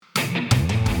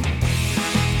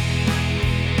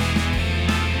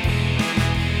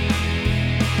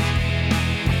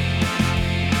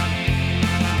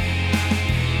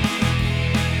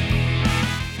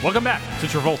Welcome back to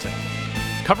Travolting,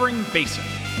 covering Basic,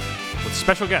 with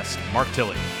special guest Mark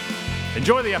Tilley.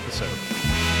 Enjoy the episode.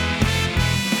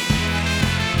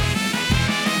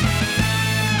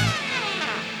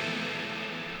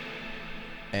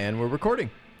 And we're recording.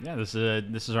 Yeah, this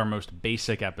is our most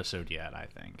basic episode yet, I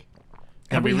think.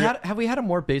 Have we had a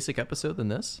more basic episode than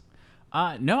this?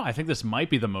 No, I think this might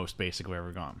be the most basic we've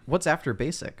ever gone. What's after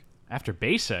basic? After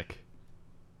basic?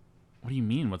 What do you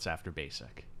mean? What's after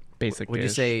basic? Basic. Would you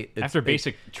say After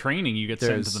basic training, you get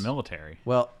sent into the military.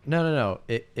 Well, no.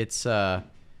 It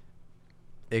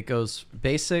goes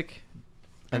basic,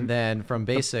 and then from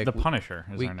basic, The Punisher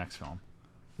is our next film.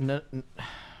 No,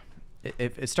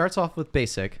 it starts off with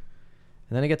basic,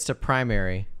 and then it gets to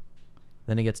primary,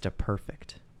 then it gets to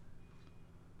perfect.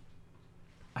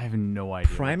 I have no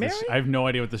idea. Primary? I have no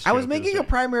idea what this. I was joke making is. a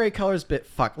primary colors bit.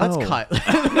 Fuck. Let's cut.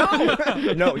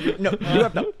 No, you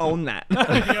have to own that.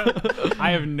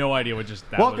 I have no idea what just.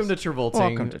 Welcome to Travolting.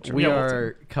 Welcome to Travolting. We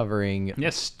are covering.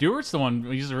 Yes, Stuart's the one.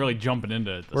 He's really jumping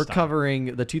into it. We're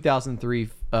covering the 2003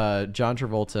 John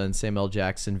Travolta and Samuel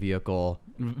Jackson vehicle.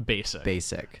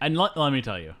 Basic. And let me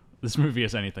tell you, this movie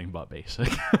is anything but basic.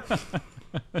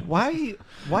 Why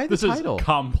the this title? Is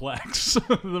complex.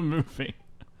 The movie.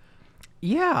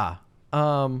 Yeah.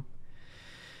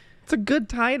 It's a good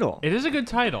title. It is a good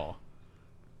title.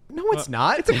 No, it's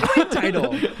not. It's a great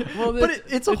title. Well, But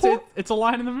it's a whole. It's a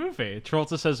line in the movie.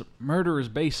 Travolta says, "Murder is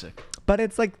basic." But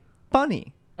it's like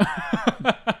funny.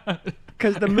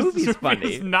 Because the movie's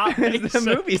funny. It's not The basic.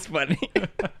 movie's funny.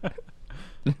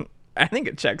 I think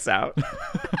it checks out.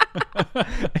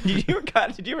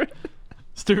 Did you ever?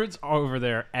 Stuart's over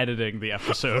there editing the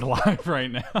episode live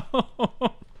right now.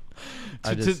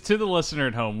 To the listener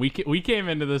at home, we came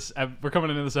into this. We're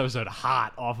coming into this episode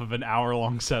hot off of an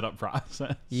hour-long setup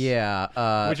process.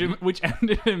 Yeah. Which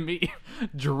ended in me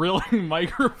drilling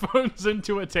microphones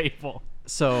into a table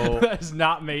So that is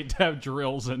not made to have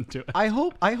drills into it. I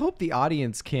hope the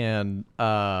audience can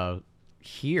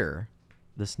hear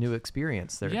this new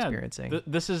experience they're experiencing.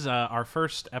 This is our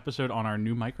first episode on our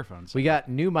new microphones. We got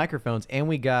new microphones and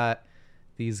we got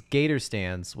these gator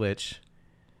stands, which,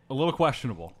 A little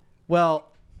questionable.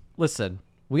 well, listen,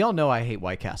 we all know I hate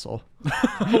White Castle.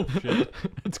 Oh shit,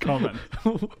 it's coming.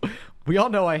 We all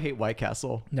know I hate White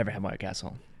Castle. Never had White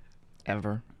Castle.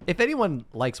 Ever. If anyone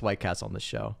likes White Castle on this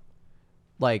show,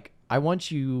 like, I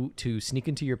want you to sneak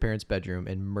into your parents' bedroom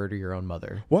and murder your own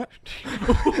mother. What?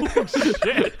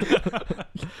 Shit.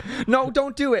 No,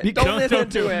 don't do it. Don't listen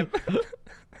do to him.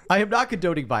 I am not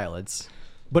condoning violence,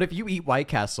 but if you eat White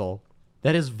Castle,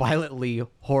 that is violently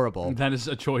horrible. That is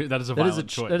a choice. That is a violent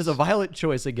choice. That is a violent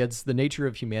choice against the nature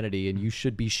of humanity, and you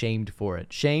should be shamed for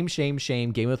it. Shame, shame,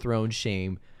 shame. Game of Thrones,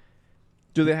 shame.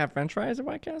 Do they have French fries at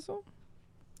White Castle?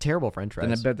 Terrible French fries.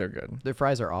 Then I bet they're good. Their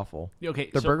fries are awful.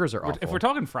 Okay, Their so burgers are If awful. we're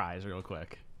talking fries, real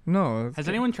quick, No. has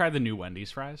anyone tried the new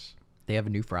Wendy's fries? They have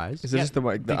new fries. Is this just the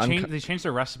They changed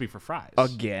their recipe for fries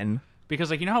again? because,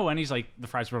 like, you know how Wendy's, like, the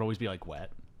fries would always be like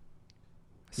wet.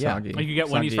 Yeah. Soggy. Like, you get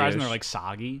Wendy's fries and they're Soggy-ish. like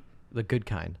soggy. The good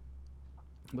kind.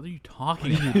 What are you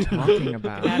talking about? talking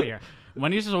about? Get out of here.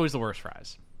 Wendy's is always the worst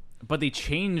fries, but they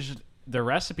changed their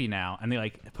recipe now, and they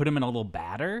like put them in a little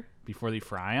batter before they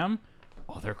fry them.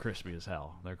 Oh, they're crispy as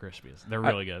hell. They're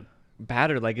really good.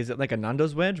 Batter, like, is it like a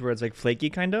Nando's wedge where it's like flaky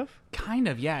kind of? Kind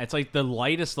of, yeah. It's like the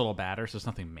lightest little batter, so it's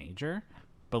nothing major.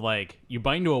 But like, you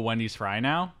bite into a Wendy's fry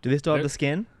now. Do they still have There- the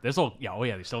skin? There's a little,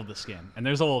 they still have the skin, and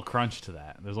there's a little crunch to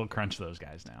that. There's a little crunch to those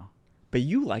guys now. But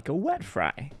you like a wet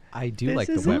fry. I do This like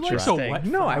the is wet fry. So interesting. wet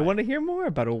No, I fry. want to hear more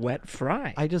about a wet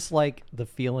fry. I just like the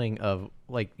feeling of,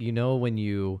 like, you know, when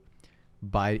you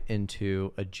bite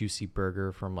into a juicy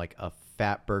burger from like a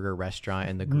fat burger restaurant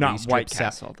and the grease Not White drips out-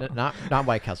 Castle, though. not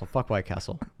White Castle. Fuck White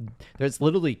Castle. There's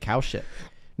literally cow shit.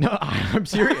 No, I'm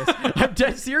serious. I'm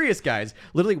dead serious, guys.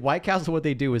 Literally, White Castle, what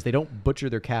they do is they don't butcher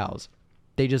their cows.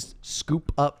 They just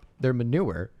scoop up their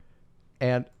manure.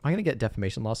 And am I gonna get a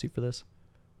defamation lawsuit for this?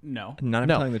 No. Not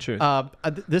No, telling the truth.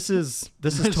 This is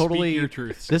Speak totally. your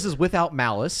truth, This is without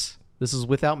malice. This is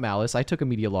without malice. I took a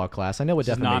media law class. I know what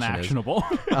It's defamation non-actionable.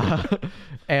 is.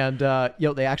 And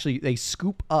they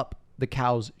scoop up the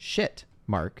cow's shit,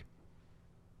 Mark,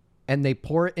 and they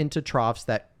pour it into troughs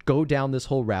that go down this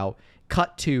whole route.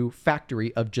 Cut to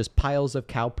factory of just piles of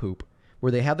cow poop,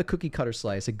 where they have the cookie cutter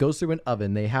slice. It goes through an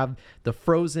oven. They have the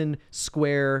frozen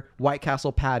square White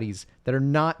Castle patties that are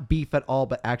not beef at all,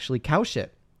 but actually cow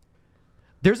shit.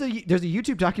 There's a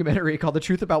YouTube documentary called The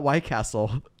Truth About White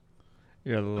Castle.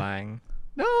 You're lying.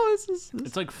 No, this is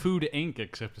It's like Food Inc.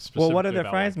 except specifically Well, what are their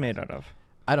about fries White made out of?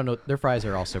 I don't know. Their fries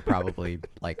are also probably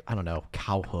like, I don't know,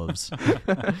 cow hooves.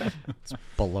 It's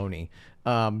baloney.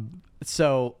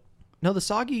 So No, the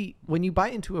soggy, when you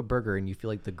bite into a burger and you feel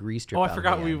like the grease drip Oh, out I of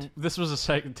forgot the end. this was a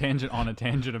second tangent on a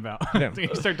tangent about.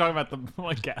 You start talking about the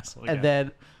White Castle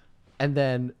again. And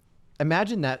then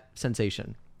imagine that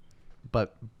sensation,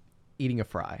 but eating a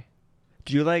fry.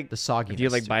 Do you like the sogginess? Do you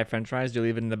like buy French fries? Do you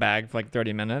leave it in the bag for like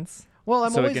 30 minutes? Well,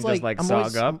 I'm so always it can just like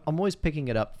sog up. I'm always picking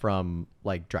it up from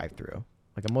like drive-through.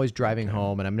 Like I'm always driving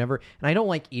home, and I don't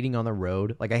like eating on the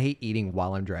road. Like I hate eating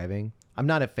while I'm driving. I'm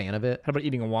not a fan of it. How about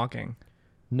eating and walking?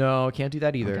 No, I can't do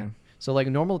that either. Okay. So like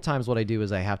normal times, what I do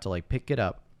is I have to like pick it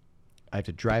up. I have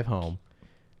to drive home.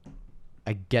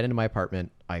 I get into my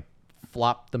apartment. I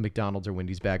flop the McDonald's or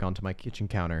Wendy's bag onto my kitchen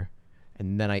counter,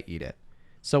 and then I eat it.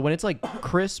 So when it's like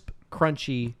crisp,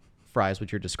 crunchy fries,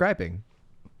 which you're describing,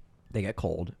 they get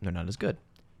cold and they're not as good.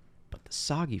 But the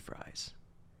soggy fries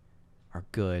are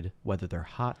good whether they're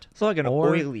hot, So like an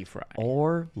oily fry.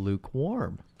 or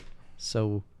lukewarm.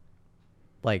 So,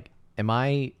 like, am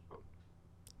I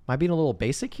being a little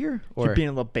basic here? Or You're being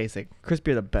a little basic.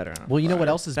 Crispier the better. well, you know what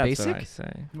else is That's basic? what I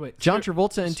say. Wait, John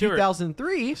Travolta in Stuart,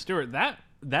 2003. Stuart,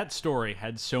 that story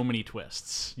had so many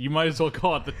twists. You might as well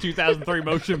call it the 2003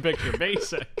 motion picture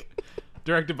Basic,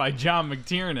 directed by John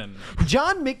McTiernan.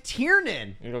 John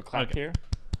McTiernan. You go clap Okay. here.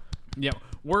 Yeah,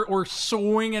 we're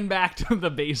swinging back to the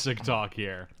Basic talk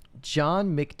here.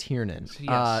 John McTiernan,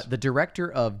 Yes. the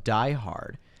director of Die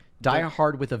Hard, Die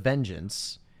Hard with a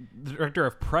Vengeance, The director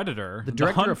of Predator, The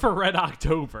director Hunt of- for Red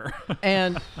October,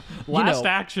 and Last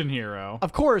Action Hero.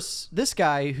 Of course, this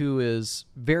guy who is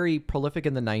very prolific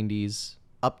in the 90s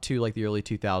up to like the early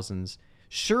 2000s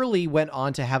surely went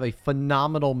on to have a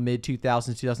phenomenal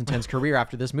mid-2000s, 2010s career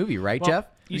after this movie, right, Jeff?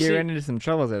 You You see, ran into some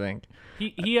troubles, I think.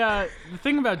 he the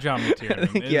thing about John McTiernan I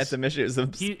think is he had some issues.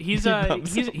 he's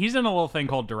in a little thing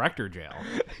called director jail.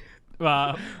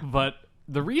 But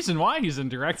the reason why he's in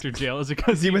director jail is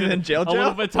because he was did in jail a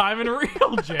little bit of time in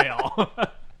real jail.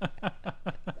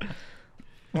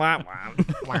 Wah,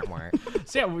 wah.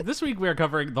 So yeah, this week we are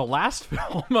covering the last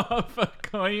film of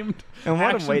acclaimed And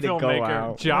what a action way to go filmmaker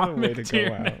out. John What a way to go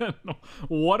McTiernan.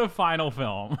 What a final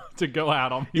film to go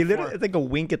out on. He before- literally, it's like a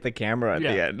wink at the camera at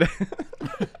Yeah. the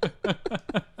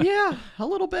end. Yeah, a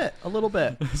little bit.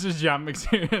 This is John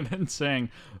McTiernan saying,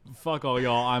 "Fuck all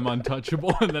y'all, I'm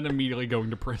untouchable," and then immediately going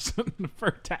to prison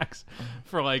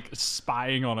for like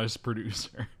spying on his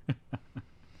producer.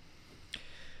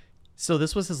 So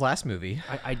this was his last movie.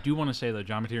 I do want to say though,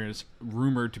 John McTiernan is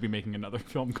rumored to be making another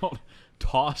film called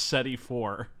Toss City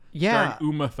 4. Yeah.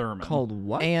 starring Uma Thurman. Called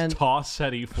what? And Toss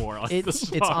City 4. Like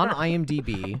it's on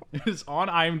IMDb. It's on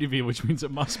IMDb, which means it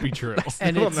must be true.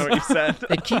 And I don't know what you said.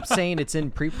 it keeps saying it's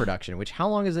in pre-production, which how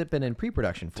long has it been in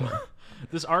pre-production for?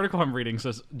 This article I'm reading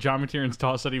says John McTiernan's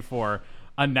Toss City 4,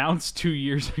 announced 2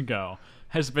 years ago,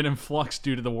 has been in flux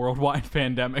due to the worldwide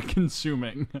pandemic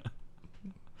consuming.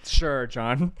 Sure,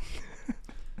 John.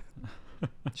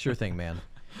 Sure thing, man.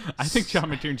 I think John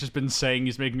McTiernan's just been saying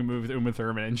he's making a movie with Uma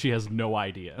Thurman, and she has no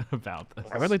idea about this.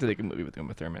 I would like to make a movie with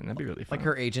Uma Thurman. That'd be really fun. Like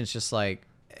her agent's just like,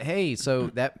 hey, so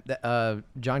that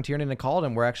John Tiernan had called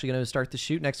and we're actually going to start the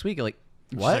shoot next week. Like,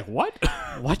 She's what? like,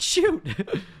 what? What shoot?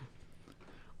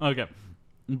 Okay.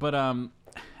 But,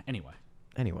 anyway,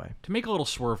 Anyway, to make a little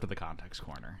swerve to the context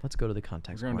corner. let's go to the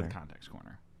context We're going to corner. the context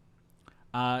corner.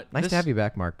 Nice to have you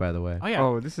back, Mark, by the way. Oh, yeah.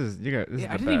 Oh, this is you guys. This is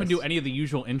I the didn't even do best. any of the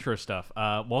usual intro stuff.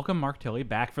 Welcome, Mark Tilley,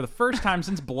 back for the first time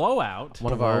since Blowout.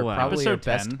 One of our Blowout. probably our Episode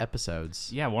best 10.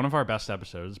 episodes. Yeah, one of our best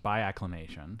episodes by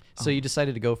acclamation. So you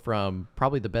decided to go from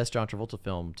probably the best John Travolta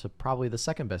film to probably the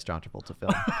second best John Travolta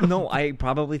film. No, I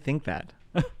probably think that.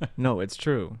 No, it's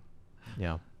true.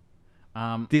 Yeah.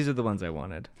 These are the ones I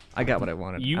wanted. I got what I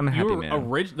wanted. I'm a happy man.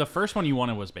 The first one you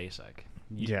wanted was Basic.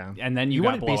 Yeah. And then You got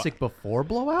wanted Blowout. Basic before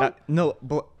Blowout?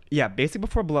 Yeah, Basic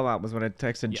before Blowout was when I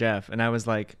texted Jeff, and I was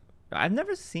like, I've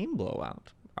never seen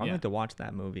Blowout. I would Yeah. like to watch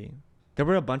that movie. There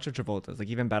were a bunch of Travoltas, like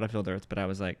even Battlefield Earth, but I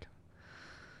was like,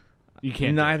 You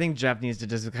can't. no, do I it. think Jeff needs to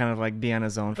just kind of like be on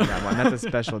his own for that one. That's a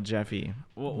special Jeffy.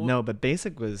 Well, No, but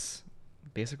Basic was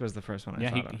the first one I Yeah,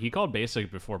 thought of. he called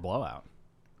Basic before Blowout.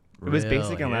 It was Basic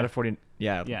Really? and Ladder 40.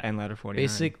 Yeah, Yeah. and Ladder 49.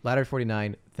 Basic, Ladder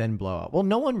 49, then Blowout. Well,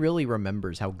 no one really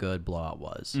remembers how good Blowout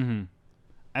was. Mm-hmm.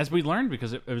 As we learned,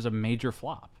 because it was a major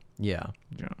flop. Yeah.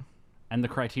 Yeah. And the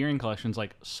Criterion Collection's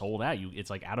like sold out.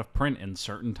 It's like out of print in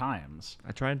certain times.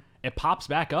 I tried. It pops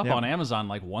back up Yeah. on Amazon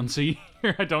like once a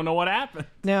year. I don't know what happened.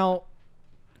 Now,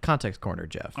 context corner,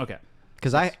 Jeff. Okay.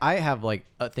 Because I have like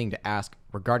a thing to ask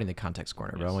regarding the context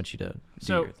corner, but I Yes. want you to do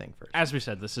So, your thing first. as we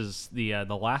said, this is the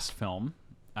last film,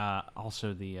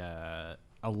 also the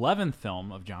 11th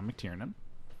film of John McTiernan.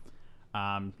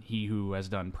 He who has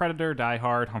done Predator, Die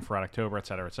Hard, Hunt for Red October,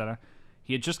 etc., etc.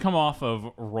 He had just come off of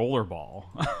Rollerball.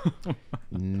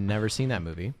 Never seen that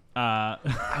movie.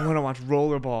 I want to watch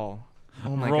Rollerball.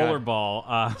 Oh my god.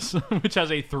 Rollerball, which has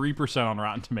a 3% on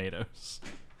Rotten Tomatoes.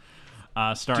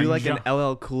 Starring Do like an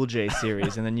LL Cool J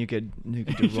series, and then you could do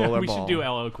Rollerball. We should do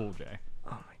LL Cool J.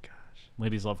 Oh my gosh.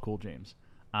 Ladies love Cool James.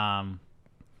 But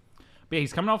yeah,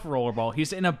 he's coming off Rollerball.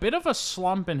 He's in a bit of a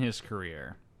slump in his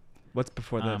career. What's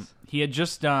before this? He had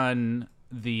just done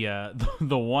the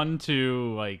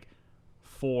 1-2 like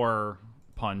 4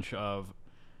 punch of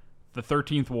the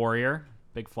 13th Warrior,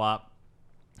 big flop.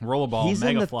 Rollerball, He's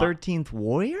mega in the flop. 13th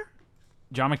Warrior?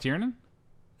 John McTiernan?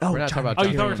 Oh, We're not talking about Oh,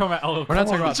 you thought we were talking about LL We're not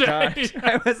talking Cool about J.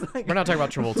 I was like, We're not talking about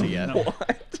Travolta yet.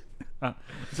 what?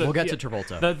 So, We'll get yeah, to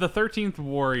Travolta. The 13th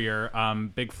Warrior,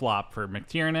 big flop for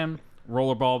McTiernan.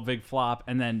 Rollerball, big flop.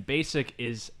 And then Basic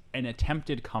is an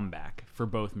attempted comeback for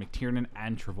both McTiernan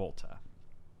and Travolta.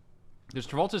 Because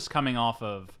Travolta's coming off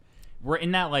of... We're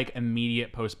in that like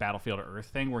immediate post-Battlefield Earth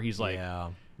thing where he's like...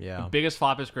 Yeah. Biggest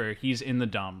flop of his career. He's in the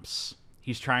dumps.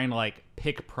 He's trying to like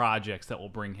pick projects that will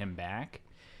bring him back.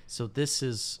 So this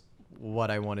is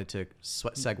what I wanted to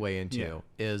segue into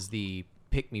is the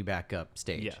pick me back up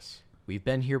stage. Yes. We've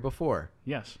been here before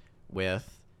Yes.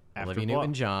 with After Olivia Blow.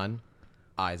 Newton-John,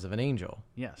 Eyes of an Angel.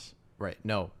 Yes. Right.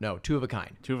 No, Two of a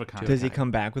Kind. Two of a kind. Does he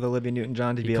come back with Olivia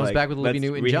Newton-John to He be comes like, back with Olivia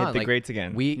let's Newton-John. re-hit the like, greats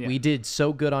again? We did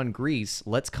so good on Grease.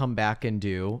 Let's come back and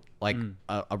do like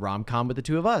a rom-com with the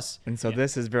two of us. And so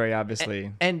this is very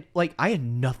obviously... And like I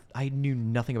knew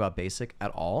nothing about Basic at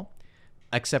all,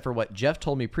 except for what Jeff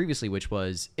told me previously, which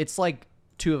was it's like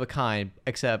Two of a Kind,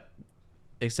 except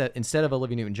instead of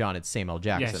Olivia Newton-John, it's Samuel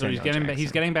Jackson. Yeah, so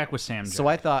he's getting back with Sam Jackson. So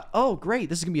I thought, oh great,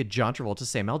 this is gonna be a John Travolta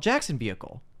Samuel Jackson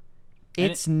vehicle.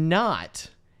 It's not.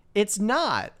 It's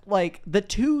not. Like the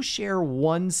two share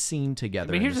one scene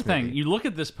together. But here's the in this thing: movie. you look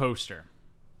at this poster,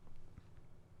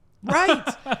 Right?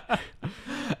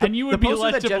 and you would be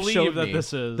led to Jeff believe showed that me,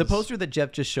 this is the poster that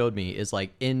Jeff just showed me is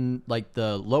like in like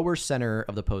the lower center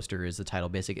of the poster is the title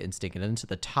Basic Instinct, and then to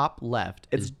the top left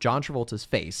is John Travolta's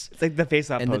face, It's like the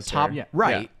face-off and poster. the top Yeah.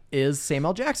 right is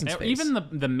Samuel Jackson's face. Even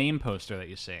the main poster that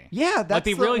you see. Yeah, like that's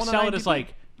they the really one on sell it as IMDb.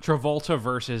 like Travolta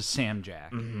versus Sam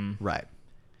Jack. right,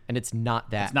 and it's not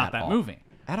that. It's not at that all. movie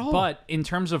at all. But in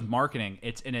terms of marketing,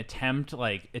 it's an attempt.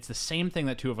 Like it's the same thing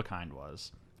that Two of a Kind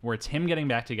was, where it's him getting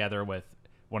back together with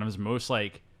one of his most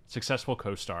like successful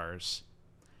co-stars,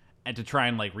 and to try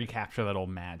and like recapture that old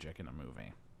magic in a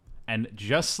movie. And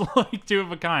just like Two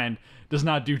of a Kind does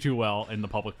not do too well in the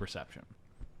public perception.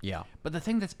 Yeah, But the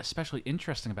thing that's especially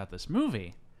interesting about this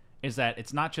movie is that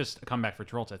it's not just a comeback for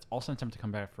Travolta; it's also an attempt to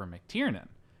come back for McTiernan,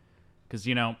 because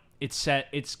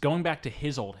it's going back to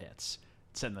his old hits.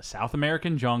 It's set in the South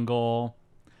American jungle.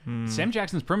 Sam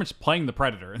Jackson's pretty much playing the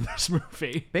Predator in this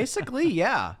movie. basically,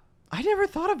 yeah. I never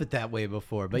thought of it that way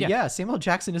before, but Yeah. yeah, Samuel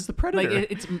Jackson is the Predator.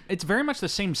 Like it's very much the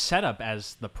same setup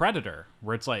as the Predator,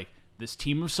 where it's like this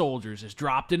team of soldiers is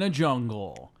dropped in a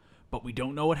jungle, but we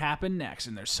don't know what happened next,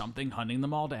 and there's something hunting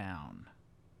them all down.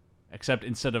 Except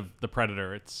instead of the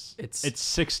Predator, it's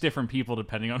 6 different people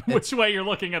depending on which way you're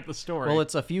looking at the story. Well,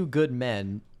 it's a few good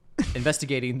men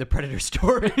investigating the Predator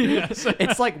story. Yes.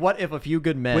 It's like what if a few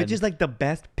good men, Which is like the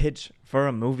best pitch for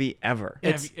a movie ever.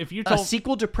 it's if you a told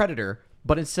sequel to Predator,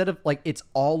 but instead of like it's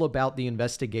all about the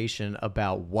investigation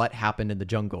about what happened in the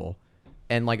jungle,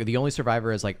 and like the only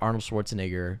survivor is like Arnold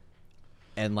Schwarzenegger,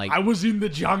 and like I was in the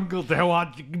jungle, there was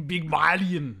a big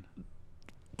lion.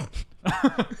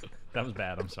 That was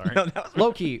bad. I'm sorry. No, that was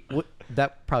Loki,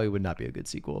 that probably would not be a good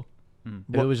sequel.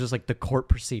 If it was just like the court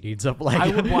proceedings of like. I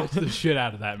would watch the shit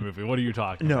out of that movie. What are you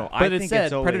talking no. about? I But it think said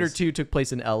it's always, Predator 2 took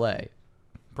place in L.A.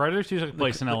 Predator 2 took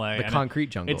place in LA. the and concrete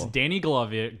jungle. It's Danny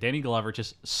Glover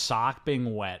just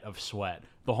sopping wet of sweat.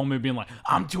 The whole movie being like,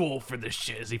 I'm too old for this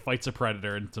shit as he fights a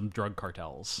predator and some drug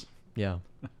cartels. Yeah.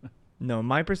 No,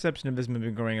 my perception of this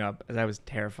movie growing up is I was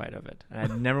terrified of it,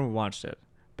 and I'd never watched it.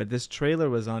 But this trailer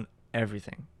was on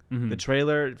everything. The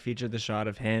trailer featured the shot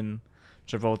of him,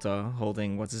 Travolta,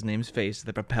 holding what's his name's face,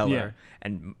 the propeller, Yeah.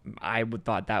 and I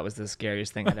thought that was the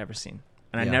scariest thing I'd ever seen,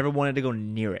 and I Yeah. never wanted to go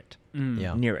near it.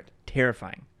 Yeah. Near it,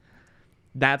 terrifying.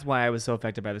 That's why I was so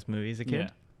affected by this movie as a kid. Yeah.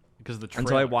 Because the trailer.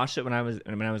 Until I watched it when I was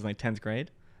in like 10th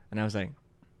grade, and I was like,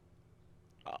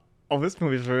 "Oh, this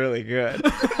movie's really good."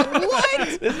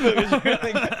 What? This movie's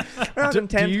really good. When I was in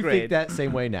 10th Do you grade, think that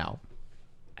same way now?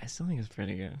 I still think it's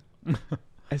pretty good.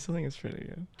 I still think it's pretty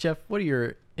good. Jeff, what are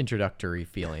your introductory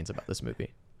feelings about this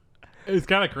movie? It's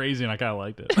kind of crazy and I kind of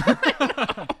liked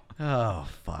it. Oh,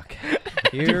 fuck.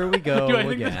 Here we go Do I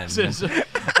think again. this is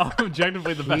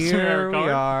objectively the best Here American we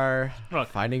are, Look,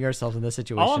 finding ourselves in this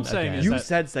situation all I'm saying again. is You that-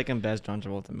 said second best John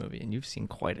Travolta movie, and you've seen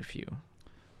quite a few.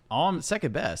 All I'm,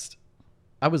 Second best.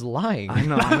 I was lying. I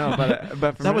know,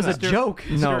 but for that was a Mr. joke.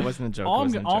 No, it wasn't a joke. All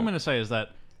I'm going to say is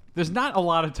that there's not a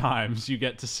lot of times you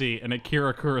get to see an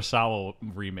Akira Kurosawa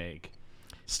remake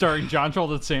starring John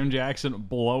Travolta and Sam Jackson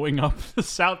blowing up the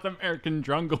South American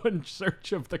jungle in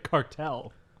search of the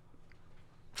cartel.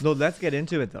 No, let's get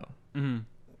into it though.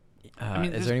 Mm-hmm.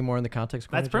 Is there any more in the context?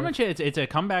 That's pretty much it. It's a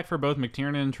comeback for both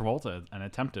McTiernan and Travolta, an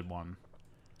attempted one.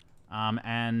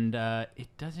 And it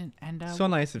doesn't end up So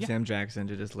nice of Sam Jackson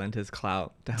to just lend his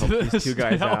clout to help these two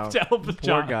guys out. To help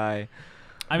Poor guy.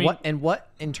 I mean, what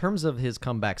in terms of his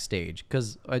comeback stage?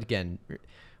 Because again,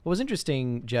 what was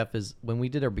interesting, Jeff, is when we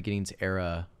did our beginnings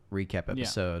era recap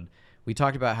episode, we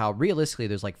talked about how realistically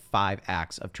there's like 5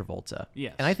 acts of Travolta.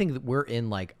 Yes. And I think that we're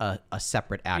in like a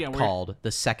separate act called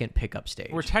the second pickup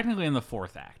stage. We're technically in the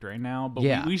 4th act right now, but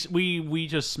we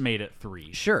just made it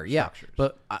 3. Sure, yeah. structures.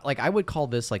 But like I would call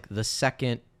this like the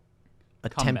second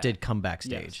attempted comeback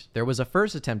stage. Yes. There was a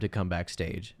first attempted comeback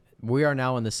stage. We are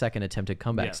now in the second attempted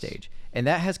comeback stage. And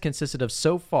that has consisted of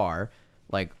so far,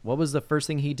 like, what was the first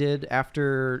thing he did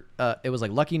after it was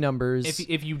like Lucky Numbers?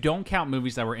 If you don't count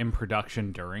movies that were in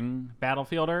production during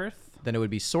Battlefield Earth, then it would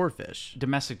be Swordfish.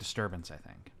 Domestic Disturbance, I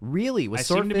think. Really? I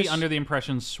seem to be under the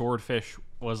impression Swordfish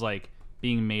was like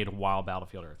being made while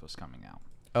Battlefield Earth was coming out.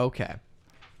 Okay.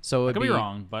 So I could be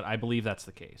wrong, but I believe that's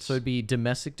the case. So it'd be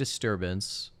Domestic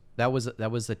Disturbance. That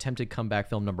was attempted comeback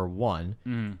film number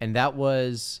 1. And that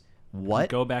was what?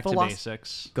 Go Back to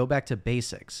Basics. Go Back to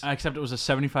Basics. Except it was a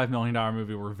 $75 million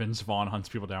movie where Vince Vaughn hunts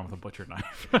people down with a butcher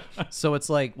knife. So it's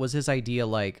like, was his idea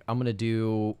like, I'm going to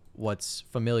do what's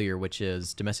familiar, which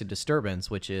is Domestic Disturbance,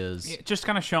 which is... Just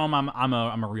kind of show him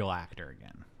I'm a real actor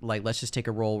again. Like, let's just take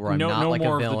a role where I'm not like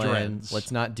a villain.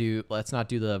 Let's not do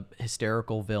the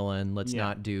hysterical villain. Let's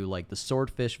not do like the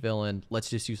swordfish villain. Let's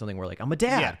just do something where like, I'm a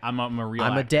dad. Yeah, I'm a real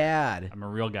actor. a dad. I'm a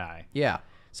real guy. Yeah.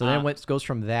 So then it goes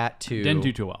from that to... Didn't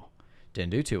do too well.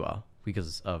 Didn't do too well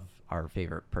because of our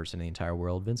favorite person in the entire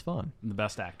world, Vince Vaughn. The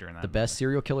best actor in that. The best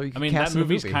serial killer you can cast that in the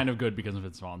movie's movie. kind of good because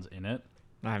Vince Vaughn's in it.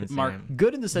 I haven't seen Mark, it.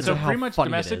 Good in the sense so of how pretty much funny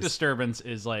Domestic it is. Disturbance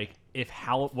is like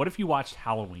what if you watched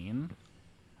Halloween,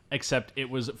 except it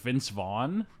was Vince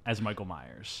Vaughn as Michael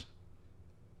Myers.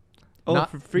 Oh,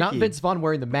 not freaky. Vince Vaughn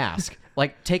wearing the mask.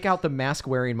 Like, take out the mask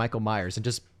wearing Michael Myers and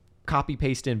just copy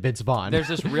paste in Vince Vaughn. There's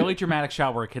this really dramatic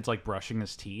shot where a kid's like brushing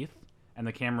his teeth, and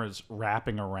the camera's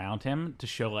wrapping around him to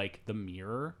show like the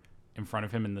mirror in front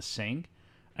of him in the sink,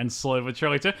 and slowly but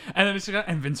surely,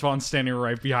 and Vince Vaughn's standing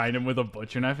right behind him with a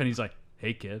butcher knife, and he's like,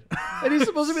 "Hey, kid," and he's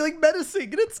supposed to be like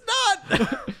menacing, and it's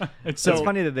not. it's So it's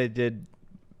funny that they did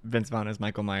Vince Vaughn as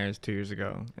Michael Myers 2 years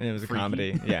ago, and it was a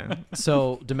comedy. Yeah.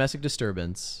 So Domestic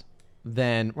Disturbance.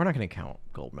 Then we're not going to count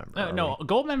Goldmember. No,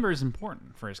 Goldmember is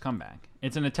important for his comeback.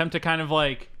 It's an attempt to kind of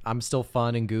like, I'm still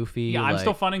fun and goofy. yeah, I'm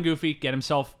still fun and goofy. Get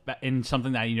himself in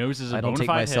something that he knows is a I don't bona take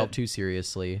fide myself hit. too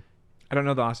seriously. I don't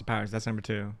know the Austin Powers. That's number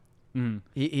 2.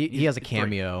 He has a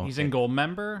cameo. He's in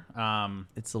Goldmember.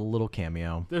 It's a little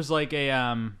cameo. There's like a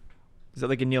Is it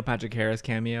like a Neil Patrick Harris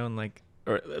cameo and like,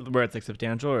 or where it's like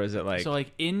substantial, or is it like? So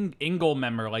like in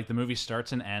Goldmember, like the movie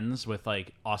starts and ends with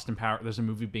like Austin Powers. There's a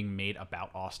movie being made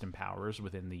about Austin Powers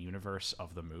within the universe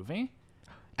of the movie,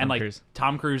 and like Cruise.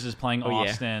 Tom Cruise is playing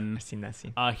Austin. I've seen that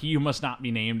scene. He Who Must Not Be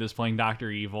Named is playing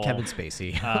Dr. Evil. Kevin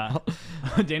Spacey.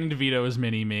 Danny DeVito is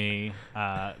Mini Me.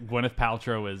 Gwyneth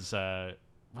Paltrow is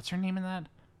what's her name in that?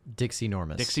 Dixie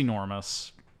Normus. Dixie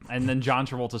Normus, and then John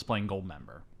Travolta's playing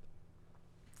Goldmember.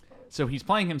 So he's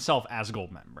playing himself as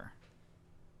Goldmember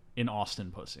in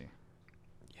Austin Pussy.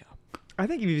 I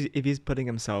think if he's putting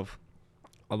himself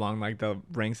along like the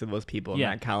ranks of those people in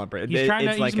that caliber, He's trying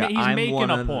to. it's He's making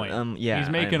a point. Yeah, he's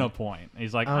making a point.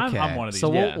 He's like, Okay. I'm one of these.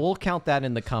 So guys. we'll count that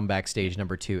in the comeback stage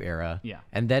number 2 era. Yeah.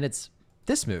 And then it's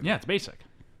this movie. Yeah, it's basic.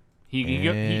 He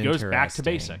goes back to Interesting.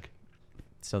 basic.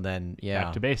 So then,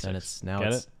 Back to basics. Then it's now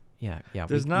Get it's it? yeah.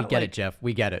 There's we not, get like- it, Jeff.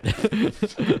 We get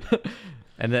it.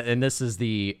 and this is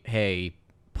the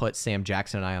put Sam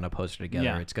Jackson and I on a poster together.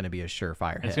 Yeah. It's going to be a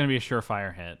surefire hit. It's gonna be a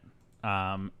surefire hit.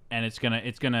 And it's gonna.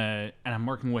 And I'm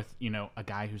working with a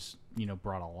guy who's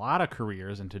brought a lot of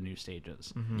careers into new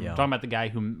stages. Yeah. I'm talking about the guy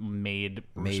who made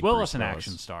Bruce Made Willis Bruce an Willis.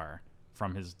 action star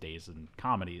from his days in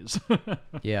comedies.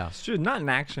 Yeah. It's true. Not an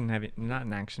action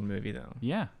movie though.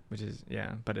 Yeah. Which is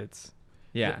but it's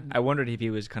I wondered if he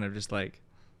was kind of just like,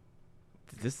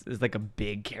 this is like a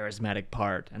big charismatic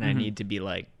part, and I need to be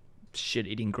like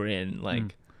shit-eating grin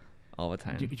like all the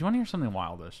time. Do you want to hear something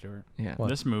wild though, Stuart? Yeah. What?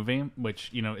 This movie,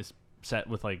 which is set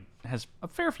with has a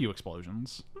fair few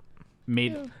explosions,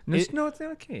 made No, it no, it's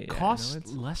okay. cost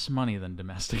less money than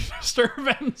Domestic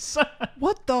Disturbance.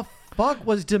 What the fuck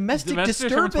was Domestic Domestic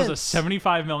Disturbance Disturbance? was a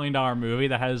 $75 million movie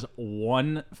that has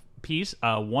one piece,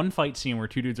 one fight scene where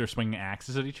two dudes are swinging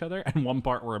axes at each other, and one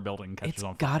part where a building catches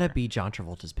on fire. Gotta be John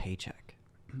Travolta's paycheck.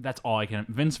 That's all I can.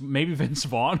 Maybe Vince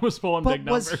Vaughn was pulling big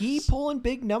numbers. Was he pulling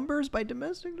big numbers by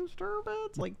domestic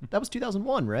disturbance? Like, that was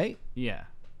 2001, right? Yeah.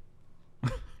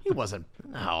 He wasn't.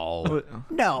 No.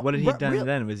 What had he done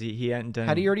then? Was he hadn't done?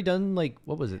 Had he already done, like,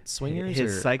 what was it, Swingers?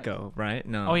 His Psycho, right?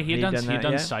 No. Oh, he had done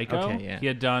yet? Psycho. Okay, yeah. He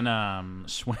had done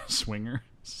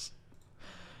Swingers.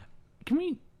 Can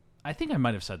we? I think I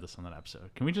might have said this on that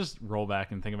episode. Can we just roll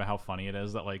back and think about how funny it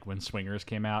is that, like, when Swingers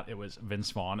came out, it was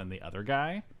Vince Vaughn and the other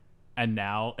guy, and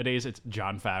nowadays it's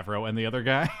Jon Favreau and the other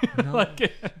guy. No.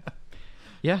 Like,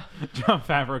 Yeah. Jon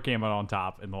Favreau came out on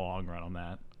top in the long run on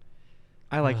that.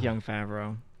 I like young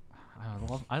Favreau.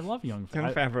 I love young Favreau.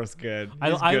 Young Favreau's good.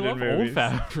 I He's good love in old movies.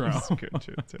 Favreau. He's good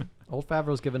too. Old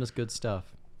Favreau's given us good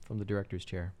stuff from the director's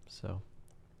chair, so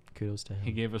kudos to him.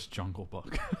 He gave us Jungle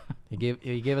Book. He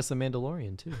gave us the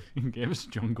Mandalorian too. He gave us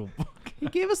Jungle Book. He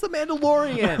gave us the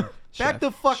Mandalorian. Back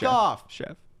the fuck off,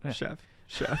 Chef. He gave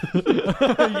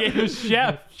us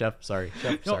Chef. Chef. Sorry,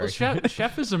 Chef. No, Sorry.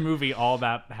 Chef is a movie all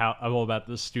about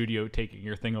the studio taking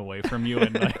your thing away from you,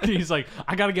 and like, he's like,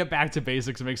 I got to get back to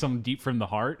basics and make something deep from the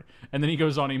heart, and then he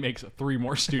goes on, he makes 3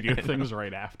 more studio things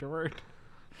right afterward.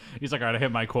 He's like, all right, I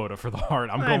hit my quota for the heart.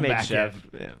 I'm going back Chef.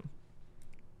 in. Yeah.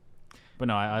 But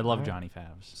no, I love Johnny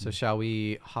Favs. So shall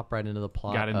we hop right into the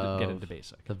plot? Get into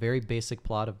basic. The very basic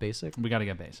plot of Basic. We got to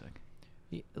get basic.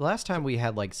 Last time we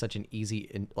had like such an easy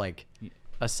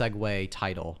a segue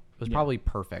title. It was probably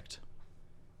perfect.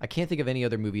 I can't think of any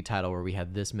other movie title where we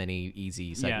had this many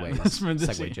easy segues,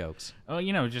 segue jokes. Oh,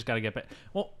 just got to get back.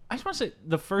 Well, I just want to say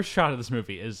the first shot of this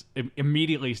movie is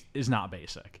immediately is not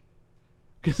basic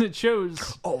because it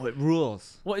shows. Oh, it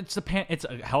rules. Well, it's a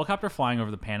helicopter flying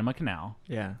over the Panama Canal,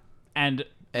 Yeah. and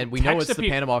we know it's the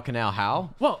Panama Canal.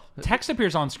 How? Well, text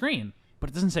appears on screen. But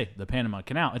it doesn't say the Panama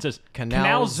Canal. It says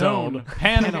Canal Zone, Zone,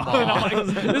 Panama. And I'm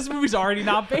like, this movie's already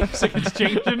not basic. It's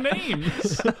changing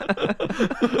names.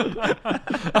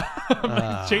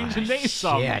 Changing names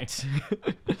on me.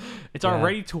 It's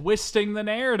already twisting the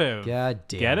narrative. God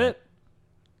damn. Get it?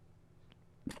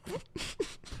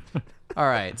 All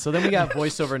right. So then we got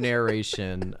voiceover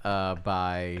narration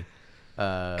by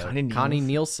Connie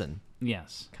Nielsen.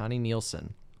 Yes. Connie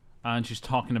Nielsen. And she's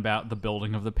talking about the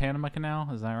building of the Panama Canal.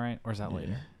 Is that right? Or is that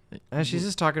later? And she's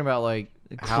just talking about like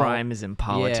crimes and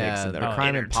politics. Yeah, and the they're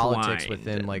crime and politics intertwined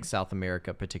within like South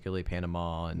America, particularly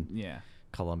Panama and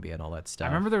Colombia and all that stuff. I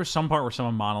remember there was some part where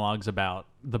someone monologues about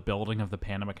the building of the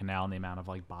Panama Canal and the amount of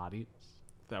like bodies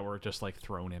that were just like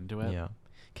thrown into it. Yeah.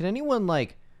 Can anyone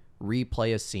like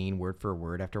replay a scene word for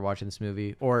word after watching this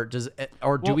movie, or do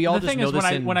we all just know this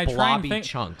in blobby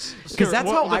chunks? Because that's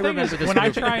how I remember this when movie.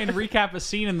 I try and recap a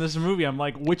scene in this movie, I'm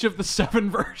like, which of the 7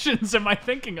 versions am I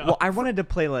thinking of? Well, I wanted to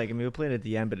play we'll play it at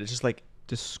the end, but it's just like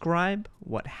describe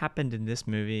what happened in this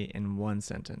movie in 1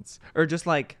 sentence, or just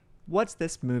like what's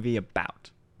this movie about?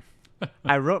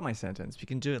 I wrote my sentence. We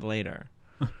can do it later,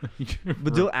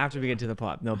 but do it after we get to the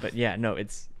plot. No, but yeah, no,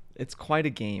 it's quite a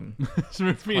game. This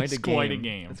movie is quite a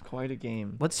game. It's quite a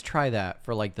game. Let's try that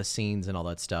for like the scenes and all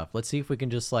that stuff. Let's see if we can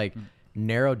just like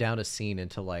narrow down a scene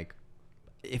into like,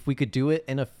 if we could do it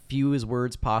in a few as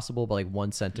words possible, but like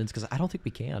 1 sentence, because I don't think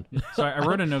we can. So I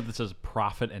wrote a note that says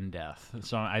profit and death.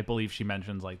 So I believe she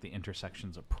mentions like the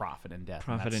intersections of profit and death.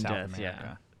 Profit and South death,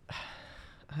 America.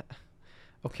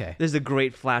 Okay. There's a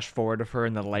great flash forward of her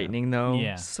in the lightning, though.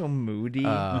 Yeah. So moody.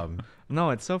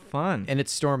 No, it's so fun. And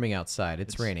it's storming outside.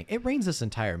 It's raining. It rains this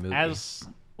entire movie. I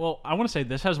want to say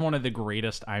this has one of the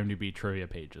greatest IMDb trivia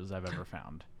pages I've ever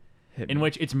found, in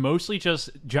which it's mostly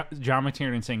just John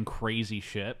McTiernan saying crazy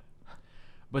shit,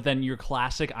 but then your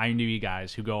classic IMDb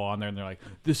guys who go on there and they're like,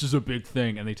 "This is a big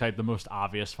thing," and they type the most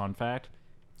obvious fun fact.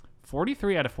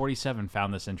 43 out of 47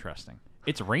 found this interesting.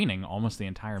 It's raining almost the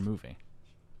entire movie.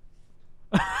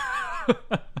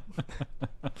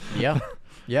 Yeah.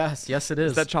 Yes, it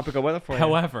is. Is that tropical weather for you?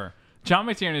 However, John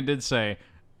McTiernan did say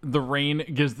the rain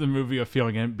gives the movie a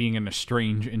feeling of being in a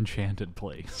strange, enchanted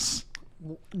place.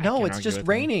 No, it's just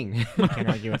raining. I can't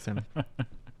argue with him.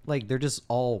 Like, they're just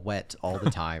all wet all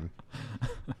the time.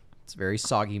 It's a very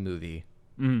soggy movie.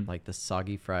 Like the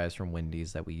soggy fries from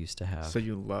Wendy's that we used to have. So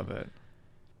you love it.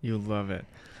 You love it.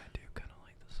 I do kind of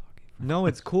like the soggy fries. No,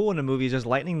 it's cool when a movie is just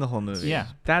lightning the whole movie. Yeah.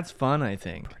 That's fun, I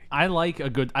think. I like a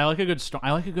good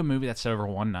movie that's set over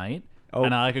one night,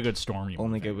 and I like a good stormy movie.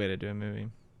 Only good way to do a movie.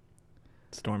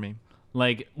 Stormy.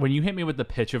 Like, when you hit me with the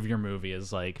pitch of your movie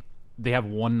is like, they have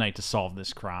one night to solve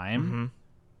this crime.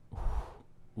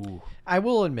 Ooh. I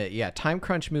will admit, yeah, time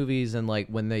crunch movies and like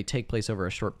when they take place over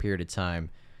a short period of time,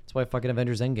 it's That's why fucking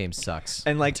Avengers Endgame sucks.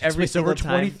 And like every over single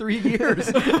time, 23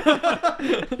 years.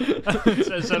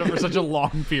 It's set over such a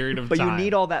long period of but time. you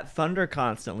need all that thunder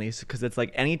constantly because it's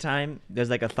like anytime there's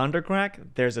like a thunder crack,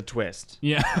 there's a twist.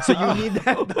 Yeah. So you need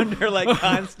that thunder like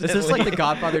constantly. Is this like the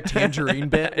Godfather Tangerine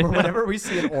bit where whenever we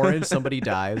see an orange, somebody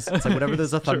dies? It's like whenever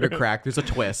there's a thunder crack, there's a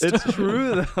twist. It's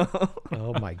true though.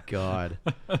 Oh my god.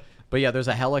 But yeah, there's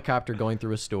a helicopter going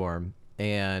through a storm,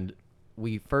 and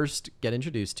we first get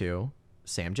introduced to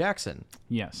Sam Jackson.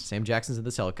 Yes. Sam Jackson's in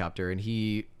this helicopter, and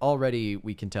he already,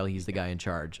 we can tell he's the guy in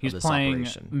charge He's of this playing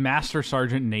operation. Master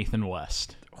Sergeant Nathan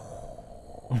West.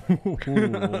 That's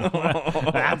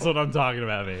what I'm talking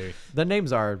about, baby. The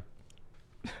names are,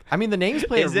 I mean, the names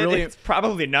play Is a it? really. It's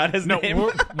probably not his No, name.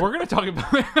 we're gonna talk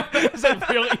about is that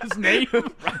really his name?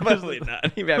 Probably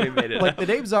not. He probably made it Like up. the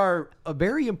names are a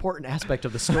very important aspect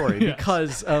of the story Yes.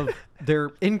 because of their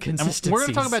And inconsistencies. we're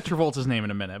gonna talk about Travolta's name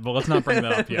in a minute, but let's not bring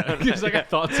that up yet because I got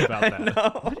thoughts about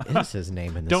that. What is his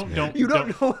name in this movie? Don't You don't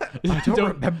know what? I don't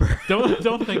remember.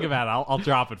 Don't think about it. I'll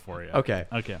drop it for you. Okay.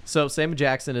 Okay. So Sam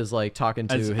Jackson is like talking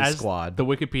to his squad. The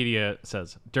Wikipedia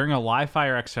says, during a live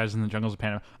fire exercise in the jungles of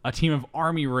Panama, a team of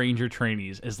Army Ranger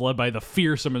trainees is led by the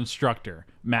fearsome instructor,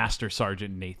 Master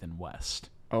Sergeant Nathan West.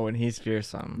 Oh, and he's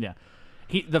fearsome. Yeah.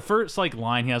 The first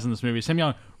line he has in this movie is him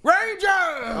yelling, Rangers!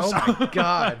 Oh my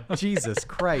God. Jesus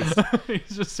Christ.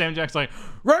 He's just Sam Jackson like,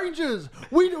 Rangers,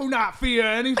 we do not fear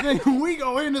anything. We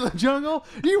go into the jungle,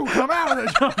 you come out of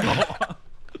the jungle.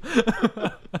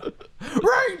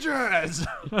 Rangers!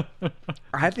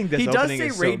 I think this He does opening say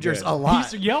is so Rangers good. a lot.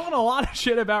 He's yelling a lot of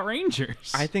shit about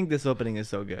Rangers. I think this opening is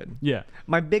so good. Yeah.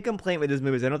 My big complaint with this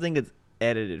movie is I don't think it's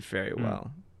edited very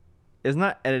well. It's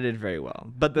not edited very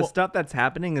well, but the stuff that's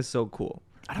happening is so cool.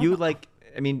 You like,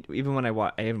 I mean, even when I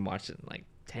haven't watched it in like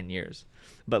 10 years,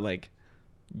 but like,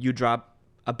 you drop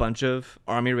a bunch of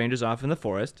Army Rangers off in the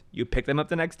forest, you pick them up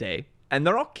the next day, and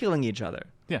they're all killing each other.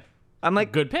 Yeah. I'm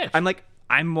like, Good pitch. I'm like,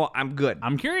 I'm good.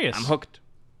 I'm curious. I'm hooked.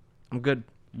 I'm good.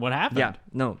 What happened? Yeah.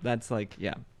 No, that's like,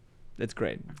 yeah, that's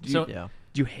great. So- Yeah.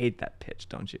 You hate that pitch,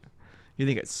 don't you? You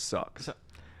think it sucks.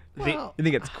 Well, You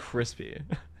think it's crispy.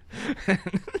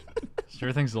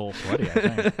 Stuart thinks it's a little sweaty,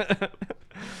 I think.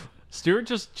 Stuart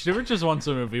just wants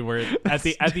a movie where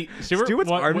Stuart's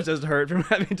arms just hurt from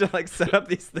having to like set up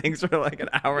these things for like an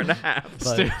hour and a half.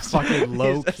 but fucking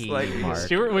low just key, like- Mark.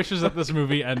 Stuart wishes that this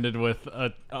movie ended with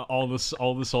all the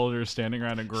soldiers standing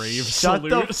around a grave. Shut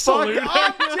the fuck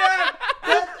up, Jack!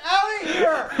 Get out of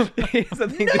here! Here's the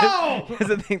thing. No! Here's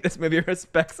the thing. This movie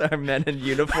respects our men in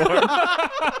uniform.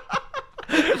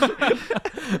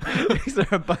 These are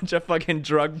a bunch of fucking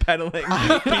drug peddling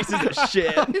pieces of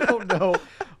shit. I don't know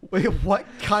what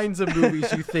kinds of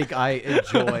movies you think I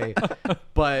enjoy,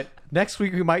 but next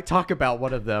week we might talk about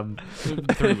one of them.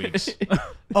 3 weeks.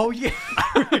 Oh yeah,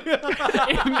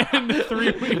 in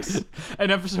 3 weeks,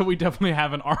 an episode we definitely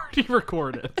haven't already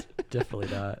recorded. definitely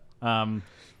not.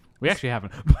 We actually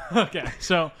haven't. Okay,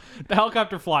 so the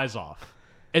helicopter flies off.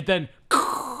 It then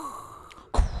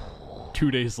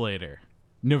 2 days later,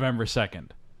 November 2nd,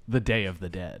 the Day of the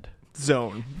Dead.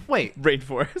 Zone. Wait,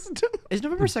 Rainforest. is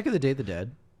November 2nd the Day of the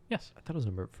Dead? Yes. I thought it was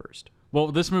November 1st.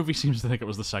 Well, this movie seems to think it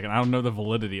was the second. I don't know the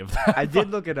validity of that. I did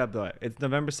look it up though. It's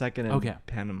November 2nd in Okay.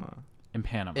 Panama. In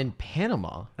Panama. In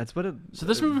Panama. That's what it. So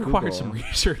this movie required some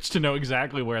research to know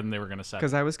exactly where they were going to set it.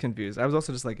 Because I was confused. I was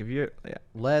also just like, if you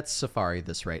Let's safari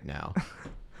this right now.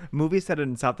 movie set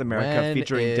in South America When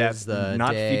featuring is death, the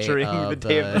not Day featuring of the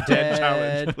Day of the Dead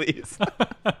challenge, Dead? please.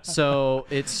 So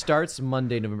it starts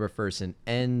Monday, November 1st, and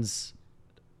ends.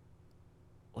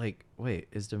 Like, wait,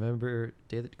 is November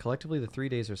day collectively the 3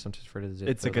 days or sometimes for the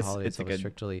It's like the a, holiday it's like itself a,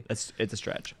 strictly. it's a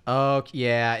stretch. Oh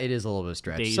yeah, it is a little bit of a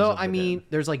stretch. Days so of I the mean, Dead.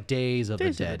 there's like days of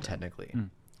Days the of the dead Dead. technically.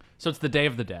 So it's the Day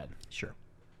of the Dead. Sure.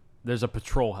 There's a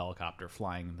patrol helicopter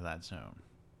flying into that zone.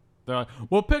 They're like,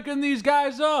 we're picking these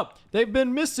guys up. They've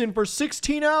been missing for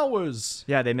 16 hours.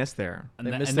 Yeah, they missed there. And,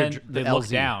 They then, missed and their then dr- they the look LZ.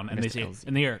 down and they Missed see LZ.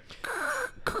 in the air.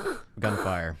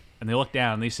 Gunfire. And they look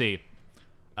down and they see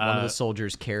One of the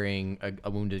soldiers carrying a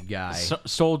wounded guy.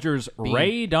 soldiers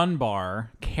Ray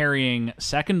Dunbar carrying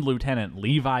Second Lieutenant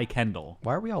Levi Kendall,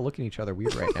 Why are we all looking at each other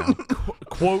weird right now?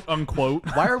 quote unquote.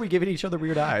 Why are we giving each other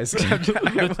weird eyes?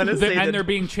 And they're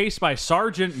being chased by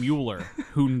Sergeant Mueller,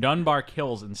 who Dunbar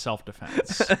kills in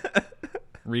self-defense.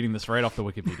 Reading this right off the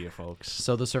Wikipedia, folks.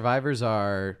 So the survivors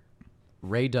are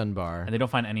Ray Dunbar And they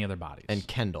don't find any other bodies. and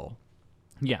Kendall.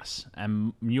 Yes,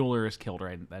 and Mueller is killed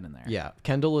right then and there. Yeah,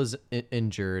 Kendall is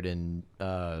injured and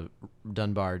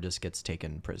Dunbar just gets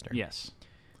taken prisoner. Yes.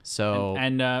 So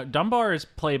And Dunbar is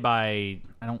played by,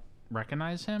 I don't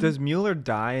recognize him. Does Mueller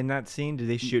die in that scene? Do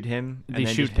they shoot him? They and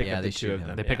then shoot just pick him. up they the two shoot of him.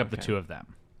 them. They pick Yeah, up the okay. two of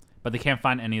them. but they can't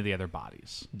find any of the other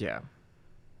bodies. Yeah.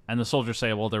 And the soldiers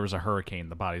say, well, there was a hurricane.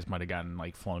 The bodies might have gotten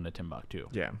like flown to Timbuktu.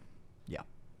 Yeah. Yeah.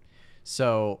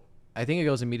 So I think it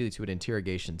goes immediately to an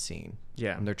interrogation scene.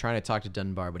 Yeah. And they're trying to talk to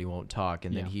Dunbar, but he won't talk.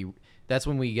 And then that's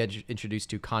when we get introduced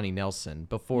to Connie Nelson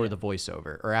before the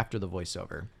voiceover or after the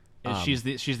voiceover. She's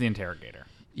the interrogator.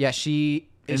 Yeah, is she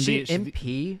she's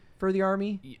MP for the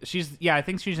Army? I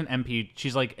think she's an MP.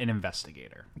 She's like an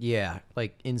investigator. Yeah,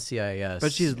 like NCIS.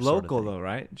 But she's sort of local thing. though,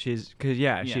 right? She's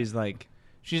like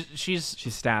She's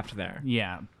staffed there.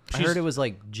 yeah. I heard it was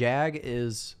like JAG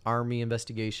is Army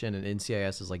investigation and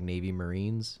NCIS is like Navy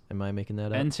Marines. Am I making that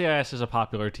up? NCIS is a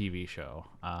popular TV show.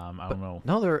 I don't know.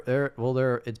 No,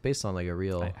 they're it's based on like a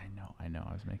real. I know.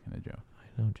 I was making a joke.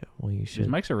 I know, Joe. Well, you should. His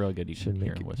mics are really good. You should can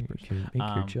make hear whispers. You can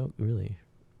make your joke really.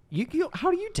 You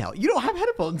how do you tell? You don't have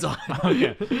headphones on.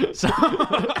 Okay. So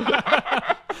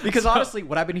because honestly,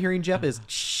 what I've been hearing, Jeff, is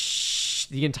shh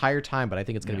the entire time, but I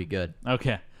think it's gonna be good.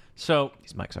 okay. So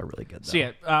These mics are really good. Though. so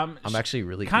yeah. I'm actually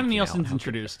really. Connie geeking Nielsen's out.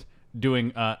 introduced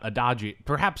doing a dodgy,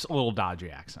 perhaps a little dodgy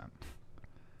accent.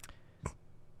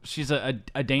 She's a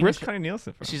Danish. Where's Connie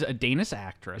Nielsen from? She's a Danish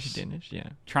actress. She's Danish, yeah.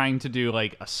 Trying to do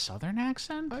like a southern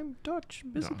accent, I'm Dutch.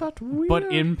 Isn't that weird?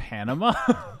 but in Panama,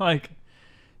 like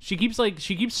she keeps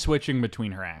switching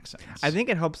between her accents. I think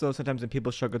it helps though sometimes when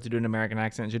people struggle to do an American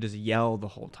accent, you just yell the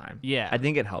whole time. Yeah. I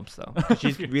think it helps though.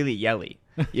 She's really yelly.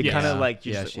 You Yeah. kind of like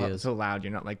Yeah, just she is. so loud.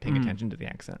 You're not like paying attention to the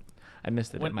accent. I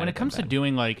missed it. when it comes to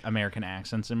doing like American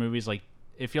accents in movies, like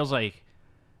it feels like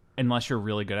unless you're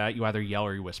really good at it, you either yell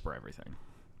or you whisper everything,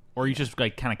 or you just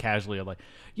like kind of casually are like,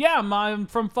 "Yeah, I'm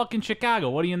from fucking Chicago.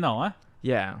 What do you know, huh?"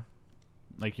 Yeah.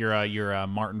 Like you're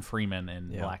Martin Freeman in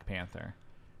Black Panther,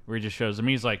 where he just shows him.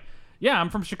 He's like, "Yeah, I'm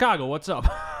from Chicago. What's up?"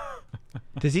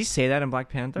 Does he say that in Black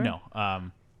Panther? No,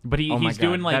 but Oh my he's God,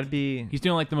 doing like that'd be- he's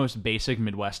doing like the most basic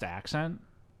Midwest accent.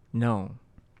 No.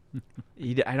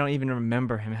 I don't even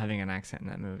remember him having an accent in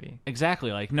that movie.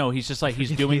 Exactly. Like no, he's just like he's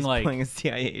doing like playing a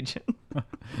CIA agent.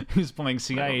 he's playing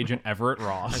CIA agent Everett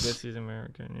Ross. I guess he's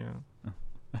American, yeah.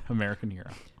 American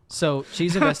hero. So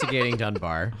she's investigating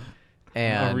Dunbar,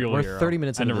 and A real we're hero. 30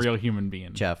 minutes and into a this. real human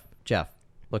being. Jeff,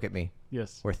 look at me.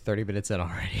 Yes. We're 30 minutes in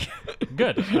already.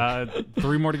 Good.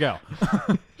 3 more to go.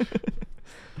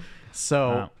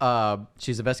 So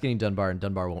she's investigating Dunbar, and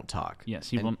Dunbar won't talk. Yes,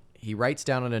 he And won't. He writes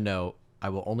down on a note, "I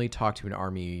will only talk to an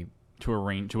army To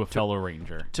a fellow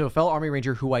ranger. to a fellow army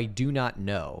ranger who I do not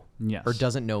know, Yes. or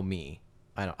doesn't know me.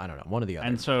 I don't know, one or the other."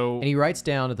 And so and he writes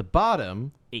down at the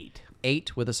bottom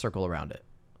 8 with a circle around it.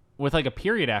 with like a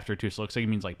period after too, so it looks like it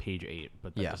means like page 8,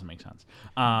 but that Yeah. doesn't make sense.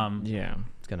 Yeah.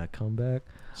 It's gonna come back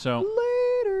So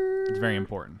later. it's very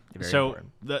important. Very so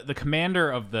important. the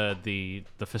commander of the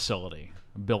facility,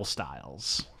 Bill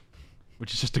Stiles,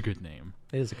 which is just a good name.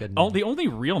 It is a good name. Oh, the only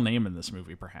real name in this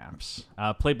movie, perhaps,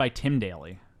 played by Tim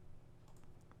Daly,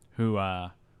 who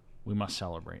we must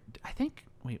celebrate. I think.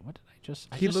 Wait, what did I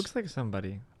just? He looks like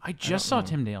somebody. I just saw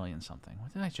Tim Daly in something.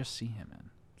 What did I just see him in?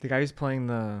 The guy who's playing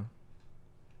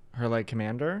her like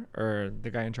commander, or the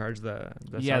guy in charge, the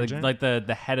Yeah, sergeant? like the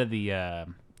head of the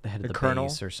the head of the the colonel?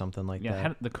 base or something like yeah,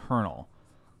 that. the colonel.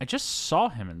 I just saw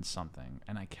him in something,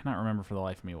 and I cannot remember for the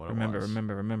life of me what it was.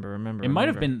 Remember. It might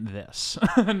have been this,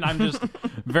 and I'm just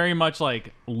very much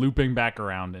like looping back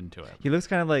around into it. He looks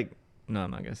kind of like. No,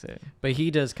 I'm not gonna say it. But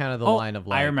he does kind of the line of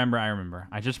like, I remember.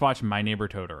 I just watched My Neighbor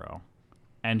Totoro,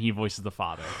 and he voices the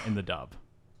father in the dub.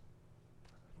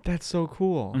 That's so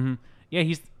cool. Mm-hmm. Yeah,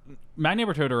 he's My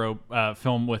Neighbor Totoro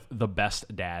film with the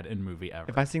best dad in movie ever.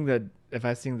 If I sing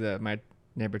the My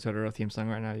Neighbor Totoro theme song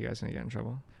right now, you guys gonna get in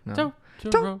trouble. No.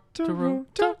 Totoro, Totoro,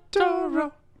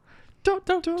 Totoro,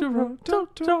 Totoro,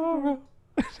 Totoro.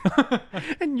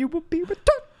 And you will be with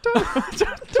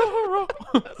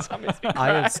I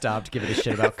have stopped giving a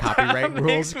shit about copyright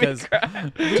rules because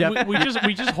Jeff.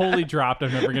 we just wholly dropped.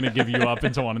 I'm never gonna give you up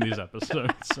into one of these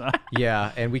episodes.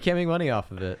 Yeah, and we can't make money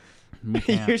off of it.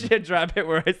 You should drop it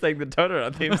where it's like the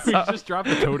Totoro theme We song. just dropped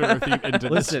the Totoro theme into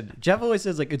this. Listen, Jeff always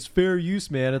says like it's fair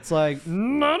use, man. It's like I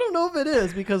don't know if it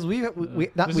is because we This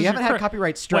is haven't had correct.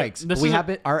 copyright strikes. Wait, But this we is a- have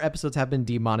been, our episodes have been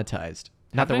demonetized.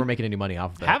 Not that they? we're making any money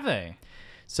off of it. Have they?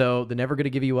 So the Never Gonna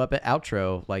Give You Up at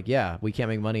outro, like yeah, we can't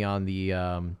make money on the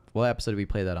what episode did we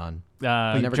play that on?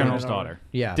 General's never got it. daughter.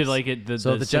 Yeah. Did like it?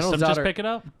 So The the system General's just daughter- pick it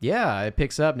up? Yeah, it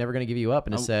picks up Never Gonna Give You Up,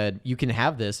 and it Oh. said you can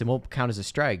have this. It won't count as a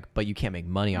strike, but you can't make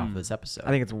money off of this episode. I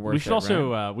think it's worth it. We should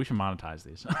also right? we should monetize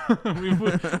these.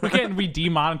 we can't be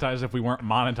demonetized if we weren't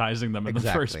monetizing them in the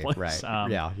first place. Right.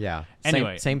 Yeah.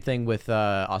 Anyway. Same thing with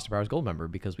Austin Powers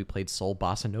Goldmember because we played Soul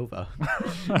Bossa Nova.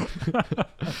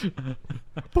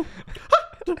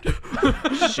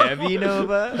 Chevy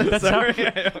Nova. That's Sorry.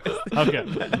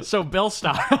 okay. So Bill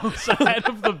Stiles, head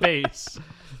of the base,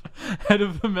 head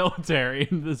of the military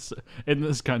in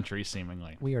this country,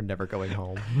 seemingly. We are never going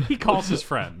home. He calls his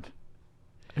friend.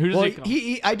 Who does Well,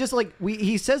 he call?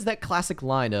 he says that classic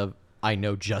line of, "I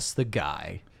know just the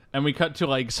guy." And we cut to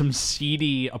like some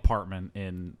seedy apartment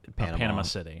in Panama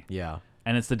City. Yeah.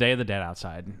 And it's the Day of the Dead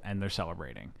outside, and they're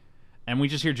celebrating. And we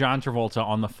just hear John Travolta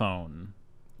on the phone.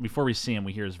 Before we see him,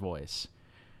 we hear his voice,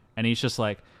 and he's just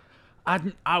like, I've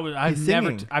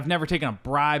never taken a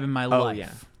bribe in my life." Yeah.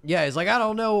 Yeah, he's like, I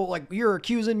don't know, like, you're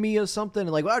accusing me of something,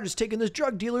 and like, well, I'm just taking this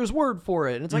drug dealer's word for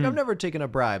it. And it's like, I've never taken a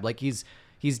bribe. Like, he's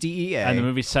DEA. And the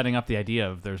movie's setting up the idea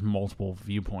of there's multiple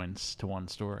viewpoints to one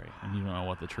story, and you don't know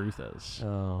what the truth is.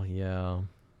 Oh, yeah.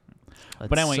 That's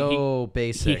But anyway, so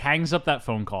basic. He hangs up that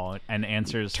phone call and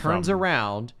answers. Turns from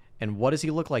around, and what does he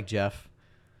look like, Jeff?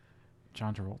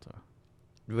 John Travolta.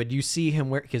 Would you see him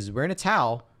because he's wearing a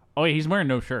towel? Oh, yeah, he's wearing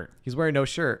no shirt. He's wearing no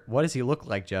shirt. What does he look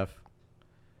like, Jeff?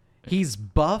 He's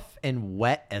buff and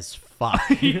wet as fuck.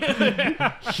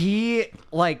 He,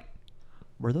 like,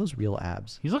 were those real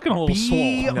abs? He's looking a little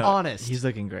Be swole. honest. He's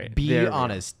looking great. Be Very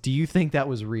honest. Do you think that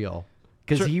was real?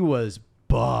 Because Sure. he was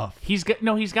buff. He's got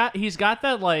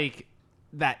that like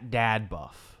that dad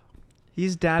buff.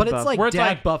 He's dad But buff. it's like Where it's dad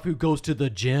like- buff who goes to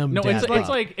the gym. No, dad buff.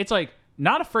 it's like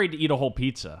not afraid to eat a whole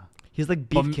pizza. he's like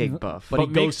beefcake buff. But he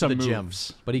but goes makes to the some gym.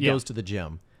 moves. But he Yeah. goes to the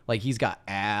gym. Like, he's got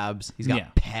abs. He's got Yeah.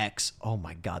 pecs. Oh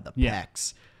my god, the Yeah.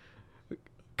 pecs.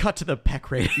 Cut to the pec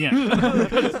rating. Yeah,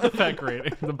 that's the pec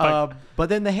rating. The pec. But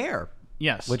then the hair,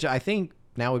 Yes, which I think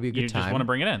now would be a good you time. just want to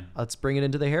bring it in. Let's bring it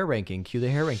into the hair ranking. Cue the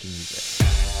hair ranking music.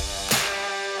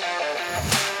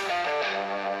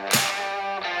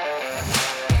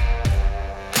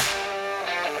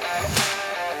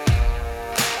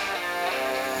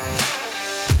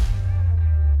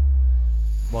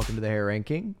 Welcome to the hair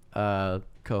ranking.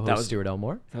 Co-host Stuart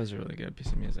Elmore. That was a really good piece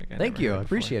of music. Thank you. I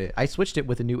appreciate it. I switched it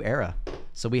with a new era.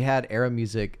 So we had era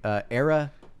music,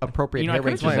 era appropriate You know, I hair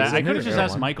could have ranking. just, music. I could have just Era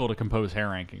asked one. Michael to compose hair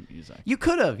ranking music. You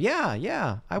could have.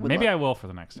 Yeah. I would. Maybe love- I will for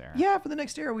the next era. Yeah, for the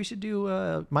next era, we should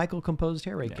do Michael composed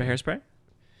hair ranking. For hairspray?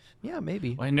 Yeah,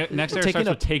 maybe. Well, next era Taking starts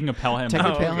a- with taking a Pelham. Take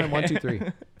a Oh, Pelham, okay. 1, 2, 3.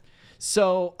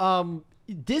 So,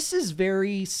 this is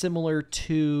very similar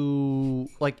to,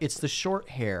 like, it's the short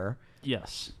hair.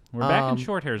 Yes, we're back in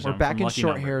short hair zone. We're back from in Lucky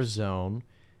short Numbers. hair zone.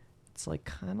 It's like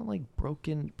kind of like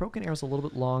broken hair's a little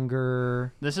bit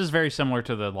longer. This is very similar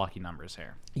to the Lucky Numbers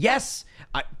hair. Yes,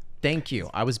 thank you.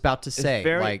 I was about to say, It's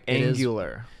very like, it is-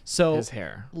 angular. So his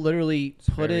hair. literally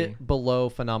put very- it below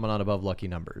Phenomenon, above Lucky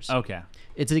Numbers. Okay.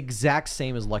 It's the exact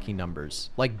same as Lucky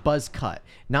Numbers, like buzz cut,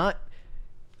 not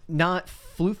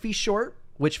floofy short.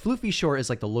 Which floofy short is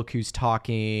like the Look Who's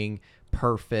Talking,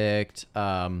 Perfect,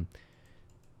 and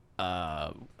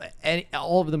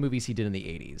all of the movies he did in the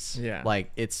 80s. Yeah.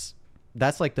 like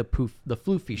that's like the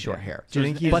floofy short hair. Do you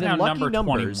think he's But now in Lucky number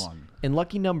Numbers, 21? in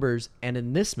Lucky Numbers, and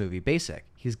in this movie, Basic,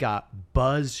 he's got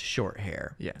buzz short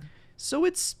hair. Yeah. So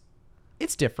it's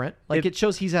different. Like it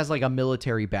shows he has like a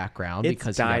military background It's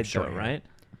because he dyed has short though, hair. right?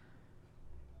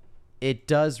 It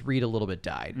does read a little bit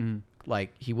dyed.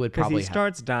 Like he would Because probably he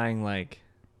starts dying like...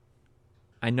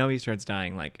 I know he starts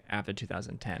dying like after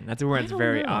 2010. That's where it's don't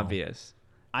very know. obvious.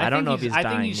 I don't think know if he's I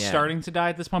think dying he's yet. starting to die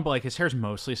at this point, but like his hair's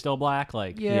mostly still black.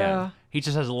 Like Yeah. he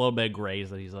just has a little bit of grays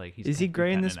that he's like. Is he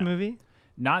gray in this movie?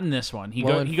 Not in this one. He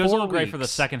Well, goes in a little 4 gray for the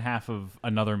weeks- second half of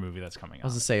another movie that's coming I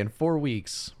was out. to say in 4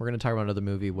 weeks we're gonna talk about another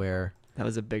movie where That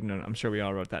was a big note. I'm sure we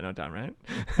all wrote that note down, right?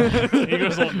 He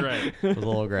goes a little gray. it was a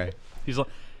little gray.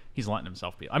 He's letting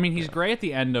himself be. I mean, he's gray at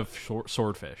the end of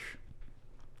Swordfish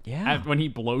Yeah, when he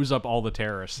blows up all the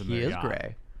terrorists. In he the is yacht.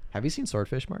 gray. Have you seen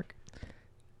Swordfish, Mark?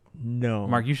 No.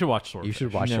 Mark, you should watch Swordfish. You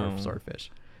should watch No.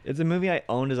 Swordfish. It's a movie I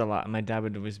owned as a lot. My dad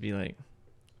would always be like,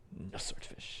 "No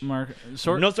swordfish. Mark,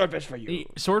 No swordfish for you."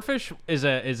 Swordfish is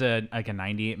a like a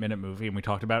 98-minute movie, and we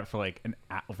talked about it for like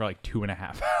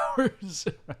 2.5 hours.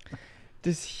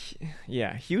 Does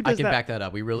Hugh I does can that? back that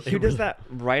up. We really Hugh does that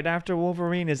right after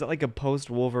Wolverine. Is it like a post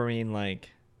Wolverine, like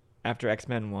after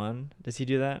X-Men 1? Does he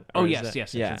do that? Oh Or is yes, that-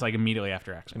 yes. Yeah, It's like immediately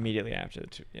after X. immediately after the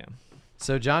two. Yeah.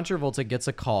 So John Travolta gets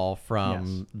a call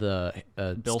from the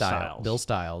Bill Stiles. Bill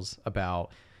Stiles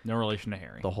about No relation to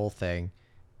Harry. the whole thing,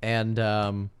 and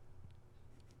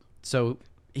so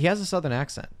he has a Southern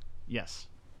accent. Yes,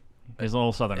 his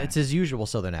little Southern. It's accent. his usual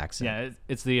Southern accent. Yeah,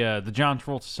 it's the John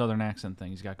Travolta Southern accent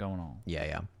thing he's got going on.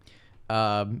 Yeah.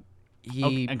 He. Oh,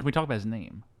 and can we talk about his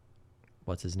name?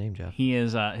 What's his name, Jeff? He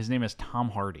is his name is Tom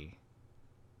Hardy.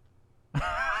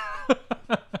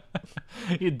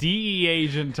 DEA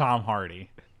agent Tom Hardy.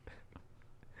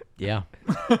 Yeah.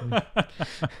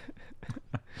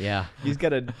 Yeah. He's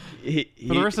got a. For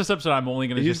the rest of this episode, I'm only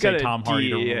going to just say Tom Hardy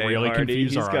to really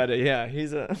confuse our.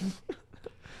 He's a.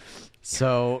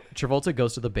 So Travolta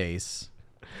goes to the base.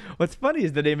 What's funny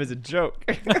is the name is a joke.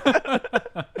 and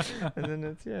then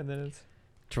it's.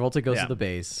 Travolta goes to the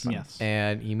base. Yes.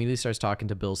 And he immediately starts talking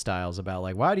to Bill Stiles about,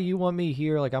 like, why do you want me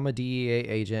here? Like, I'm a DEA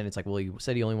agent. It's like, well, he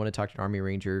said he only wanted to talk to an Army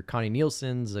Ranger. Connie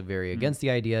Nielsen's very against the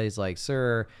idea. He's like,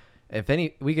 sir,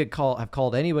 we could have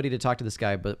called anybody to talk to this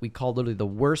guy, but we called literally the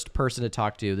worst person to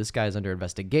talk to. This guy's under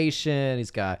investigation.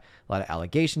 He's got a lot of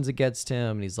allegations against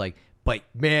him. And he's like, but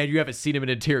man, you haven't seen him in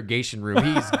an interrogation room.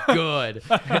 He's good.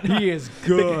 He is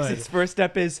good. His first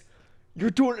step is, you're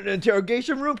doing an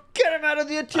interrogation room? Get him out of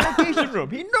the interrogation room.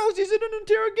 He knows he's in an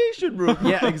interrogation room.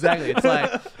 Yeah, exactly. It's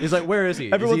like, he's like, where is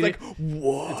he? Everyone's like,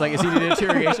 what? It's like, is he in an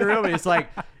interrogation room? And it's like,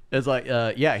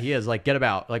 yeah, he is. Like, get him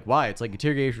out. Like, why? It's like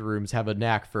interrogation rooms have a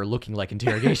knack for looking like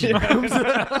interrogation rooms.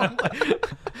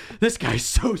 Like, this guy's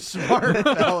so smart,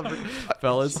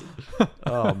 fellas.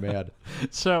 Oh man.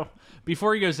 So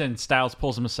before he goes in, Styles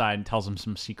pulls him aside and tells him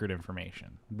some secret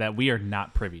information that we are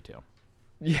not privy to.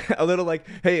 Yeah, a little like,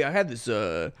 hey, I had this.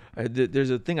 There's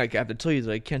a thing I have to tell you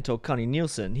that I can't tell Connie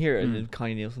Nielsen here, and then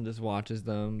Connie Nielsen just watches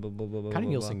them. Blah, blah, blah, Connie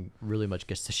blah, Nielsen really much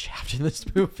gets the shaft in this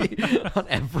movie on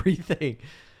everything.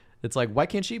 It's like, why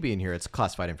can't she be in here? It's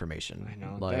classified information. I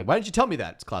know. Like, why didn't you tell me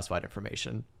that? It's classified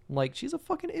information. Like, she's a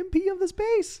fucking MP of the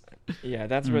space. Yeah,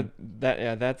 that's where that.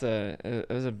 Yeah, that's it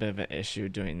was a bit of an issue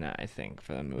doing that. I think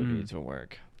for the movie to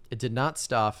work. It did not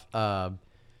stop.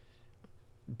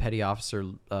 Petty Officer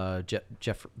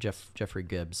Jeffrey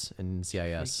Gibbs in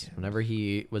CIS. Whenever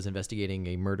he was investigating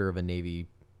a murder of a Navy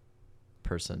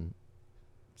person,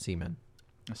 seaman.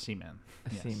 A seaman.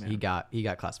 Seaman. He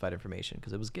got classified information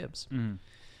because it was Gibbs.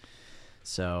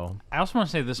 So I also want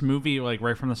to say this movie, like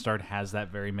right from the start, has that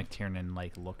very McTiernan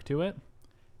like look to it.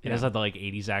 It has that like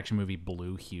 80s action movie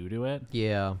blue hue to it.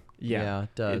 yeah,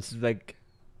 it does. It's like,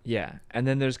 yeah, and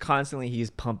then there's constantly he's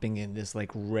pumping in this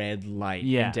like red light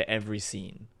into every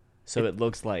scene, so it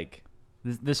looks like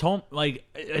this whole like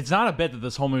it's not a bit that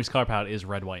this whole movie's color palette is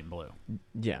red, white, and blue.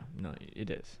 Yeah, no, it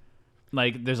is.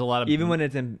 Like there's a lot of even when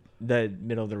it's in the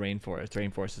middle of the rainforest. The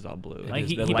rainforest is all blue. Like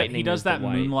he does that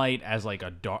moonlight as like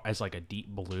a dark, as like a deep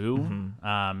blue.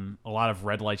 A lot of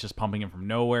red lights just pumping in from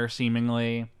nowhere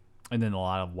seemingly, and then a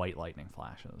lot of white lightning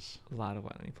flashes. A lot of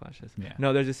lightning flashes. Yeah.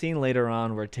 No, there's a scene later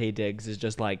on where Taye Diggs is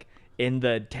just like in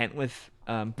the tent with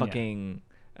fucking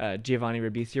Giovanni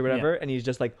Ribisi or whatever, and he's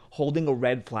just like holding a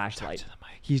red flashlight.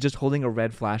 He's just holding a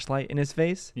red flashlight in his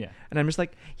face. Yeah. And I'm just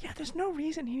like, yeah, there's no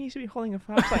reason he needs to be holding a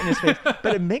flashlight in his face.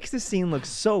 But it makes the scene look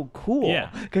so cool.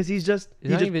 Yeah. Because he's just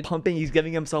pumping, he's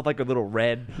giving himself like a little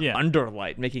red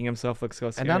underlight, making himself look so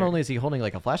scary. And not only is he holding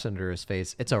like a flashlight under his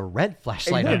face, it's a red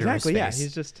flashlight under his face. Yeah,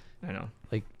 he's just, I know.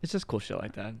 Like, it's just cool shit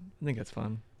like that. I think it's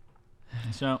fun.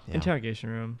 So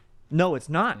interrogation room. No, it's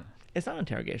not. It's not an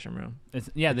interrogation room. It's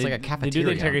like a cafeteria. They do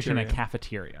the interrogation in a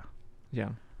cafeteria. Yeah.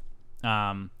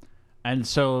 And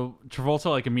so Travolta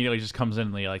like immediately just comes in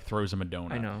and he like throws him a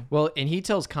donut. I know. Well, and he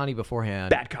tells Connie beforehand,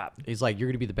 bad cop. He's like, you're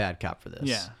going to be the bad cop for this.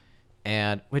 Yeah.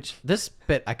 And which this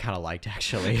bit I kind of liked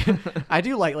actually. I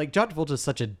do like John Travolta is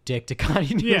such a dick to Connie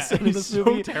Nielsen in this so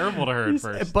movie. Terrible to her at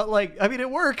first. But like, I mean,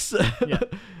 it works. Yeah.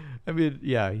 I mean,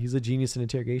 yeah, he's a genius in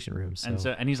interrogation rooms.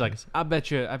 So. And he's like, I bet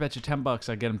you $10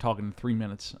 I get him talking in 3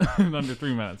 minutes, in under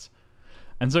 3 minutes.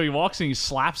 And so he walks and he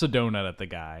slaps a donut at the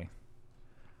guy,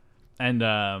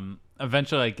 and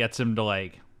eventually like gets him to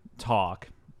like talk.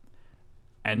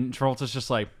 And Travolta's just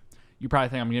like, you probably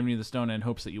think I'm giving you this donut in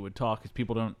hopes that you would talk, because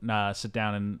people don't sit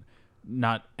down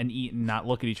and eat and not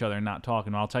look at each other and not talk.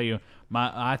 And I'll tell you,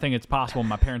 I think it's possible.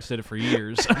 My parents did it for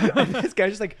years. This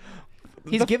guy's just like.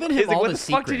 He's given him all the secrets. What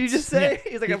the fuck did you just say?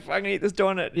 He's like, I'm gonna eat this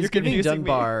donut. He's giving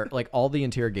Dunbar like all the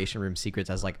interrogation room secrets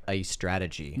as like a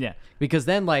strategy. Yeah. Because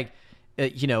then like,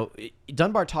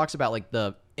 Dunbar talks about like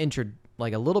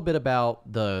like a little bit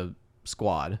about the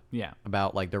squad. Yeah.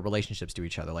 About like their relationships to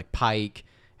each other, like Pike,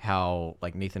 how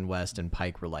like Nathan West and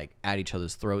Pike were like at each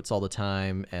other's throats all the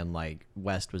time, and like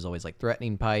West was always like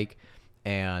threatening Pike,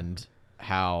 and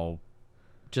how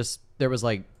just there was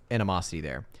like animosity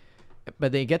there.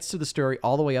 But then he gets to the story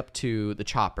all the way up to the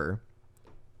chopper,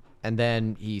 and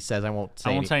then he says, I won't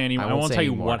tell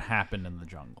you what happened in the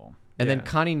jungle. And then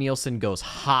Connie Nielsen goes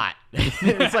hot.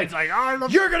 It's like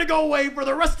you're going to go away for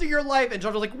the rest of your life. And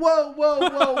John's like, whoa, whoa,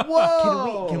 whoa,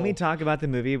 whoa. Can we talk about the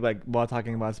movie like while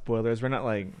talking about spoilers? We're not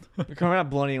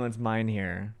blowing anyone's mind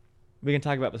here. We can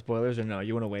talk about the spoilers, or no?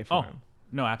 You want to wait for him?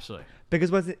 No, absolutely.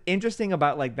 Because what's interesting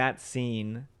about like that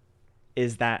scene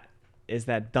is that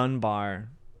Dunbar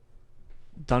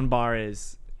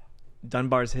is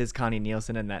Dunbar's his Connie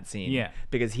Nielsen in that scene. Yeah.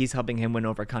 Because he's helping him win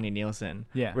over Connie Nielsen.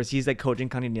 Yeah. Whereas he's like coaching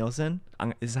Connie Nielsen.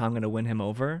 This is how I'm going to win him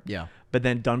over. Yeah. But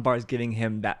then Dunbar's giving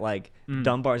him that, like,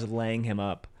 Dunbar's laying him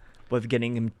up with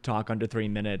getting him to talk under 3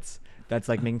 minutes. That's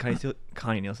like making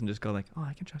Connie Nielsen just go like, oh,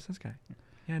 I can trust this guy.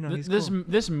 Yeah, no, he's cool.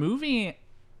 This movie,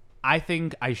 I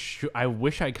think I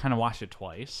wish I kind of watched it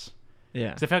twice. Yeah.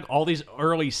 Because I feel like all these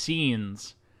early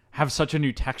scenes have such a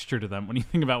new texture to them when you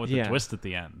think about with the twist at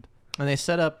the end. And they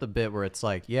set up the bit where it's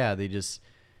like, yeah, they just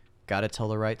got to tell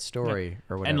the right story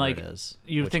or whatever and like, it is.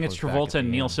 You think it's Travolta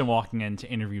and Nielsen walking in to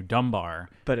interview Dunbar,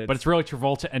 but it's really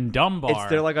Travolta and Dunbar. It's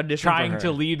their like audition trying for her.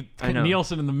 to lead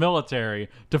Nielsen in the military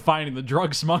to finding the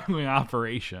drug smuggling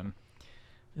operation.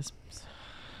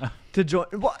 To join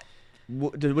what?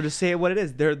 We'll just say it what it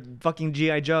is. They're fucking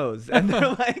G.I. Joes, and they're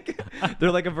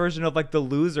like a version of like The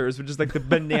Losers, which is like the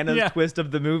banana twist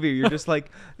of the movie. You're just like,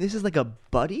 this is like a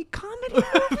buddy comedy.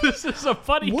 This is a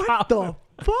buddy what comedy.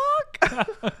 The fuck?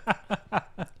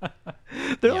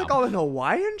 They're like all in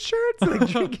Hawaiian shirts, like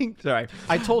drinking. Sorry,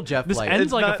 I told Jeff this like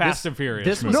ends like a Fast and Furious.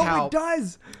 This movie. was how it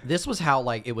does. This was how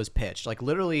like it was pitched. Like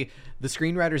literally, the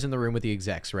screenwriter's in the room with the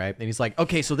execs, right? And he's like,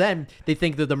 okay, so then they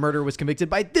think that the murder was convicted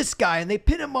by this guy, and they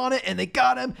pin him on it, and they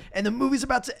got him, and the movie's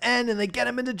about to end, and they get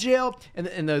him into jail, and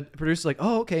the producer's like,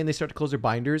 oh, okay, and they start to close their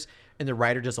binders, and the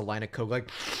writer does a line of coke like,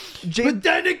 but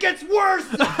then it gets worse.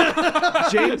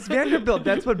 James Vanderbilt,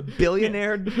 that's what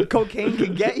billionaire cocaine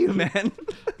can get you, man.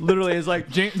 Literally, it's like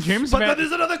James. But then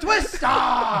there's another twist.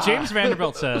 James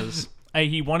Vanderbilt says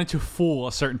he wanted to fool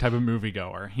a certain type of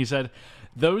moviegoer. He said,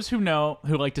 "Those who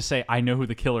like to say I know who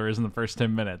the killer is in the first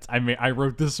 10 minutes. I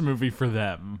wrote this movie for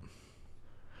them."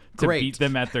 To beat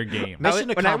them at their game.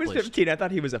 When I was 15, I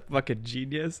thought he was a fucking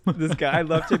genius. This guy, I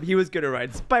loved him. He was gonna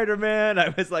ride Spider-Man. I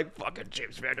was like, fucking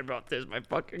James Vanderbilt, this is my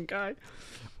fucking guy.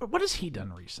 What has he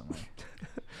done recently?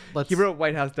 He wrote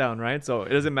White House Down, right? So it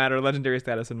doesn't matter. Legendary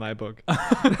status in my book.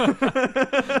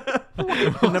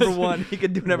 Number one, he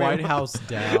could do whatever. White House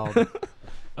Down.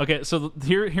 Okay, so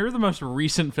here are the most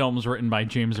recent films written by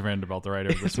James Vanderbilt, the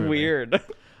writer of this It's movie. weird.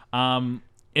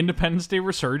 Independence Day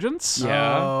Resurgence.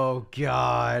 Yeah. Oh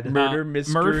God. Murder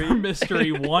Mystery. Murder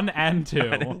Mystery 1 and 2.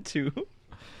 1 and 2.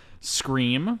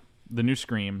 Scream, the new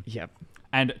Scream. Yep.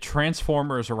 And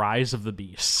Transformers: Rise of the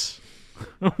Beasts,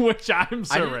 which I'm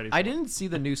ready for. I didn't see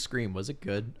the new Scream. Was it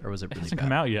good or was it really It hasn't bad?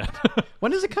 come out yet.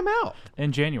 When does it come out?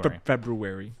 In January.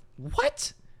 February.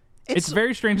 What? It's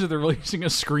very strange that they're releasing a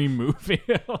Scream movie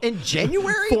in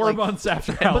January, 4 months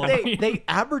after Halloween. But they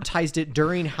advertised it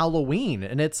during Halloween,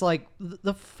 and it's like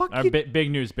the fuck.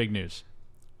 Big news!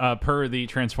 Per the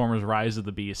Transformers: Rise of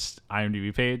the Beast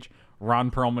IMDb page,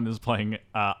 Ron Perlman is playing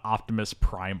Optimus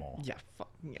Primal. Yeah,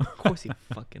 of course he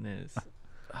fucking is.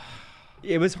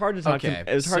 It was hard to talk. Okay,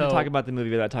 It was hard to talk about the movie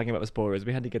without talking about spoilers.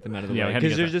 We had to get them out of the way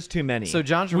because there's just too many. So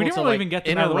John Travolta, we didn't really even get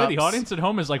them out of the way. The audience at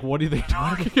home is like, "What are they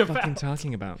talking about?" Fucking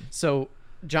talking about? So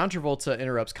John Travolta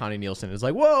interrupts Connie Nielsen and is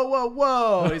like, whoa, whoa,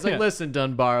 whoa. He's like, listen,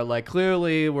 Dunbar, like,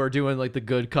 clearly we're doing, like, the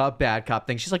good cop, bad cop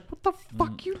thing. She's like, what the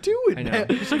fuck you doing, I know. man?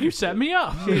 It's like, you set me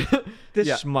up. This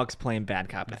schmuck's playing bad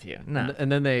cop with you. Nah.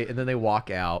 And then they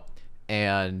walk out,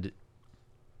 and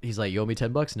he's like, you owe me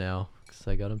 $10 now, because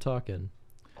I got him talking.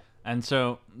 And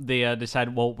so they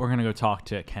decide, well, we're going to go talk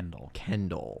to Kendall.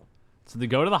 So they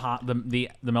go to the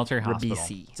military hospital.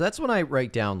 So that's when I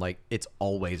write down, like, it's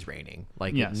always raining.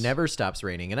 Like, it never stops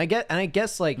raining. And I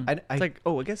guess like it's like,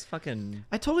 oh, I guess fucking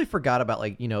I totally forgot about,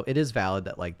 like, you know, it is valid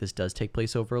that, like, this does take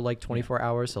place over like 24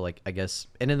 hours. So, like, I guess,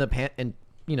 and in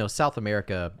you know, South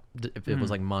America, if it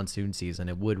was like monsoon season,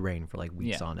 it would rain for like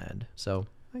weeks on end. So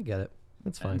I get it.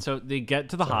 That's fine. And so they get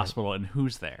to the hospital, and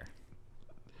who's there?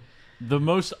 The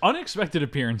most unexpected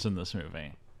appearance in this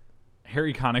movie.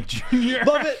 Harry Connick Jr.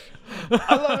 Love it.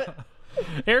 I love it.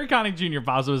 Harry Connick Jr.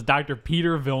 Bozzo is Dr.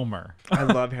 Peter Vilmer. I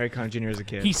love Harry Connick Jr. as a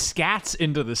kid. He scats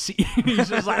into the scene. He's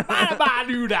just like, I'm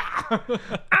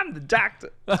the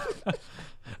doctor.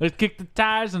 Let's kick the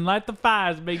tires and light the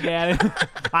fires, Big Daddy.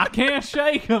 I can't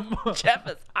shake him. Jeff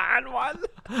is on one.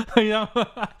 You know,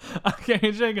 I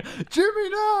can't shake him. Jimmy,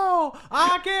 no.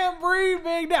 I can't breathe,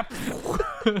 Big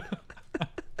Daddy.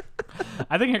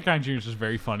 I think Harry Connick Jr. is just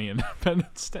very funny in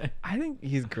Independence Day. I think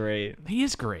he's great. He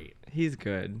is great. He's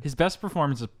good. His best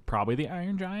performance is probably the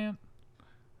Iron Giant.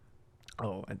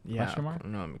 Oh, yeah. Question mark?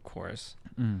 No, of course.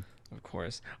 Of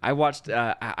course. I watched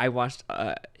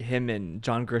him and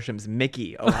John Grisham's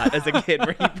Mickey a lot as a kid,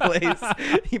 where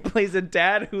he plays a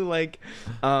dad who, like,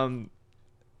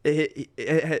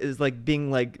 is like being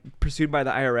like pursued by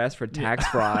the IRS for tax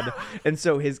fraud, and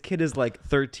so his kid is like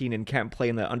 13 and can't play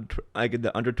in the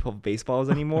under 12 baseballs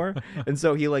anymore, and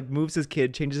so he like moves his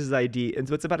kid, changes his ID, and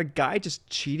so it's about a guy just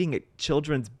cheating at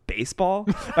children's baseball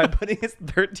by putting his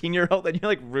 13-year-old, and you're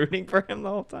like rooting for him the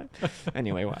whole time.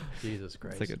 Anyway, wow, Jesus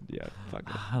Christ. it's like fuck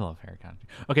it. I love Harry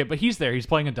Connick. Okay, but he's there. He's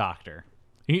playing a doctor.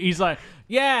 He's like,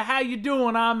 yeah, how you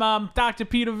doing? I'm Dr.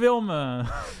 Peter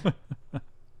Vilma.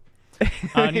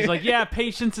 And he's like, yeah,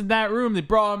 patients in that room. They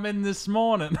brought him in this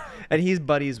morning. And he's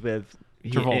buddies with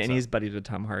Travolta. and he's buddies with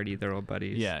Tom Hardy. They're all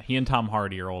buddies. Yeah, he and Tom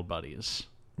Hardy are old buddies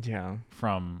Yeah.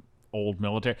 from old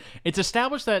military. It's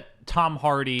established that Tom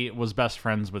Hardy was best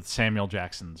friends with Samuel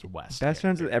Jackson's West. Best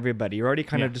friends with everybody. You're already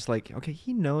kind of Yeah. just like, okay,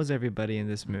 he knows everybody in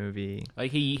this movie.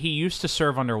 Like he used to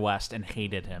serve under West and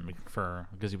hated him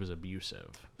because he was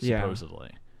abusive, Yeah. supposedly.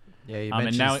 Yeah, he and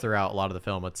mentions now- throughout a lot of the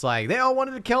film. It's like they all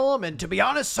wanted to kill him, and to be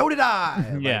honest, so did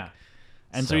I. Yeah.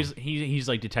 And so so- he's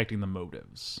like detecting the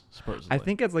motives, supposedly. I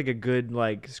think it's like a good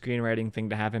like screenwriting thing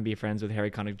to have him be friends with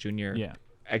Harry Connick Jr. Yeah.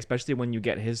 Especially when you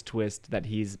get his twist that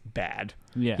he's bad.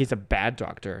 Yeah. He's a bad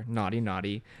doctor.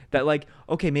 Naughty. That like,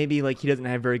 okay, maybe like he doesn't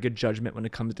have very good judgment when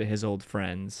it comes to his old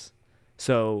friends.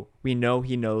 So we know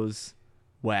he knows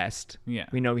West. Yeah.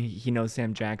 We know he knows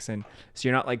Sam Jackson. So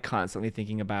you're not like constantly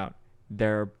thinking about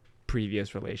their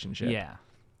previous relationship. Yeah.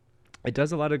 It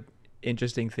does a lot of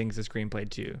interesting things the screenplay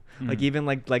too. Mm. Like even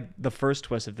like the first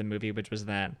twist of the movie, which was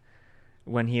that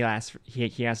when he asked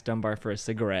Dunbar for a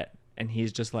cigarette, and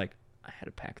he's just like, I had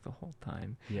a pack the whole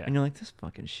time. Yeah. And you're like, this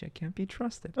fucking shit can't be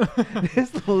trusted.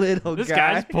 This little This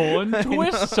guy. guy's pulling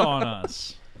twists on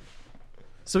us.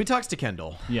 So he talks to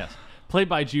Kendall. Yes. Played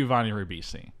by Giovanni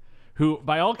Ribisi, who,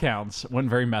 by all counts, went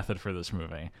very method for this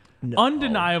movie. No.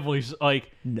 Undeniably,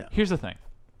 like, No. here's the thing.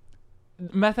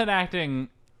 Method acting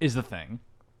is the thing.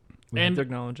 We have And to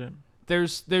acknowledge it.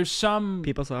 there's some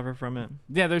People suffer from it.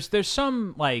 yeah, there's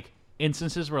some like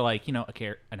instances where like, you know,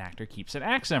 an actor keeps an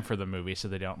accent for the movie so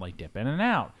they don't like dip in and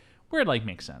out. Where it like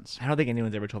makes sense. I don't think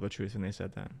anyone's ever told the truth when they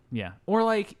said that. Yeah. Or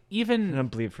like I even don't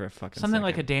believe for a fucking something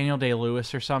like a second. Daniel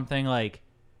Day-Lewis or something, like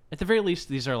at the very least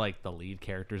these are like the lead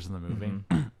characters in the movie.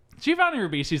 Mm-hmm. Giovanni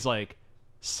Ribisi's like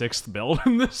sixth build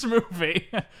in this movie.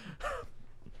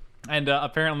 And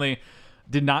apparently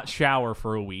did not shower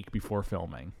for a week before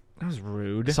filming. That was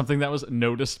rude. Something that was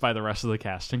noticed by the rest of the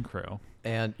cast and crew.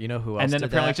 And you know who else And then did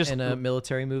apparently that just- in a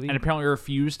military movie? And apparently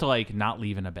refused to like not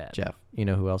leave in a bed. Jeff, you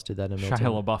know who else did that in a military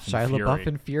Shia LaBeouf and Fury. LaBeouf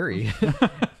and Fury.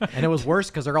 And it was worse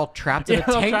because they're all trapped in Yeah,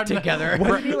 a they're tank trapped in a- together.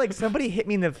 Why did he like somebody hit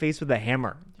me in the face with a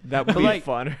hammer? That would be like,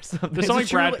 fun or something. There's something like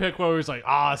true, Brad like- Pitt where he was like,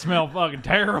 I smell fucking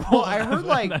terrible. Well, I heard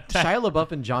like Shia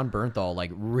LaBeouf and John Bernthal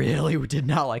like really did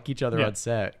not like each other Yeah. on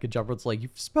set. Good job. It's like, you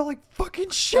smell like fucking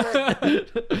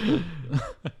shit.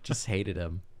 Just hated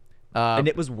him. And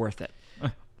it was worth it.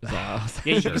 Yeah,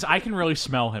 because I can really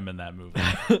smell him in that movie.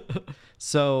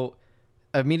 So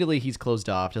immediately he's closed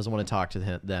off, doesn't want to talk to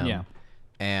them. Yeah.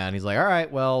 And he's like, all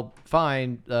right, well,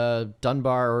 fine.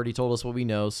 Dunbar already told us what we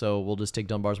know, so we'll just take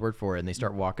Dunbar's word for it. And they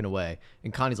start walking away.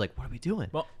 And Connie's like, what are we doing?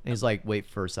 Well- and he's like, wait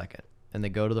for a second. And they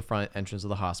go to the front entrance of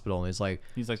the hospital, and he's like,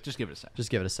 He's like, just give it a sec. just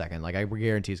give it a second. Like, I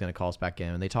guarantee he's going to call us back in.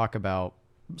 And they talk about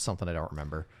something I don't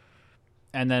remember.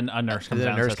 And then a nurse comes And then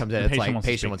out a and nurse says, comes in. "The It's like, wants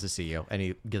to patient speak." wants to see you. And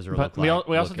he gives her a But look we like,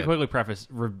 also have look to good. quickly preface,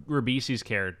 Ribisi's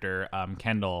character,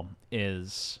 Kendall,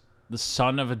 is the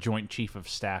son of a Joint Chief of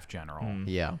Staff General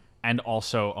Yeah. and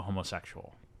also a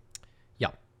homosexual. Yeah.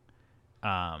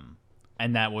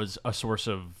 And that was a source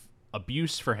of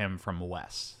abuse for him from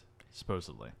Wes,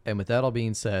 supposedly. And with that all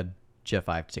being said, Jeff,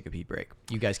 I have to take a pee break.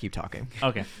 You guys keep talking.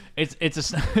 Okay, it's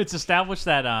established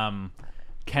that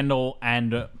Kendall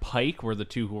and Pike were the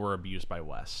two who were abused by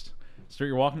West. So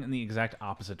you're walking in the exact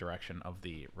opposite direction of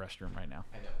the restroom right now.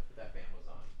 I know. That fan was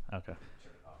on. Okay.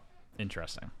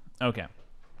 Interesting. Okay.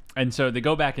 And so they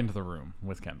go back into the room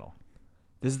with Kendall.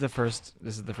 This is the first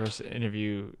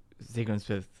interview sequence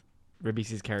with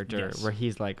Ribisi's character Yes. where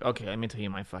he's like, okay, let me tell you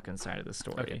my fucking side of the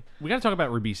story. Okay. We got to talk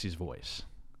about Ribisi's voice.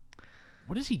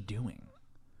 What is he doing?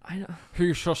 I don't,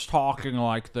 He's just talking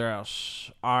like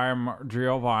this. I'm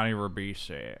Giovanni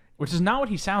Ribisi. Which is not what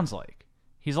he sounds like.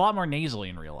 He's a lot more nasally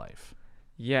in real life.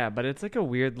 yeah, but it's like a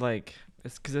weird like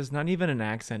it's because it's not even an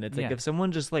accent. It's like Yeah. if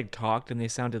someone just like talked and they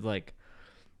sounded like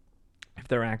if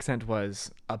their accent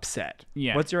was upset.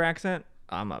 Yeah. What's your accent?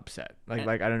 I'm upset. Like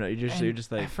I don't know. You're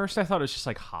just like At first I thought it was just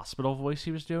like hospital voice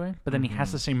he was doing, but then he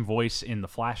has the same voice in the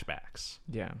flashbacks.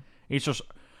 yeah. He's just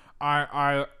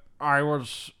I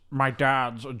was my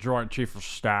dad's a Joint Chief of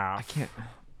Staff. I can't.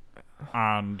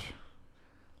 And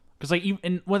Because like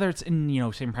even whether it's in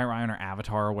Saving Private Ryan or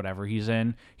Avatar or whatever he's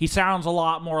in, he sounds a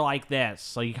lot more like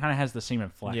this. Like he kind of has the same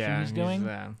inflection he's doing.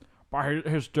 But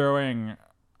he's doing,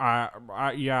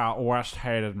 West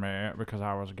hated me because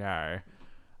I was gay,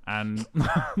 and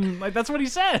like that's what he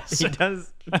says. He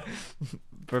does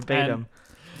verbatim.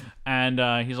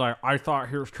 And he's like, I thought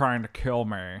he was trying to kill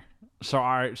me,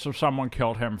 so someone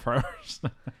killed him first.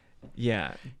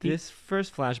 Yeah, this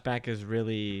first flashback is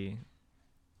really,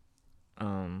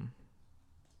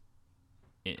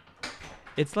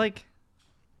 it's like,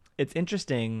 it's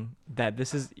interesting that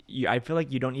this is. I feel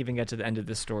like you don't even get to the end of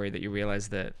the story that you realize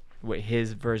that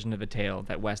his version of the tale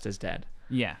that West is dead.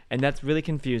 Yeah, and that's really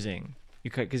confusing.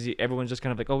 Because everyone's just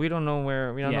kind of like, oh, we don't know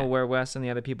where Wes and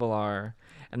the other people are.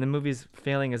 And the movie's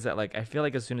failing is that, like, I feel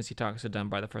like as soon as he talks to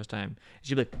Dunbar the first time,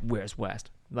 she'd be like, where's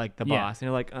West? Like, the boss. And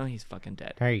you're like, oh, he's fucking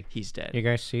dead. Hey. He's dead. You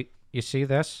guys see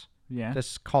this? Yeah.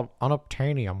 This is called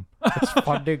unobtainium. It's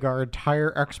funding our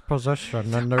entire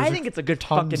exposition. And I think it's a good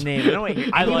fucking name.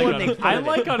 I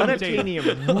like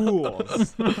unobtainium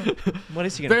rules. What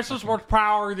is he gonna? This is what's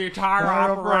powering the entire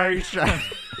operation.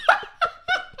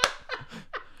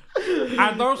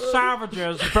 And those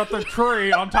savages built the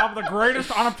tree on top of the greatest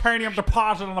unobtainium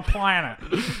deposit on the planet.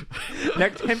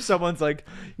 Next time someone's like,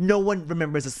 no one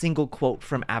remembers a single quote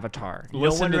from Avatar.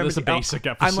 Listen to this basic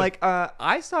episode. I'm like,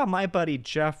 I saw my buddy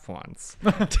Jeff once.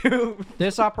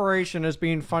 This operation is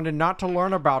being funded not to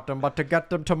learn about them, but to get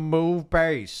them to move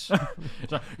base.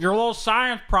 Your little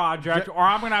science project, or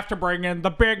I'm going to have to bring in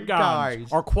the big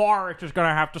guns. Or Quaritch is going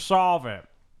to have to solve it.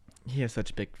 He has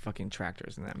such big fucking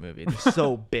tractors in that movie. They're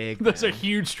so big. Those are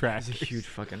huge tractors. Those are huge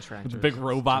fucking tractors. The big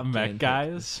robot mech guys.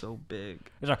 They're so big.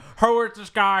 It's like, who is this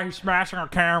guy who's smashing our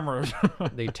cameras?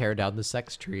 They tear down the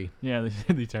sex tree. Yeah,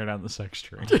 they tear down the sex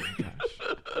tree. Oh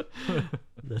my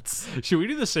gosh. Should we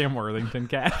do the Sam Worthington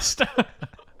cast?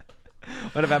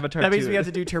 What if Avatar? That means we have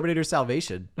to do Terminator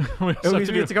Salvation. We have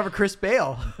to cover Chris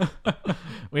Bale.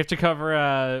 We have to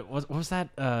cover what was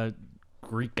that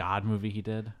Greek god movie he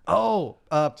did?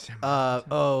 Clash of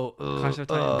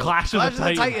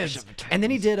the Titans. And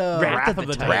then he did Wrath of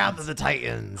the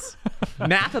Titans.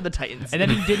 Math of the Titans. And then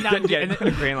he did not get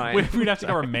the Green Line. We'd have to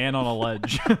cover Man on a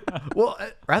Ledge. Well,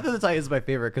 Wrath of the Titans is my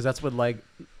favorite because that's when like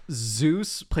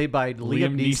Zeus played by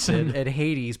Liam Neeson and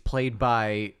Hades played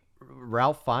by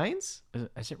Ralph Fiennes.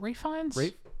 Is it Ray Fiennes?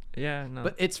 Yeah, no.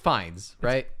 But it's Fiennes,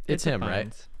 right? It's him, Fiennes.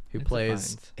 right? Who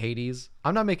plays Hades?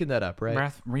 I'm not making that up,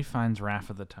 right? Ray Fiennes' Wrath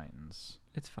of the Titans.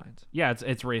 It's Fiennes. Yeah,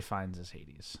 it's Ray Fiennes as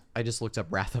Hades. I just looked up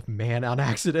Wrath of Man on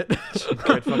accident.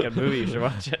 Good fucking movie. You should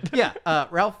watch it. Yeah,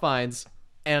 Ralph Fiennes,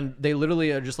 and they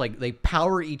literally are just like they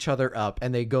power each other up,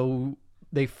 and they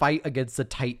fight against the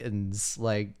Titans,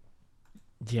 like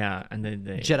and then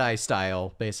they Jedi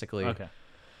style, basically. Okay.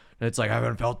 And it's like I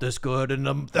haven't felt this good in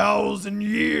 1,000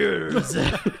 years.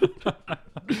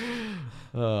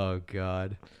 Oh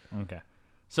God. Okay.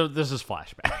 So this is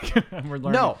flashback. And we're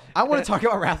learning. No, I want to talk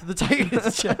about Wrath of the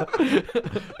Titans.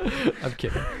 I'm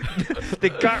kidding. They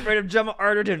got rid of Gemma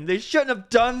Arterton. They shouldn't have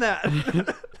done that.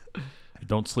 You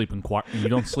don't sleep in cryo.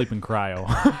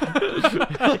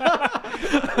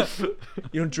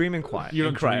 You don't dream in quiet. You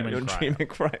don't dream in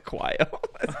cryo.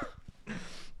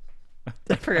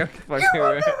 I forgot what the fuck You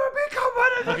will never become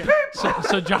one of the people.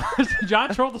 So John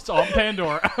Travolta's on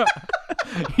Pandora.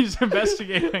 He's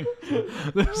investigating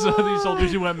these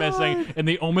soldiers who went missing in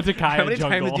the Omaticaya jungle. How many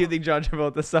times do you think John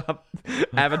Travolta saw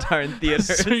Avatar in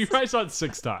theaters? So you probably saw it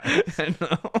 6 times. I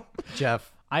know.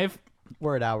 Jeff,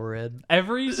 we're an hour in.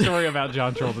 Every story about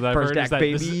John Travolta that I've heard is that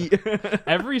baby.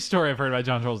 every story I've heard about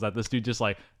John Travolta is that this dude just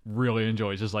like really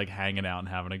enjoys just like hanging out and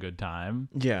having a good time.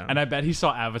 Yeah. And I bet he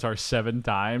saw Avatar 7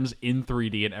 times in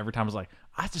 3D, and every time was like,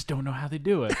 I just don't know how they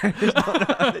do it.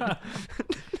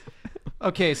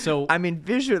 Okay, so I mean,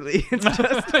 visually, it's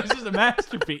just a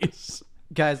masterpiece.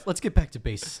 guys, let's get back to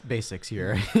basics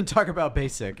here and talk about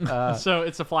basic. So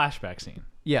it's a flashback scene.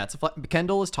 Yeah,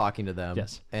 Kendall is talking to them.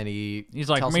 Yes. And he's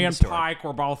like, tells me them and the story. Pike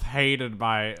were both hated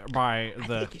by I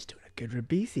think he's doing a good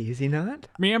Ribisi, is he not?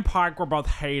 Me and Pike were both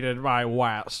hated by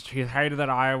West. He hated that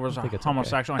I was a it's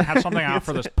homosexual and had something out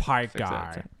for this Pike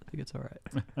guy. I think it's all right.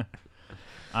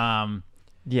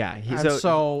 Yeah.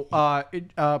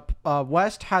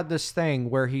 West had this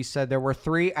thing where he said there were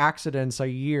 3 accidents a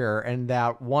year, and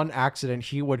that one accident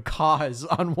he would cause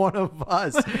on one of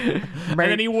us. And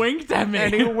then he winked at me.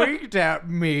 He winked at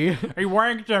me. He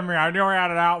winked at me. I knew he had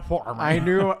it out for me. I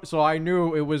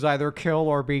knew it was either kill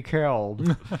or be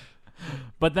killed.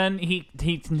 But then he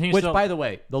continues. Which, by the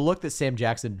way, the look that Sam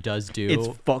Jackson does do it's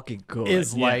fucking good.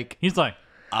 is like, he's like,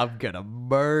 I'm gonna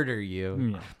murder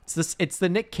you. Yeah. It's the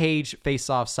Nick Cage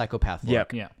face-off psychopath look.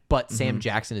 Yep. Yeah. but Sam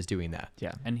Jackson is doing that.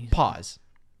 Yeah. And he's Pause.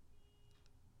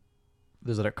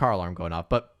 There's a car alarm going off.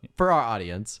 But for our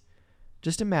audience,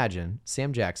 just imagine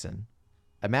Sam Jackson.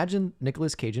 Imagine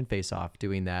Nicolas Cage in Face Off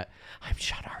doing that I'm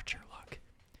Sean Archer look.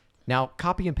 Now,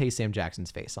 copy and paste Sam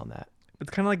Jackson's face on that. It's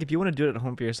kind of like if you want to do it at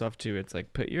home for yourself too. It's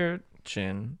like put your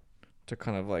chin to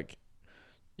kind of like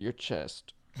your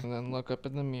chest, and then look up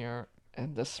in the mirror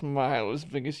and the smile as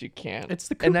big as you can. It's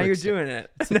the and now Kubrick you're style. doing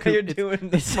it. Now you're doing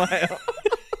the smile.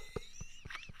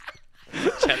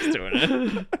 Chef's doing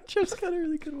it. Chef's got a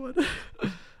really good one.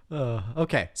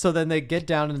 Okay, so then they get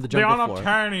down into the They're jungle on floor.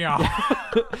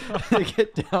 Upturnia. They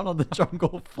get down on the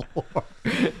jungle floor,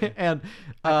 and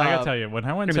I gotta tell you, when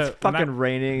I went And to it's fucking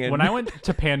raining. And when I went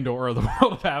to Pandora, the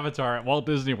world of Avatar at Walt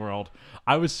Disney World,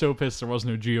 I was so pissed there was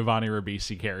no Giovanni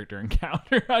Ribisi character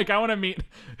encounter. Like, I want to meet.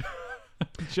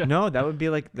 no, that would be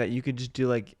like that. You could just do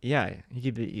like you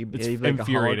could be It's like a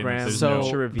infuriating hologram. that there's So no-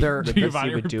 sure they're-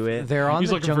 Giovanni would do it. they're on He's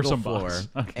the looking for jungle some floor, bucks.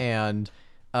 Okay. and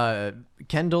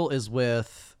Kendall is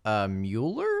with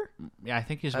Mueller. Yeah, I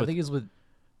think he's I with. think he's with.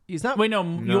 He's not. Wait, no,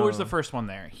 Mueller's No. the first one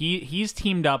there. He's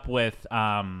teamed up with.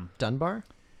 Dunbar.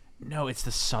 No, it's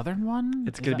the southern one.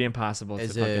 It's gonna be impossible to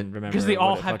Is fucking it- remember because they what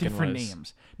all it have fucking different was.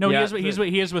 names. No, Yeah,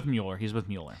 he is with Mueller. He's with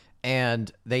Mueller.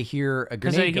 And they hear a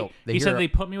Because grenade go. he hear said they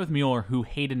put me with Mueller, who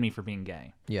hated me for being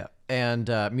gay. Yeah, and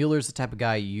Mueller's the type of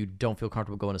guy you don't feel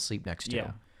comfortable going to sleep next to.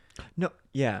 Yeah. No,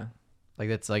 yeah. Like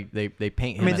that's like they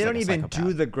paint I him. mean, as they like don't a even psychopath.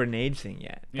 do the grenade thing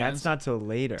yet. Yeah, That's not till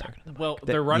later. Well,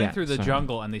 they're running yeah, through the sorry.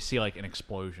 jungle and they see like an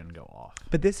explosion go off.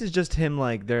 But this is just him,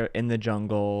 like they're in the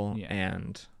jungle Yeah.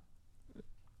 and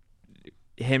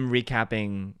him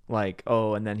recapping, like,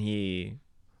 oh, and then he,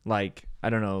 like, I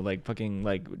don't know, like fucking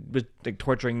like was like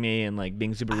torturing me and like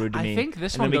being super rude to I me. think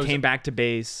this and one then we goes- came back to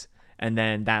base, and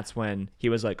then that's when he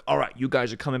was like, all right, you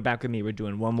guys are coming back with me. We're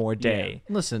doing one more day.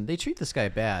 Listen, they treat this guy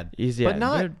bad, Yeah, but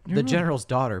not they're the not- general's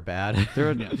daughter bad.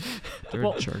 They're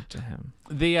Well, a jerk to him.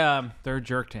 They're a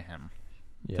jerk to him.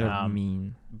 They're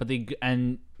mean. But they're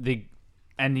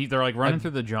like running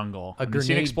through the jungle. A And they see an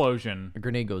grenade- explosion, A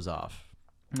grenade goes off.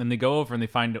 and they go over and they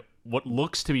find what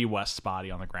looks to be West's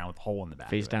body on the ground with a hole in the back.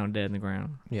 Face of it. down, dead in the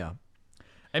ground. Yeah.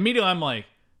 Immediately, I'm like,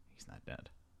 he's not dead.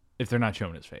 If they're not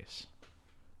showing his face,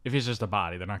 if he's just a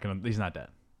body, they're not gonna. He's not dead.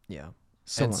 Yeah.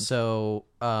 Someone. And so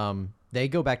they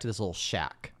go back to this little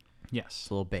shack, Yes.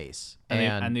 this little base,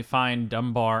 And they find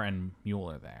Dunbar and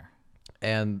Mueller there.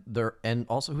 and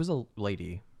also who's a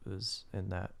lady who's in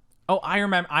that. Oh, I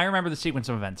remember the sequence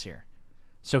of events here.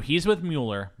 So he's with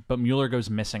Mueller, but Mueller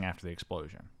goes missing after the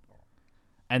explosion.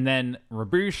 And then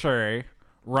Ribisi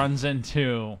runs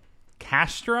into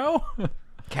Castro,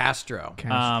 Castro.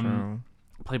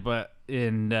 played by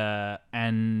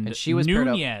and she was paired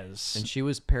up- Nunez. And she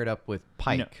was paired up with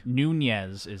Pike. No,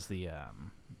 Nunez is the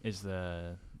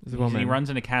woman. he runs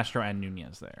into Castro and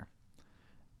Nunez there.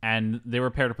 And they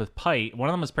were paired up with Pike. One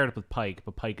of them was paired up with Pike,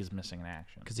 but Pike is missing in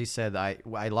action. Because he said, I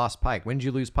lost Pike. When did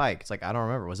you lose Pike? It's like, I don't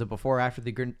remember. Was it before or after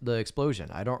the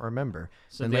explosion? I don't remember.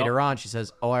 So Then they later on, she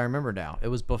says, oh, I remember now. It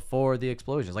was before the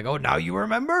explosion. It's like, oh, now you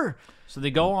remember? So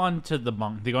they go on to the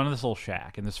bunk. They go into this little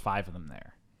shack, and there's 5 of them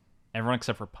there. Everyone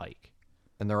except for Pike.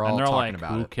 And they're all And they're talking like,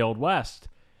 about who it. killed West?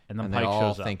 And then And Pike they all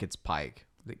shows up. think it's Pike.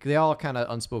 They all kind of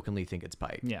unspokenly think it's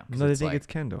Pike. Yeah. 'Cause No, they it's think like- it's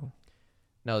Kendall.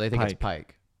 No, they think it's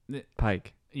Pike.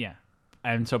 Pike. Yeah.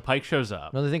 And so Pike shows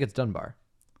up. No, they think it's Dunbar.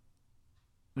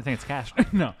 I think it's Castro.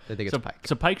 No. They think it's so, Pike.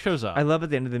 So Pike shows up. I love at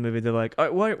the end of the movie, they're like, all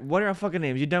right, what are our fucking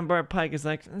names? You Dunbar, Pike. It's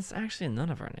like, it's actually none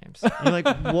of our names. You're like,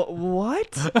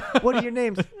 what? What are your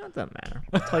names? It doesn't matter.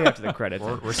 I'll tell you after the credits.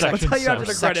 We're I'll section tell you after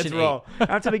the seven. credits Section roll.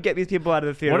 After we get these people out of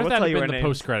the theater, What if we'll that tell had you been our the names.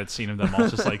 post-credit scene of them all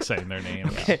just like saying their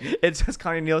names? It's just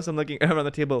Connie Nielsen looking around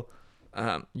the table.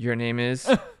 Your name is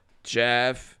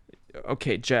Jeff.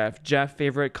 Okay, Jeff. Jeff,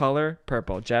 favorite color?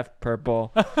 Purple. Jeff,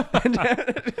 purple.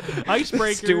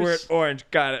 Icebreakers. Stuart, orange.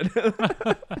 Got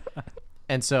it.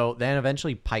 And so then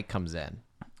eventually Pike comes in.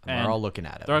 And And we're all looking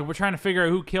at They're him. like, we're trying to figure out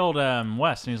who killed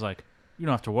West. And he's like, you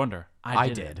don't have to wonder. I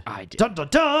did. I did. Dun dun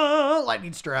dun!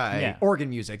 Lightning strike. Yeah. Organ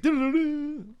music.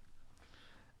 Dun-dun-dun.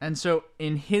 And so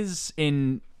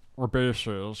in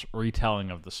Roberto's retelling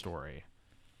of the story,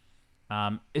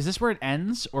 is this where it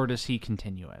ends, or does he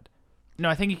continue it? No,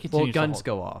 I think he continues. Well, the guns whole-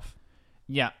 go off.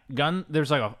 Yeah, there's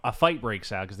like a fight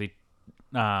breaks out because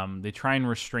they try and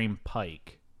restrain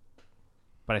Pike,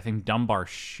 but I think Dunbar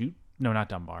not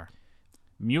Dunbar.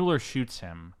 Mueller shoots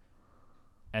him,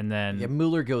 and then Yeah,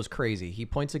 Mueller goes crazy. He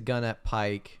points a gun at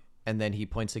Pike, and then he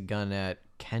points a gun at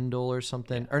Kendall or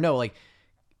something. Or no, like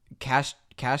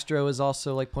Castro is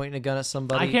also like pointing a gun at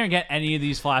somebody. I can't get any of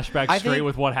these flashbacks I straight think-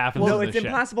 with what happens. No, in it's this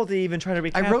impossible to even try to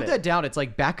recap I wrote it. that down. It's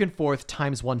like back and forth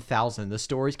times 1,000. The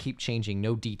stories keep changing.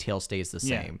 No detail stays the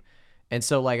Yeah. same. And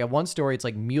so, like, at one story, it's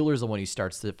like Mueller's the one who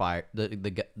starts the fire,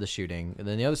 the shooting. And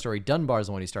then the other story, Dunbar's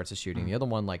the one who starts the shooting. The other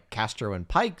one, like, Castro and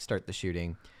Pike start the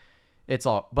shooting. It's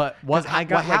all. But what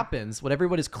happens, what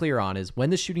everyone is clear on is when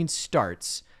the shooting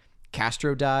starts,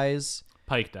 Castro dies,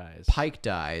 Pike dies. Pike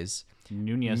dies,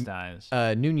 Nunez dies.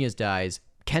 Nunez dies,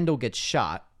 Kendall gets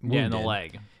shot, wounded, Yeah, in the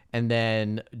leg. and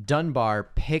then Dunbar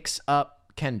picks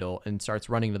up Kendall and starts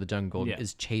running to the jungle. Yeah. And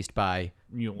is chased by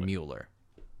Mueller. Mueller.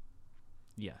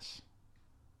 Yes.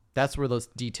 That's where those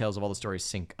details of all the stories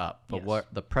sync up. But Yes.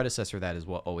 what the predecessor of that is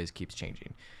what always keeps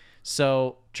changing.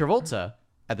 So Travolta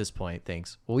at this point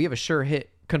thinks, well, we have a sure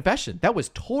hit confession. That was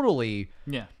totally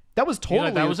Yeah.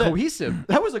 totally that was it. cohesive.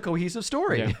 That was a cohesive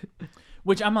story. Yeah.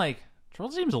 Which I'm like,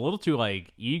 Travolta seems a little too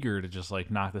like eager to just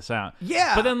like knock this out.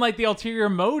 Yeah. But then like the ulterior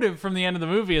motive from the end of the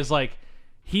movie is like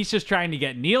he's just trying to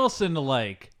get Nielsen to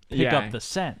like pick Yeah. up the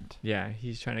scent Yeah,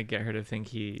 he's trying to get her to think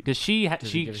he. because she give a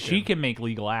she shit. can make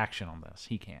legal action on this.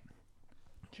 He can't.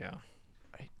 Yeah.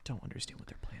 I don't understand what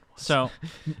their plan was. So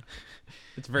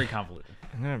it's very convoluted.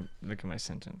 I'm gonna look at my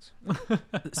sentence.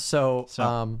 So,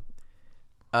 So-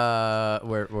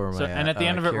 where am So I at? and at the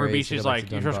end of it, Curious, Rubishi's go back like,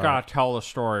 to you just Dunbar. gotta tell the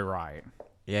story right.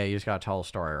 Yeah, you just gotta tell a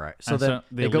story, right? So And then so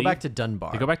they they go leave- back to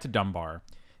Dunbar. They go back to Dunbar.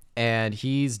 and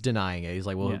he's denying it. He's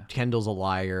like, well, Yeah. Kendall's a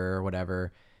liar or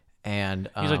whatever. And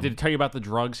He's like, did he tell you about the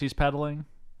drugs he's peddling?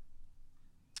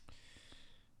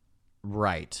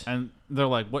 right. And they're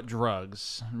like, what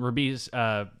drugs?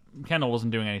 Kendall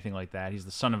wasn't doing anything like that. He's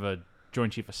the son of a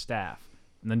Joint Chief of Staff.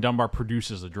 And then Dunbar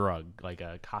produces a drug, like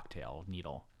a cocktail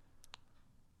needle.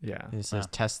 Yeah. And he says,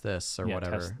 test this or Yeah,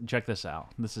 whatever. check this out.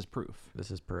 This is proof.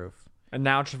 This is proof. And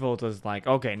now Travolta's like,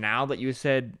 okay, now that you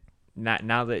said,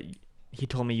 now that he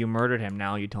told me you murdered him,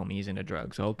 now you told me he's into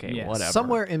drugs. Okay, Yeah. whatever.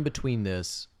 Somewhere in between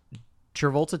this,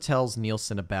 Travolta tells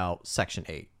Nielsen about Section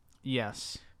 8.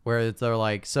 Yes. Where they're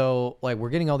like, so like we're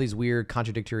getting all these weird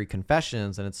contradictory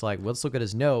confessions, and it's like, let's look at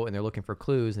his note, and they're looking for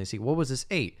clues, and they see, what was this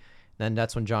 8? Then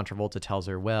that's when John Travolta tells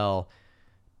her, well,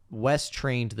 Wes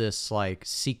trained this like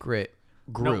secret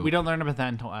group. No, we don't learn about that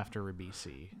until after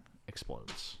Ribisi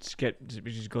explodes.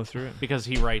 Just go through it. Because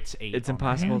he writes 8. It's on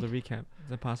impossible there. to recap.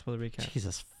 It's impossible to recap.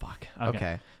 Jesus fuck. Okay.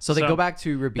 Okay. So they go back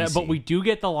to Ribisi. But we do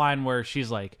get the line where she's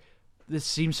like, this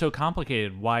seems so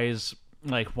complicated. Why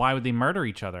would they murder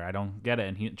each other? I don't get it.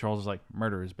 And Charles is like,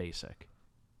 murder is basic.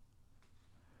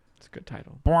 It's a good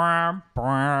title. Brum,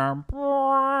 brum,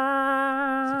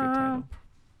 It's a good title.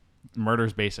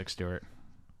 Murder's basic, Stuart.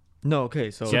 No, okay,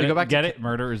 so Get they it? go back to Get it?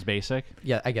 Murder is basic.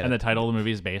 yeah, I get And the it. title of the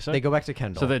movie is basic. They go back to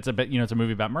Kendall. so that's a bit, it's a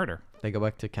movie about murder. They go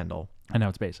back to Kendall. I know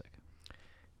it's basic.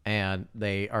 And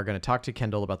they are going to talk to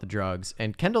Kendall about the drugs.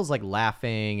 And Kendall's like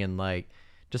laughing and like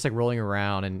just like rolling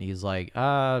around. And he's like,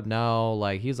 no,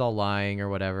 like he's all lying or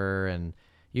whatever. And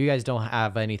you guys don't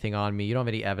have anything on me. You don't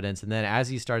have any evidence. And then as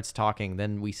he starts talking,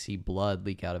 then we see blood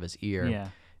leak out of his ear. Yeah.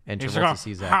 And He's Travolta like,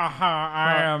 sees that. ha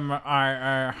ha,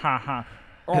 ha ha.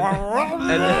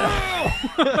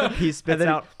 he spits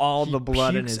out all the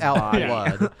blood in Pukes his out body.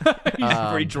 blood.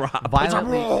 Every drop.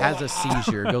 Violently has a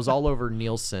seizure, goes all over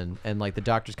Nielsen. And like the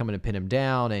doctors come in and pin him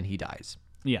down and he dies.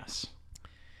 Yes.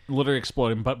 Literally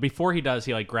exploding. But before he does,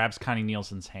 he like grabs Connie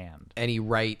Nielsen's hand. And he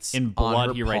writes In on blood,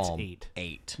 her he writes palm, 8.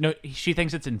 8. No, she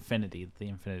thinks it's infinity, the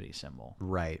infinity symbol.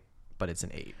 Right. But it's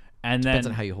an 8. And Depends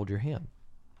then on how you hold your hand.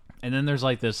 And then there's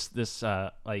like this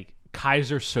like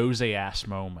Kaiser Soze ass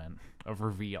moment of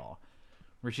reveal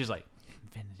where she's like,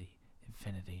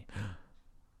 infinity,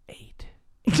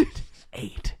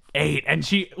 8, 8, and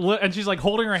she's like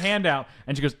holding her hand out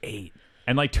and she goes 8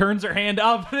 and like turns her hand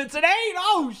up and it's an 8.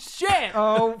 Oh shit!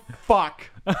 Oh, fuck.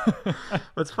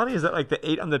 What's funny is that like the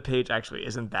 8 on the page actually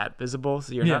isn't that visible,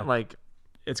 so you're Yeah. not like,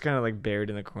 it's kind of like buried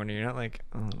in the corner. You're not like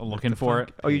Looking for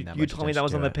it. Oh, you That you much told me that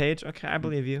was attention on to the it. page. Okay, I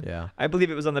believe you. Yeah. I believe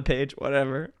it was on the page.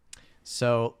 Whatever.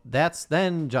 So that's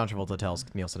then John Travolta tells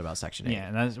Nielsen about Section 8. Yeah,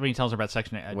 and that's when he tells her about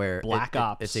Section 8. Where Black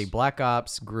Ops. It's a Black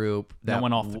Ops group That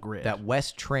went off the grid. That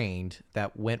West trained,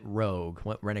 that went rogue,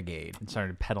 went renegade. and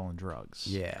started peddling drugs.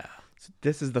 Yeah. So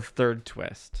this is the third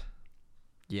twist.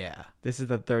 Yeah. This is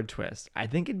the third twist. I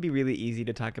think it'd be really easy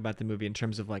to talk about the movie in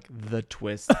terms of like the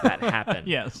twists that happened.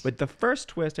 Yes. But the first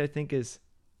twist I think is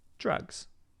drugs.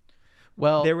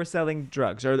 Well, They were selling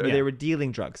drugs or Yeah. they were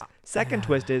dealing drugs. Second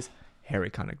twist is Harry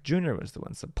Connick Jr. was the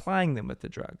one supplying them with the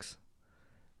drugs.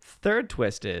 Third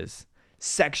twist is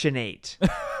Section 8.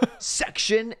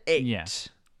 Section 8. Yeah.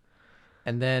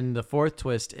 and then the fourth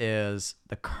twist is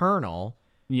the Colonel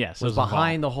Yes, was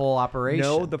behind the whole operation.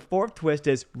 No, the fourth twist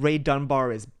is Ray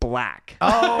Dunbar is black.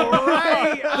 Oh,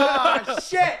 right. Oh,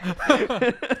 shit.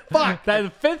 Fuck.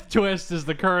 The fifth twist is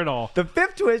the Colonel. The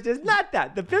fifth twist is not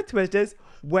that. The fifth twist is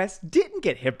Wes didn't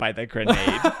get hit by the grenade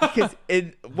because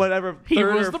in whatever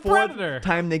third was or the fourth Predator.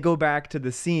 time they go back to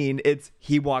the scene,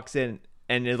 he walks in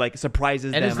and it like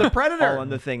surprises And them is the Predator. all on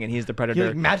the thing, and he's the Predator. He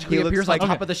like, magically looks appears on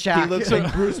top of the shack. He looks like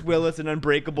Bruce Willis in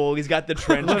Unbreakable. He's got the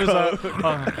trench coat.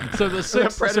 So the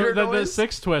sixth, Predator the noise?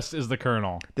 sixth twist is the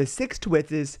Colonel. The sixth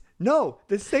twist is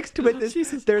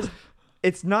there's.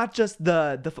 It's not just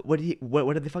the what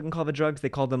did they fucking call the drugs? They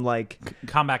call them like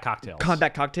Combat cocktails.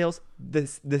 combat cocktails.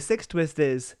 The sixth twist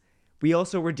is we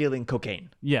also were dealing cocaine.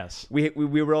 Yes. We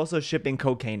were also shipping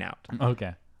cocaine out.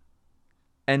 Okay.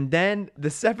 And then the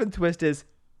seventh twist is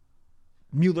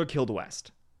Mueller killed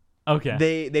West.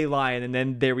 Okay. They lie and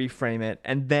then they reframe it.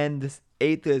 And then this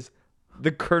eighth is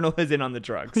the Colonel is in on the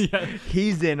drugs. Yeah.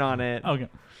 He's in on it. Okay.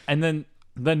 And then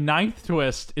the ninth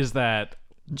twist is that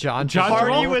John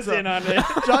Hardy Travolta was in on it.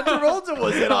 John Travolta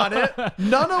was in on it.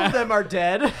 None of them are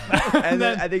dead. And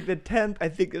then I think the 10th, I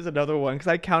think there's another one because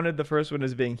I counted the first one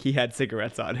as being he had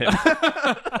cigarettes on him.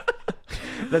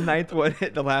 The ninth one,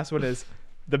 the last one is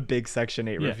the big Section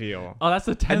 8 reveal. Oh, that's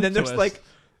the 10th And then there's twist.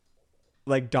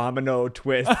 like domino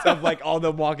twists of like all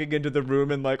them walking into the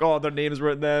room and like their names were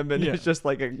in them and it's just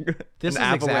like This an is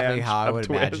avalanche exactly how I of would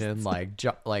twists.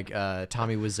 imagine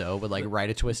Tommy Wiseau would like write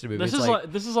a twisted movie. This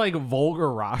It's is like vulgar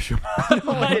Rashomon.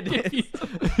 Like,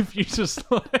 if you just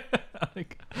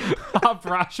like pop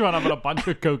Rashomon up on a bunch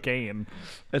of cocaine.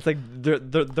 It's like they're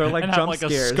like And have jump like a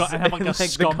scares. scu- and have like a In, the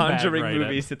scumbag Conjuring write it.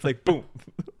 movies. It's like boom.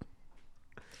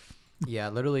 Yeah,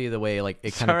 literally the way like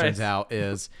it kind of Sorry. turns out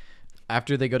is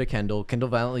after they go to Kendall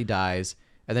violently dies,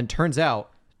 and then turns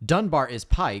out Dunbar is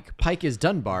Pike, Pike is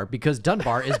Dunbar because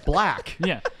Dunbar is black.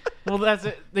 Yeah. Well, that's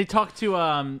it. They talk to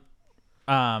Harry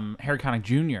Connick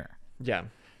Jr. Yeah.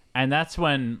 And that's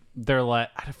when they're like,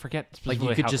 I forget Like specifically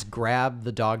you could how- just grab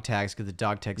the dog tags because the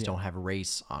dog tags don't have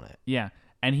race on it. Yeah,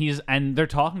 and they're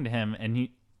talking to him, and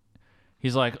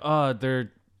he's like, oh,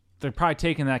 they're probably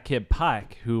taking that kid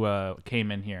Pike who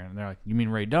came in here, and they're like, you mean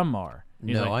Ray Dunbar?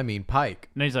 He's No, like, I mean Pike.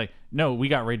 and he's like, no, we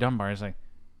got Ray Dunbar. He's like,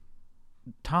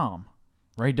 Tom,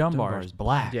 Ray Dunbar is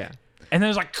black. Yeah. And then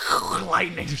there's like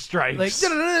lightning strikes. Like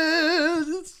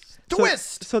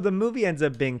twist. So the movie ends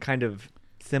up being kind of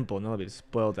simple. No, we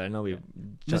spoiled it. I know we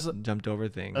This- jumped over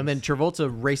things. And then Travolta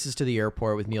races to the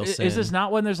airport with Nielsen. Is this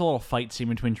not when there's a little fight scene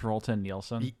between Travolta and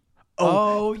Nielsen?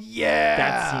 Oh yeah,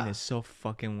 that scene is so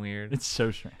fucking weird. It's so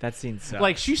strange. That scene sucks.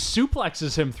 Like she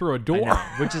suplexes him through a I door. know,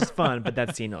 which is fun, but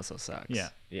that scene also sucks. Yeah.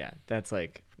 Yeah. That's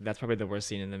probably the worst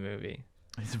scene in the movie.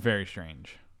 It's very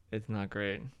strange. It's not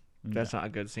great. That's not a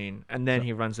good scene. And then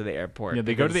he runs to the airport. Yeah,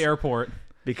 they go to the airport,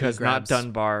 because He not grabs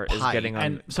Dunbar is Pike. getting on.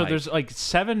 and so Pike. there's like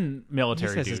 7 He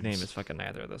military says dudes his name is fucking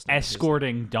neither of those names.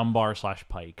 escorting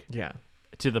Dunbar/Pike Yeah.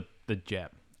 to the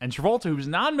jet. And Travolta, who's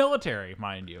non-military,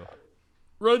 mind you,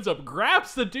 runs up,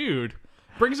 grabs the dude,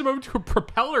 brings him over to a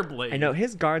propeller blade. I know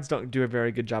his guards don't do a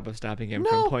very good job of stopping him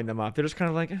from pointing them off. They're just kind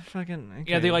of like fucking.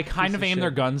 Okay, Yeah, they like kind piece of aim their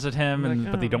shit. guns at him,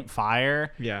 Like, but they oh. don't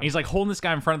fire. Yeah. And he's like holding this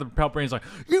guy in front of the propeller blade. He's like,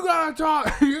 "You gotta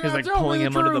talk." He's like pulling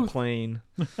him under the plane.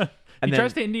 He And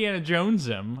tries to Indiana Jones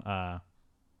him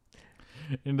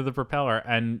into the propeller,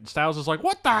 and Styles is like,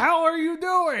 "What the hell are you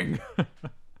doing?"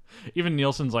 Even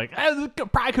Nielsen's like, this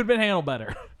probably could have been handled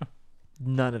better.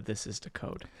 None of this is to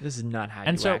code. This is not how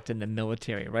And you so- act in the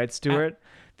military, right, Stuart?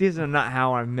 These are not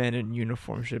how our men in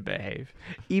uniform should behave.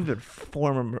 Even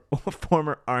former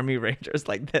Army Rangers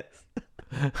like this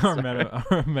Our men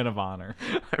of honor.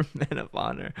 are men of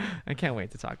honor. I can't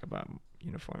wait to talk about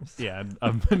uniforms. Yeah,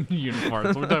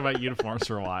 uniforms. We're talking about uniforms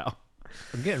for a while.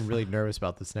 I'm getting really nervous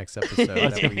about this next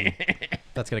episode.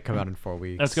 That's gonna come out in 4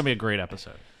 weeks. That's gonna be a great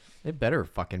episode. It better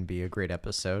fucking be a great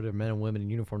episode. Men and women in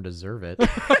uniform deserve it.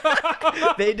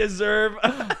 They deserve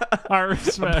Our a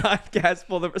respect. podcast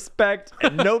full of respect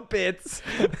and no bits.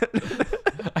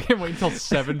 I can't wait until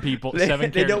 7 people, They 7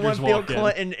 don't characters want Bill walk in.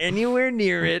 Clinton anywhere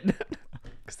near it.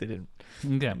 Because they didn't.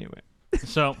 Okay.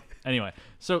 Anyway.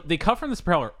 So they cut from this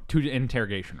propeller to the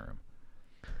interrogation room,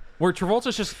 where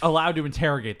Travolta's just allowed to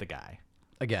interrogate the guy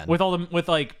Again. with all them what's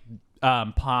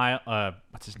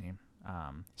his name,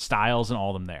 Styles and all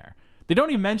of them there. They don't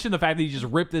even mention the fact that he just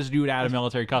ripped this dude out of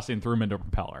military custody and threw him into a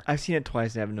propeller. I've seen it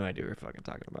twice and I have no idea what you're fucking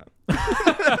talking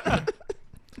about.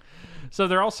 So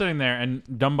they're all sitting there, and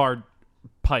Dunbar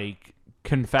Pike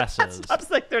confesses. Sounds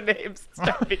like their names. It's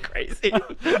driving me crazy.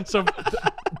 So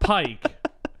Pike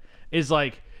is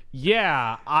like,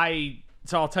 yeah,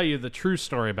 so I'll tell you the true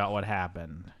story about what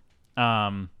happened.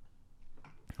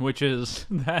 Which is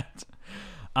that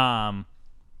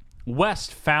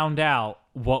West found out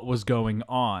what was going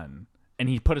on, and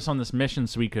he put us on this mission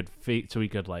so he could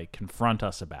like confront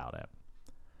us about it.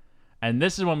 And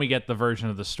this is when we get the version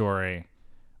of the story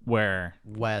where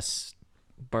Wes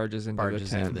barges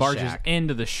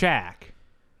into the shack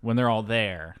when they're all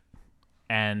there,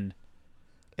 and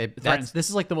this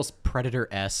is like the most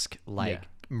Predator-esque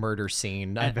murder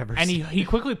scene I've ever seen. And he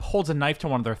quickly holds a knife to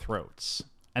one of their throats,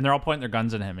 and they're all pointing their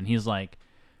guns at him, and he's like,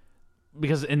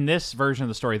 because in this version of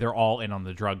the story, they're all in on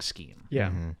the drug scheme. Yeah.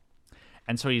 Mm-hmm.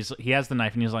 And so he has the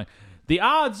knife, and he's like, the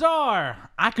odds are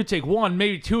I could take one,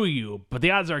 maybe two of you, but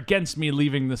the odds are against me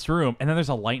leaving this room. And then there's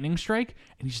a lightning strike,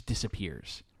 and he just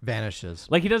disappears. Vanishes.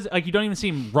 Like, he does, like, you don't even see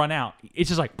him run out. It's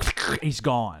just like, he's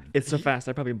gone. It's so fast.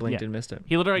 I probably blinked and missed it.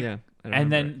 He literally,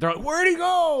 and then they're like, where'd he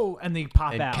go? And they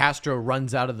pop and out. Castro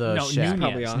runs out of the shack.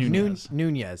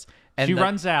 Nunez. And she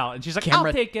runs out, and she's like,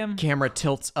 I'll take him. Camera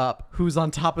tilts up. Who's on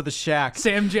top of the shack?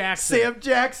 Sam Jackson.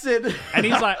 And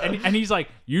he's like, and he's like,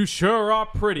 you sure are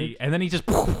pretty. And then he just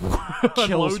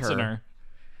kills her. In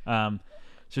her.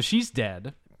 So she's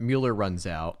dead. Mueller runs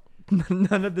out.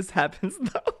 None of this happens,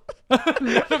 though.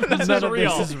 None of this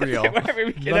is real.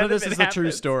 None of this is a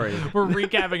true story. We're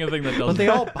recapping a thing that doesn't. But they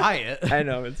all buy it. I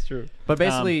know, it's true. But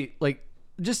basically,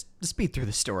 just to speed through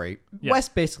the story, Wes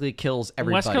basically kills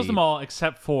everybody. Wes kills them all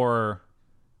except for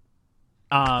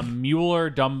Mueller,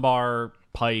 Dunbar,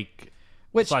 Pike,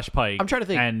 /Pike. I'm trying to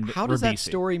think, and how does that Ribisi.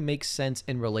 story make sense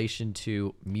in relation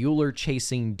to Mueller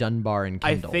chasing Dunbar and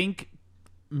Kendall? I think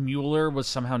Mueller was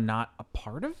somehow not a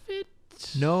part of it.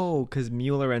 No, because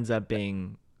Mueller ends up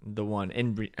being the one.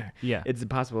 Yeah. It's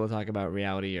impossible to talk about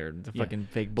reality or the fucking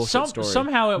fake bullshit story.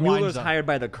 Somehow it Mueller's winds up hired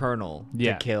by the Colonel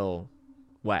to kill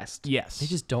West. Yes. They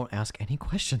just don't ask any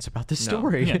questions about this No.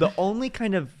 story. Yeah. The only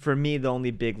kind of, for me, the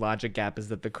only big logic gap is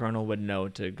that the Colonel would know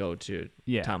to go to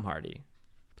Tom Hardy.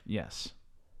 Yes.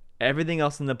 Everything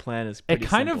else in the plan is pretty It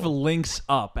kind simple. of links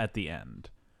up at the end.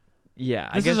 Yeah.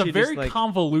 This I is guess a very just,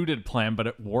 convoluted plan, but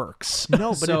it works. No,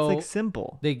 but So, it's like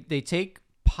simple. They take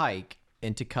Pike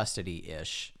into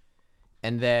custody-ish,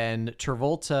 and then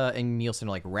Travolta and Nielsen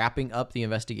are like wrapping up the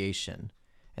investigation,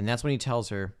 and that's when he tells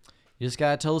her, "You just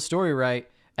gotta tell the story right."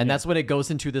 And that's when it goes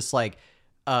into this like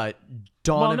dawn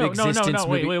of existence.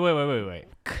 Wait.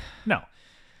 No,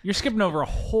 you're skipping over a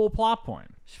whole plot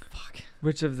point. Fuck.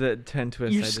 Which of the 10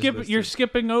 twists You're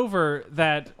skipping over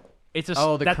that. It's a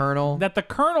the Colonel. That the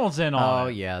Colonel's in on. Oh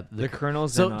yeah, The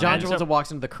Colonel's So in on John it. Travolta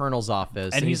walks into the Colonel's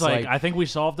office, and he's like, "I think we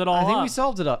solved it all. I think up. we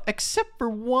solved it up, except for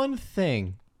one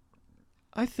thing.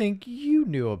 I think you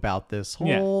knew about this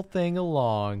whole thing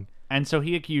along." And so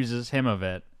he accuses him of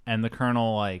it, and the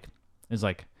Colonel is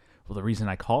like, "Well, the reason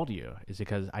I called you is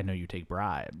because I know you take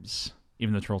bribes."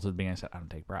 Even though Travolta at the beginning said, "I don't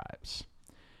take bribes."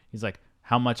 He's like,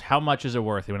 "How much is it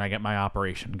worth when I get my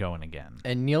operation going again?"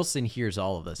 And Nielsen hears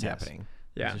all of this happening.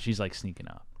 Yeah. So she's like sneaking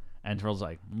up, and Travolta's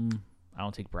like, "I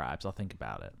don't take bribes. I'll think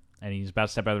about it." And he's about to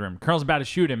step out of the room. Colonel's about to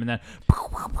shoot him, and then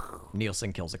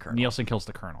Nielsen kills the Colonel. Nielsen kills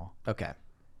the Colonel. Okay.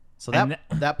 So And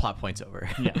that plot point's over.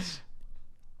 Yes.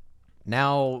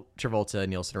 Now Travolta and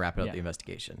Nielsen are wrapping up Yeah. the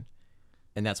investigation.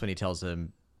 And that's when he tells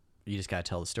him, "You just gotta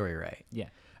tell the story right." Yeah.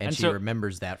 And she so,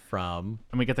 remembers that from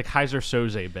and we get the Kaiser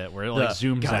Soze bit where it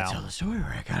zooms gotta out. tell the story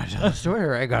right. Gotta tell the story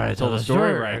right. Gotta Tell the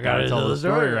story right. Gotta tell the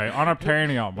story right.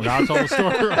 Unobtainium. We gotta tell the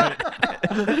story right.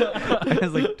 I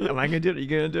was like, am I going to do it? Are you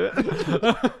going to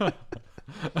do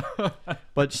it?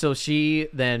 But so she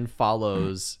then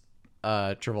follows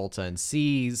Travolta and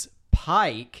sees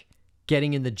Pike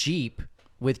getting in the Jeep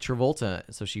with Travolta.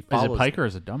 So she Is follows. it Pike or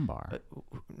is it Dunbar?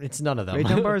 It's none of them. Ray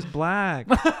Dunbar is black.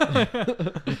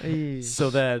 So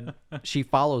then she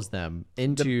follows them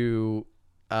into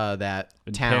that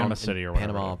In town Panama City or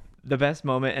whatever. Panama. The best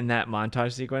moment in that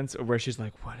montage sequence where she's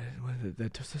like, what is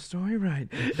that does the story right?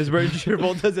 Is where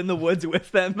Travolta's in the woods with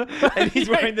them and he's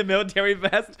wearing the military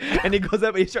vest and he goes up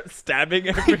and he starts stabbing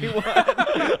everyone.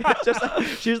 It's just like,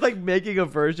 she's like making a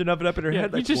version of it up in her Yeah,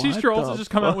 head. you Like, just see what Travolta the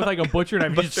just come out with like a butcher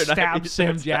knife. He just Butcher knife, stabs he Sam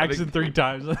starts stabbing Jackson 3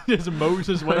 times. Just mows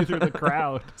his way through the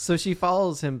crowd. So she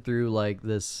follows him through like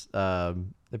this the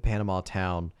Panama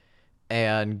town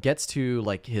and gets to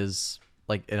like his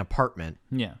like an apartment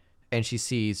Yeah. and she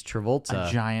sees Travolta,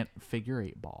 A giant figure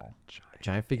 8 ball.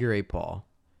 giant figure 8 ball.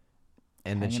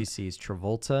 And then she Hanging- sees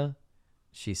Travolta,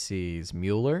 she sees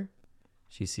Mueller,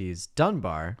 she sees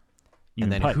Dunbar, You and mean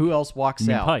then Pike. who else walks You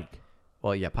mean out? Pike.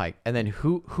 Well, yeah, Pike. And then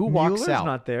who walks Mueller's out?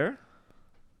 not there.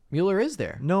 Mueller is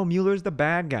there. No, Mueller's the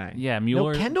bad guy. Yeah, No,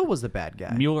 Mueller. Kendall was the bad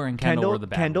guy. Mueller and Kendall were the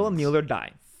bad Kendall ones. and Mueller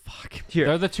die. Fuck. Here.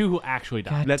 They're the two who actually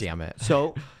died. God damn it.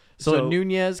 So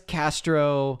Nunez,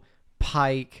 Castro,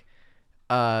 Pike,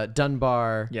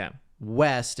 Dunbar, yeah.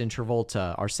 West, and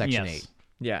Travolta are Section Yes. 8.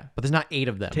 Yeah. but there's not 8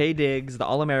 of them. Taye Diggs, the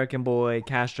All-American boy,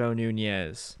 Castro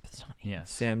Nunez, Yes.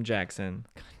 Sam Jackson.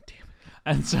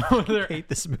 And so I they're hate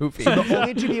this movie. So the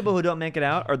only 2 people who don't make it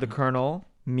out are the Colonel,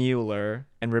 Mueller,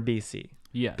 and Ribisi.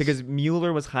 yes. Because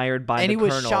Mueller was hired by and the he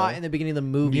was Colonel. shot in the beginning of the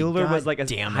movie. Mueller God was like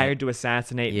damn it. hired to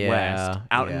assassinate Yeah, West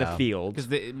out in the yeah. field. because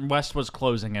the West was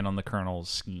closing in on the Colonel's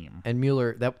scheme. And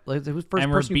Mueller, it was the first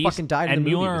And person who Ribisi- fucking died in and the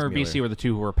movie. Mueller was and Ribisi Mueller. were the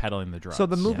 2 who were peddling the drugs. So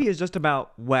the movie is just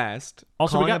about West.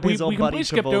 Also, we calling up got we, his old we buddy completely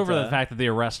skipped over the Travolta. fact that they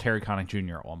arrest Harry Connick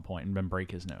Jr. at one point and then break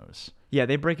his nose. Yeah,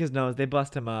 they break his nose. They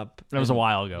bust him up. That was a and-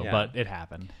 while ago, yeah. but it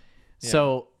happened.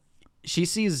 So she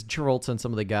sees Travolta and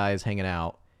some of the guys hanging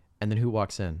out, and then who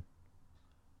walks in?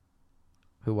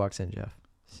 Who walks in, Jeff?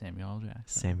 Samuel Jackson.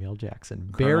 Samuel Jackson,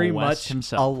 Colonel very West much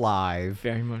himself. alive.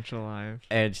 Very much alive.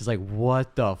 And she's like,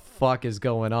 "What the fuck is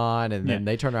going on?" And then Yeah.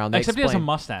 they turn around. They Except he has a explain.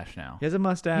 mustache now. He has a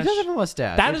mustache. He does have a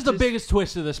mustache. That It's is the just- biggest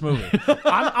twist of this movie.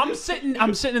 I'm sitting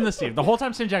in the seat. The whole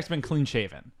time Sam Jackson's been clean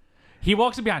shaven. He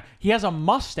walks in behind. He has a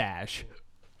mustache.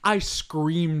 I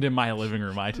screamed in my living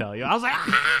room, I tell you. I was like,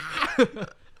 ah!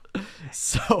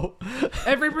 So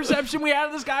Every perception we had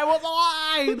of this guy was a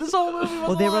lie. This whole movie was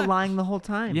Well, they a lie. were lying the whole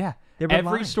time. Yeah. They were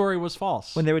Every lying. story was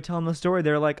false. When they were telling the story,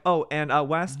 they were like, "Oh, and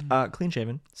West, clean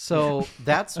shaven." So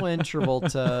that's when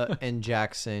Travolta and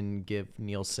Jackson give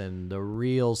Nielsen the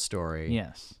real story.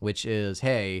 Yes. Which is,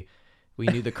 hey, we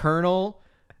knew the Colonel,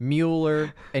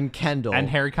 Mueller, and Kendall. And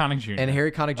Harry Connick Jr. And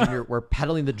Harry Connick Jr. were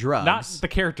peddling the drugs. Not the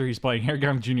character he's playing, Harry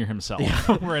Connick Jr.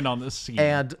 himself. We're in on this scene.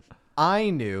 And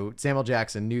I knew, Samuel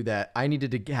Jackson knew that I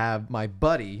needed to have my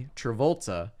buddy,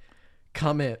 Travolta,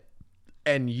 come in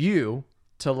and you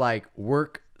to like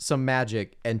work some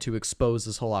magic and to expose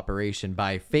this whole operation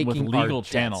by faking With legal our deaths.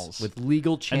 channels. With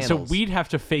legal And channels. so we'd have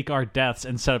to fake our deaths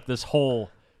and set up this whole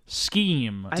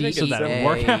scheme I think so it's that it DEA.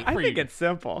 worked out I for think you. it's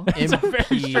simple. It's a very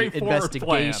MP straightforward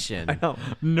investigation. I know.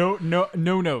 No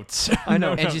notes. I know.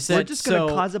 No And she notes. said, We're just gonna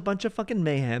so- cause a bunch of fucking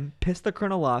mayhem, piss the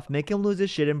Colonel off, make him lose his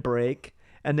shit and break,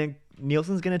 and then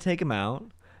Nielsen's gonna take him out,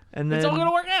 and then It's all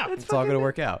gonna work out. It's all going to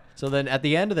work out. So then at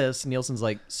the end of this, Nielsen's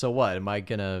like, so what? Am I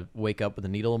going to wake up with a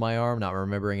needle in my arm, not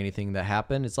remembering anything that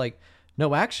happened? It's like,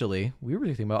 no, actually, we were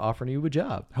thinking about offering you a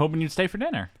job. Hoping you'd stay for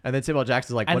dinner. And then Samuel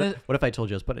Jackson's like, And what if I told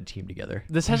you I was putting a team together?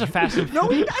 This has a Fast and No,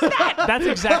 he does not. That's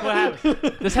exactly what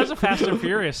happened. This has a Fast and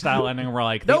Furious style ending where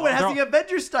like No, it has they're all- the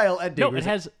Avengers style ending. No, it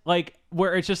has like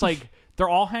where it's just like they're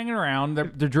all hanging around. They're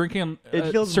drinking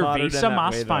It feels modern in Cerveza that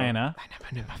Mas way, though. Faena.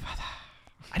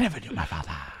 I never knew my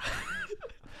father.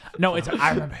 No, it's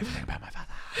I remember everything about my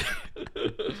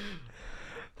father.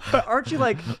 But aren't you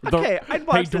like, okay, I'd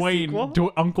watch the Dwayne,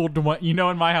 sequel. Uncle Dwayne. You know,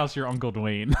 in my house, you're Uncle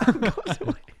Dwayne.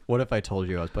 What if I told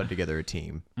you I was putting together a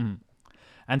team?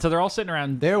 And so they're all sitting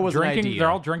around. There was an drinking. idea. They're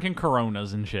all drinking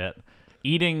Coronas and shit,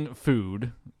 eating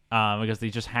food because they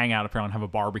just hang out apparently and have a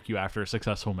barbecue after a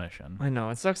successful mission. I know.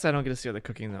 It sucks I don't get to see all the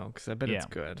cooking though, because I bet Yeah. it's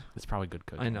good. It's probably good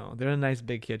cooking. I know. They're in a nice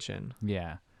big kitchen.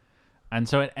 Yeah. And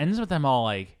so it ends with them all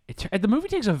like the movie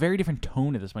takes a very different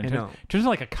tone at this point. I It know. turns into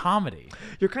like a comedy.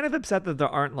 You're kind of upset that there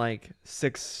aren't like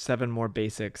 6, 7 more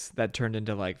basics that turned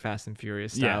into like Fast and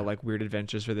Furious style, Yeah. like weird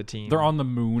adventures for the team. They're on the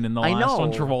moon in the I last one.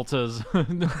 know. Travolta's.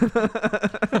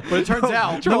 But it turns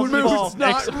out Travolta's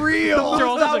not real.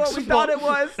 Travolta's That's not what we thought it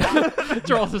was.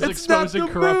 Travolta's It's not exposing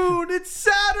the corrupt moon. It's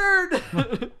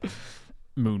Saturn.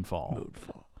 Moonfall.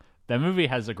 That movie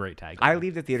has a great tag. I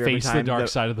leave the theater every Face time. the dark the-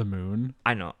 side of the moon.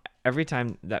 I know. Every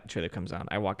time that trailer comes on,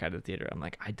 I walk out of the theater. I'm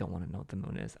like, I don't want to know what the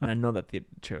moon is, and I know that the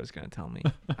trailer's gonna tell me.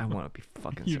 I want to be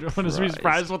fucking. You don't want to be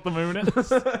surprised what the moon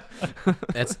is.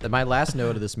 That's my last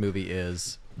note of this movie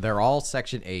is they're all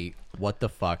Section 8. What the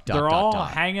fuck? They're Dot, all dot,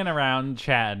 dot. hanging around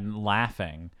Chad and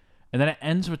laughing, and then it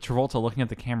ends with Travolta looking at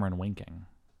the camera and winking.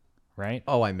 Right?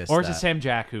 Oh, I missed Or is that. it Sam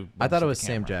Jack who? I thought it was winks at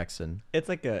the Sam camera? Jackson. It's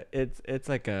like a. It's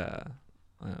like a.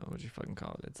 I don't know what you fucking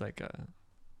call it. It's like a.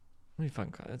 What do you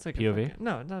fucking call it? It's like POV? A fucking,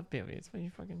 no, not POV. It's when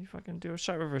you fucking do a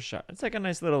shot reverse shot. It's like a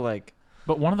nice little like.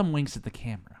 But one of them winks at the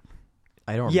camera.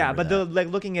 I don't. Yeah, remember but that. they're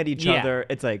like looking at each Yeah. other.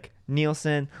 It's like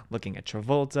Nielsen looking at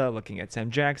Travolta, looking at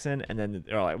Sam Jackson, and then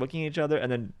they're all like looking at each other,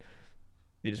 and then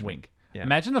you just Wink. Yeah.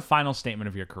 Imagine the final statement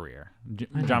of your career,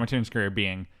 John McTiernan's career,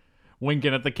 being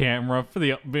winking at the camera for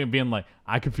the being like,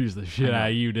 "I confused the shit out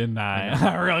of you, didn't I?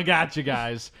 I really got you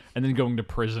guys," and then going to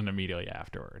prison immediately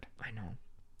afterward. I know.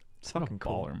 It's What a fucking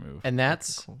cool. baller move. And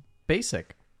that's Cool.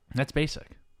 basic. That's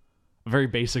basic. A very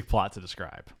basic plot to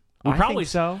describe. We I probably think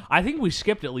so. I think we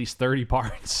skipped at least 30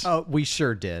 parts. Oh, we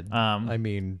sure did. Um, I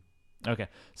mean, Okay,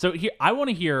 so here I want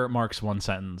to hear Mark's one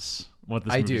sentence. What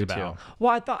this I movie's do about. too.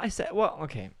 Well, I thought I said. Well,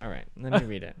 okay, all right. Let me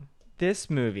read it. This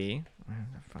movie.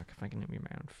 Fuck if I can read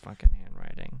my own fucking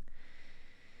handwriting.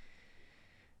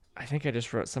 I think I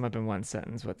just wrote sum up in one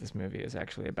sentence what this movie is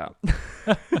actually about.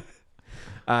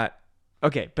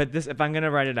 Okay, but this, if I'm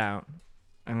gonna write it out,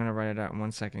 I'm gonna write it out in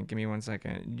 1 second. Give me 1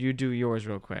 second. You do yours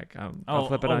real quick. I'll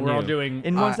flip it on we're you. all doing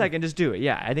in 1 second. Just do it.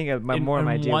 Yeah, I think my idea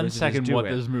was to 1 just second do what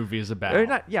it. this movie is about. Or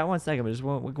not, yeah, 1 second, but just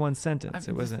one sentence.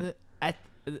 It wasn't.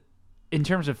 In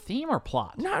terms of theme or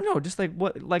plot? No, just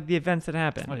like the events that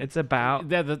happen. Okay. It's about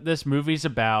This movie's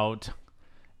about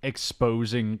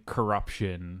exposing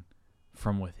corruption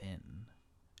from within.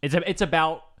 It's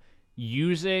about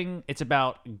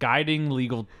guiding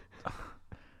legal.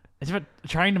 It's about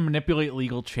trying to manipulate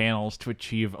legal channels to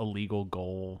achieve a legal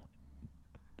goal.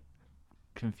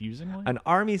 Confusingly, an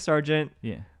army sergeant.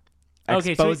 Yeah.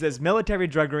 Exposes military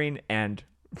druggery and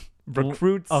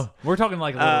recruits. Oh, we're talking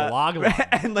like a little log line.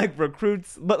 And like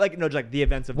recruits, but like no, like the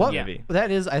events of the movie.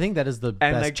 I think that is the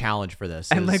best challenge for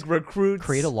this. And like recruits,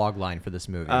 create a log line for this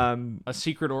movie. A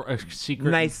secret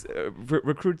nice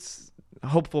recruits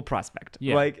hopeful prospect.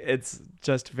 Yeah. Like it's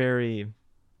just very.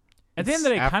 At the end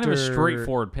of the day, kind of a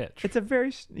straightforward pitch. It's a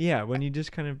very when you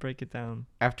just kind of break it down.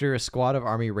 After a squad of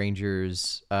Army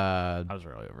Rangers I was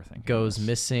really overthinking goes this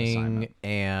missing assignment.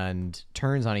 And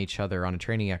turns on each other on a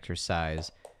training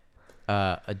exercise,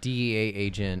 a DEA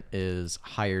agent is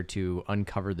hired to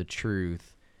uncover the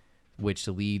truth, which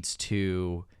leads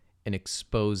to an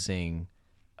exposing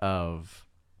of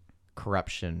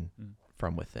corruption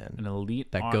from within. An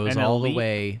elite that goes all the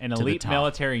way an to the elite top.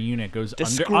 military unit goes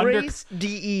Disgraced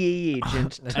DEA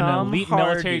agent Tom an elite Hardy.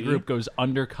 military group goes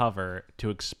undercover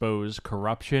to expose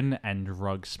corruption and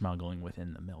drug smuggling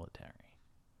within the military.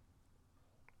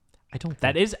 I don't.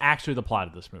 That is actually the plot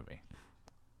of this movie,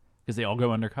 because they all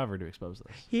go undercover to expose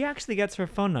this. He actually gets her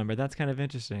phone number. That's kind of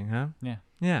interesting, huh? Yeah.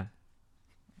 Yeah.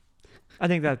 I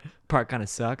think that part kind of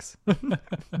sucks.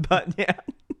 But yeah.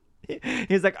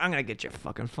 He's like, I'm going to get your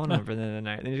fucking phone number the other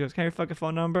night. And he goes, can I have your fucking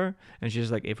phone number? And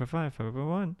she's like,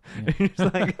 845-541. Yeah. He's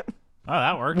like, Oh,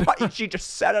 that worked. why? She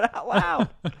just said it out loud.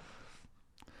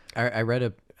 I read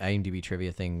a IMDb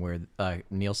trivia thing where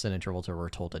Nielsen and Travolta were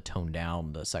told to tone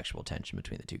down the sexual tension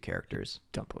between the two characters.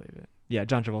 Don't believe it. Yeah,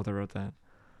 John Travolta wrote that.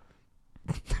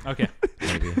 Okay.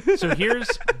 Maybe.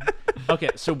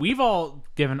 So we've all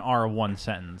given our 1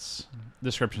 sentence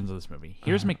descriptions of this movie.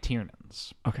 Here's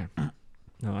McTiernan's. Okay.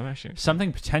 No, I'm actually...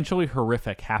 Something potentially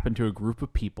horrific happened to a group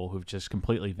of people who've just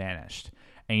completely vanished.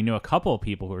 And you know a couple of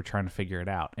people who are trying to figure it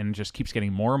out. And it just keeps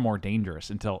getting more and more dangerous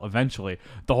until eventually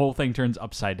the whole thing turns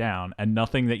upside down and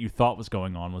nothing that you thought was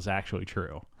going on was actually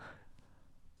true.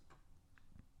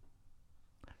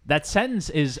 That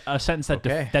sentence is a sentence that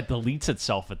that deletes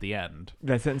itself at the end.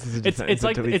 That sentence is a sentence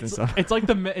like that deletes itself. It's like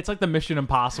the Mission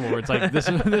Impossible where it's like this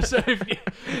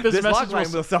This log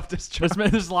line will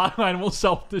self-destruct. This log line will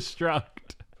self-destruct.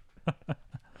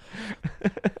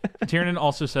 Tiernan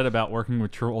also said about working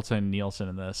with Travolta and Nielsen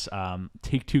in this,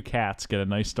 take two cats, get a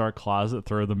nice dark closet,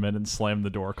 throw them in, and slam the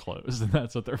door closed. And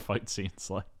that's what their fight scene's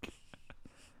like.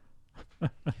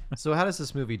 So how does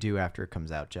this movie do after it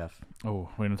comes out, Jeff? Oh,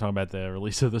 we're going to talk about the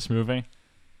release of this movie.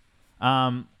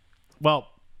 Well,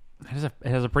 it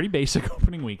has a pretty basic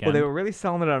opening weekend. Well, they were really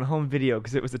selling it on home video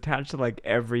because it was attached to like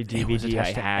every DVD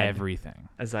I had. Everything.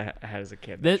 As I had as a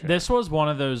kid. This was one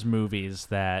of those movies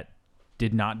that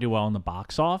did not do well in the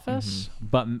box office,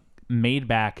 but made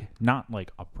back not like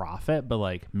a profit, but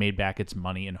like made back its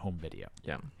money in home video.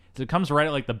 Yeah. So it comes right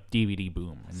at like the DVD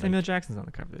boom. And Samuel Jackson's on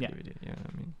the cover of the Yeah. DVD. Yeah,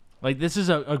 I mean, like this is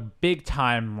a big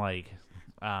time like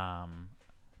DVD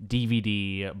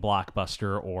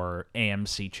blockbuster or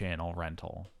AMC channel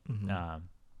rental.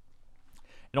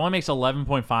 It only makes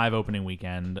 11.5 opening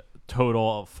weekend,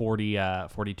 total of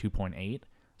 42.8.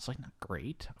 It's like not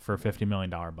great for a $50 million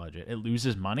budget. It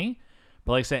loses money,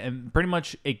 but like I said, and pretty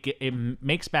much it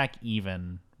makes back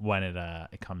even when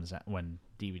it comes out, when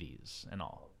DVDs and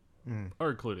all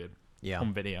are included. Yeah.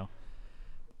 Home video.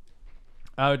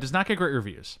 It does not get great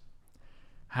reviews.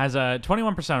 Has a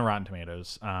 21% on Rotten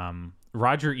Tomatoes.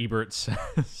 Roger Ebert says.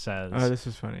 oh, this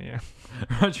was funny. Yeah.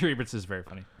 Roger Ebert says very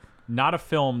funny. Not a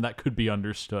film that could be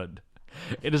understood.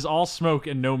 It is all smoke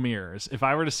and no mirrors. If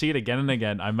I were to see it again and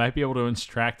again, I might be able to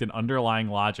extract an underlying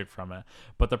logic from it.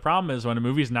 But the problem is when a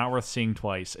movie's not worth seeing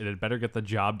twice, it had better get the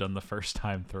job done the first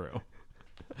time through.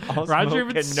 Roger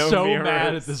Ebert's so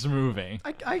mad at this movie.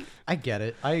 I get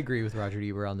it. I agree with Roger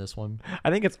Ebert on this one. I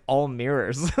think it's all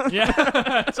mirrors.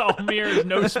 Yeah, it's all mirrors,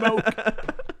 no smoke.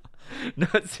 No,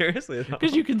 seriously.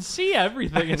 Because you can see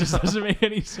everything. It just doesn't make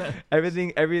any sense.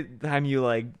 Everything, every time you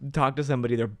like talk to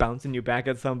somebody, they're bouncing you back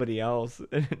at somebody else.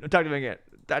 Talk to me again.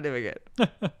 Talk to me again.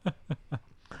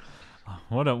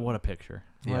 What a picture.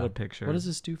 What a picture. What does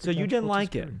this do for So you John didn't Travolta's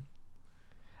like it? career?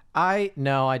 I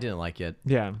didn't like it.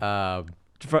 Yeah.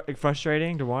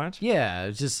 frustrating to watch. Yeah,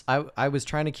 it's just I was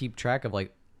trying to keep track of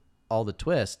like all the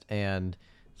twists, and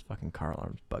this fucking car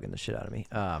alarm's bugging the shit out of me.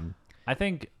 I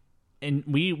think, and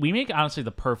we make honestly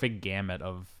the perfect gamut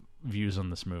of views on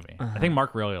this movie. I think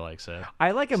Mark really likes it.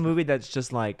 I like a movie that's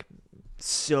just like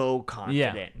so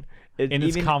confident. In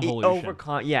its convolution.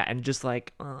 And just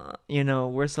like,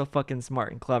 we're so fucking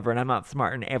smart and clever, and I'm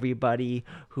outsmarting everybody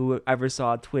who ever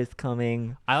saw a twist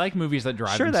coming. I like movies that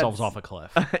drive themselves off a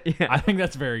cliff. Yeah. I think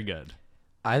that's very good.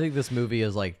 I think this movie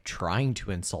is like trying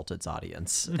to insult its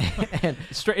audience, and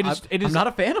I'm not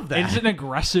a fan of that. It's an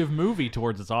aggressive movie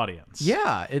towards its audience.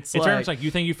 Yeah, it's very much like, you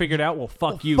think you figured out? Well,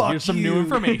 fuck you. Here's some new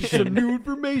information. Some new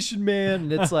information, man.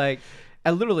 And it's like,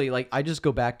 I literally like I just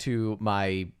go back to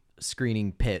my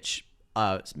screening pitch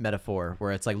metaphor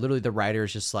where it's like literally the writer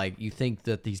is just like, you think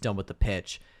that he's done with the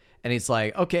pitch. And he's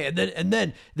like, okay, and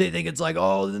then they think it's like,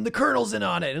 oh, then the Colonel's in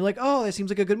on it, and like, oh, that seems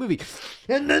like a good movie,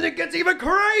 and then it gets even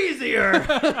crazier.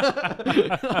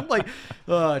 I'm like,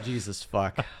 oh, Jesus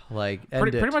fuck, like,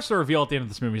 pretty much the reveal at the end of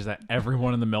this movie is that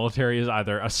everyone in the military is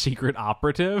either a secret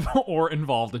operative or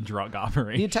involved in drug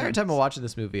operations. The entire time I'm watching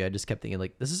this movie, I just kept thinking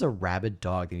like, this is a rabid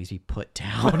dog that needs to be put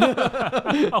down.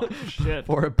 Oh shit!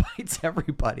 Before it bites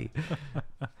everybody.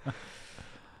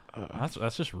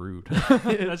 That's just rude.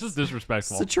 That's just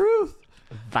disrespectful. It's the truth.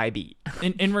 Vibey.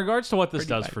 In regards to what this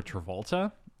does for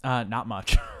Travolta, not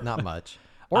much. Not much.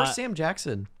 Or Sam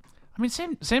Jackson. I mean,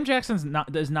 Sam Jackson's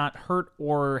is not hurt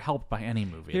or helped by any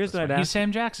movie. He's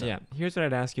Sam Jackson. Yeah. Here's what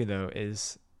I'd ask you though: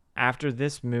 is after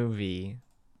this movie,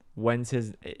 when's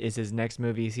his next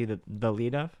movie? Is he the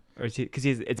lead of, or is he, because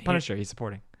it's Punisher? He's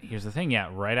supporting. Here's the thing. Yeah,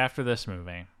 right after this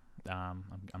movie. I'm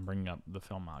bringing up the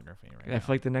filmography right now. I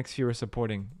feel like the next few are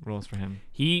supporting roles for him.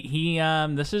 He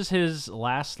this is his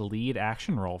last lead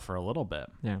action role for a little bit.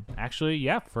 Yeah. Actually,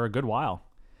 yeah, for a good while.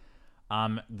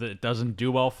 That doesn't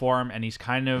do well for him, and he's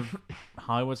kind of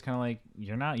Hollywood's kind of like,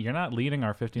 you're not leading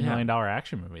our $50 million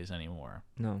action movies anymore.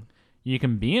 No. You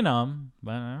can be in them,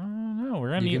 but I don't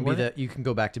know. You can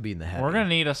go back to being the head. We're gonna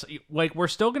need us. Like, we're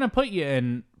still gonna put you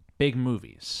in big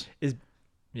movies.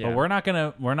 But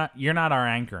you're not our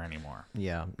anchor anymore.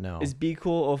 Yeah, no. Is Be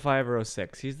Cool 05 or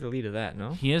 06? He's the lead of that,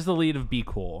 no? He is the lead of Be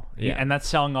Cool. Yeah. And that's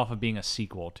selling off of being a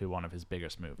sequel to one of his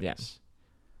biggest movies.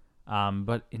 Yeah.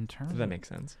 But in terms that makes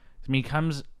sense. I mean,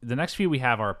 the next few we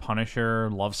have are Punisher,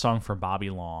 Love Song for Bobby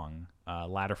Long,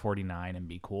 Ladder 49, and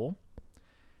Be Cool.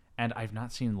 And I've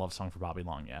not seen Love Song for Bobby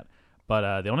Long yet.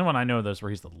 But the only one I know of those where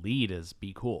he's the lead is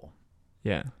Be Cool.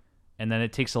 Yeah. And then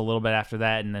it takes a little bit after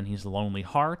that, and then he's Lonely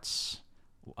Hearts.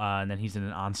 And then he's in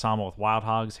an ensemble with Wild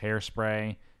Hogs,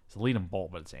 Hairspray. It's the lead in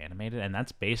Bolt, but it's animated, and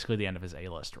that's basically the end of his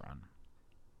A-list run.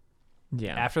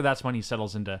 Yeah. After that's when he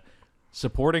settles into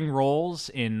supporting roles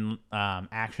in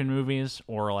action movies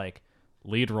or like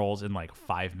lead roles in like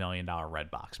 $5 million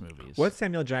Redbox movies. What's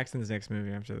Samuel Jackson's next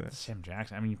movie after this? Sam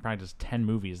Jackson. I mean, he probably does 10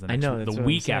 movies the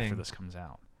week after this comes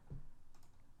out.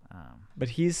 But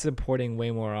he's supporting way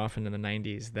more often in the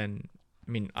 90s than.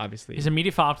 I mean, obviously. His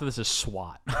immediate follow-up to this is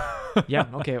SWAT. Yeah,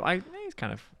 okay. He's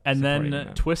kind of. And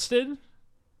then Twisted,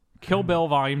 Kill Bill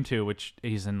Volume 2, which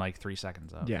he's in like 3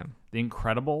 seconds of. Yeah. The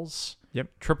Incredibles. Yep.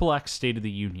 XXX State of the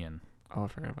Union. Oh, I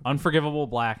forgot about that. Unforgivable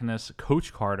Blackness,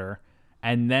 Coach Carter,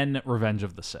 and then Revenge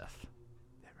of the Sith.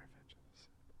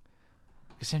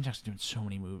 Because Sam Jackson's doing so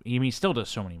many movies. I mean, he still does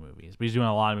so many movies, but he's doing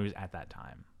a lot of movies at that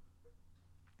time.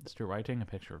 Stuart, why are you taking a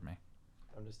picture of me?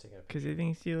 I'm just taking a because he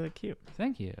thinks you look cute.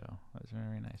 Thank you. That's very,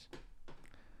 very nice.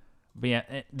 But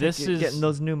yeah, this is getting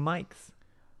those new mics.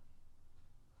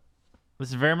 This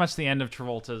is very much the end of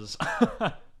Travolta's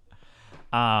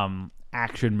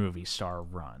action movie star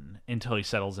run until he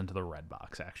settles into the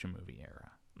Redbox action movie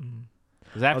era.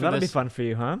 That'll be fun for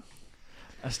you, huh?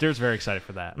 Stuart's very excited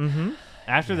for that. Mm-hmm.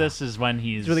 After this is when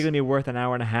he's It's really going to be worth an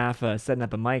hour and a half setting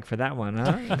up a mic for that one,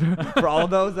 huh? For all of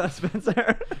those,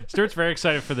 Spencer. Stuart's very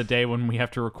excited for the day when we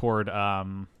have to record. I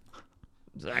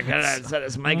gotta set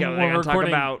this mic up. We're I talk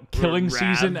recording about Killing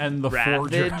Season and The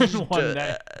Forger in one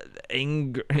day.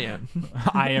 Yeah.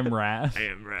 I Am Wrath. I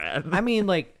am Wrath. I mean,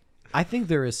 like, I think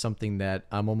there is something that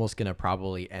I'm almost going to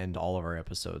probably end all of our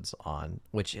episodes on,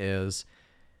 which is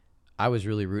I was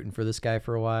really rooting for this guy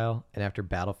for a while. And after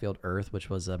Battlefield Earth, which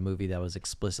was a movie that was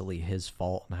explicitly his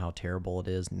fault and how terrible it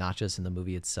is, not just in the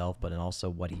movie itself, but in also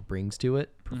what he brings to it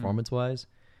performance-wise.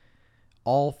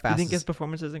 All fast. You think his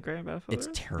performance isn't great in Battlefield It's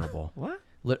Earth? terrible. What?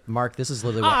 Mark, this is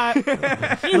literally what...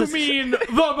 You mean the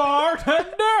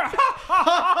bartender?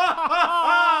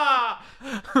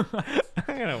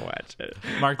 I'm going to watch it.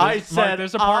 Mark,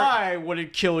 there's a part... I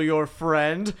wouldn't kill your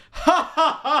friend.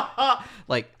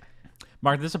 Like...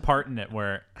 Mark, there's a part in it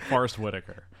where Forrest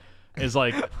Whitaker is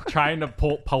like trying to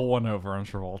pull one over on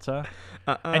Travolta,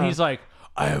 and he's like,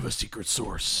 "I have a secret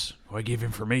source who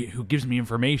gives me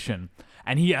information,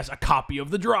 and he has a copy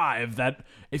of the drive that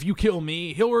if you kill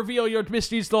me, he'll reveal your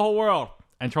misdeeds to the whole world."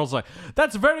 And Travolta's like,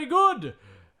 "That's very good.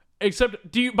 Except,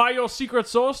 by your secret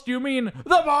source, do you mean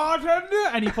the bartender?"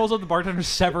 And he pulls out the bartender's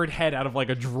severed head out of like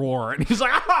a drawer, and he's like,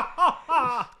 "Ha ha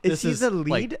ha!" Is he the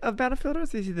lead of Battlefield, or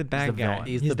is he the bad guy? Villain.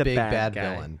 He's the big bad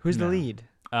villain. Who's the lead?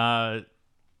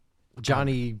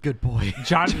 Johnny Goodboy.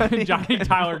 Johnny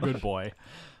Tyler Goodboy.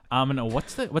 No,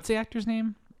 what's the actor's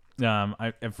name?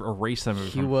 I've erased that movie.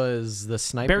 He was the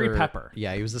sniper. Barry Pepper.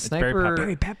 Yeah, he was the It's sniper.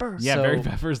 Barry Pepper. Yeah, So- Barry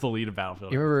Pepper is the lead of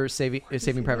Battlefield. You remember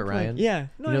Saving Private Ryan? Yeah.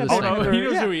 No, You know I the know Barry sniper? Pepper. He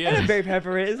knows who he I know is. Barry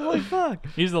Pepper is. Holy fuck.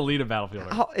 He's the lead of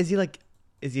Battlefield. How is he like?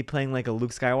 Is he playing like a Luke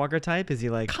Skywalker type? Is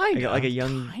he like Kinda. like a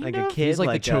young like a kid? He's like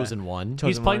the a- chosen one.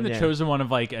 He's playing the yeah. chosen one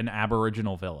of like an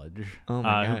Aboriginal village Oh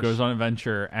my who gosh. goes on an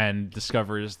adventure and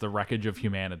discovers the wreckage of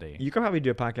humanity. You could probably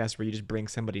do a podcast where you just bring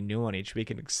somebody new on each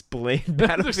week and explain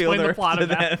Battlefield Explain the Earth plot to of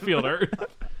them. Battlefield Earth.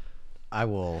 I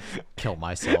will kill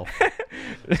myself.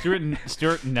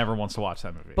 Stuart never wants to watch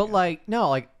that movie. But like, no,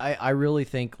 like I really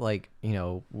think like, you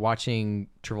know, watching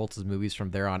Travolta's movies from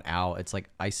there on out, it's like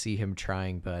I see him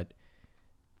trying, but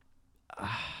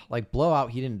like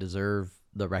Blowout, he didn't deserve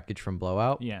the wreckage from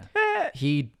Blowout. yeah,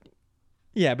 He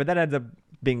Yeah, but that ends up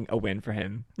being a win for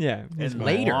him. Yeah. In the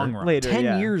later, long run. Later, 10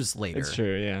 yeah. years later, It's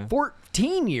true, yeah.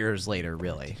 14 years later,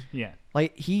 really. yeah.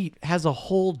 Like he has a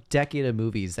whole decade of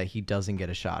movies that he doesn't get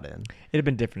a shot in. It'd have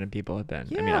been different if people had been.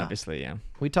 I mean, Yeah. obviously, yeah.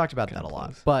 We talked about that a lot.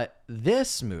 close. But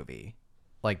this movie,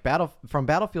 like from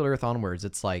Battlefield Earth onwards,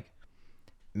 it's like,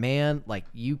 man, like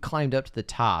you climbed up to the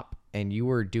top and you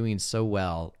were doing so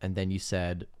well, and then you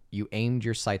said you aimed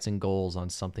your sights and goals on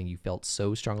something you felt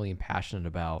so strongly and passionate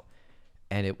about,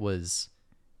 and it was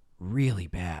really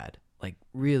bad. Like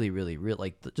really, really, really,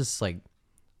 like just like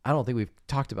I don't think we've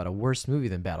talked about a worse movie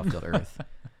than Battlefield Earth.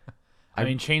 I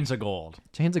mean, Chains of Gold.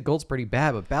 Chains of Gold's pretty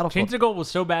bad, but Battlefield Chains of Gold was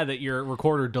so bad that your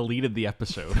recorder deleted the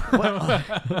episode.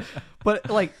 but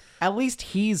like at least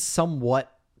he's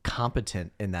somewhat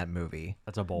competent in that movie.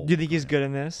 That's a bold. Do you think he's good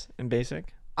in this, in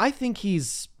basic? I think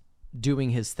he's doing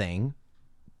his thing.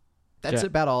 That's Yeah.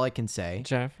 about all I can say.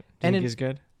 Jeff, do you And think in- he's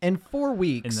good? In 4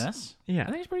 weeks, in this? Yeah. I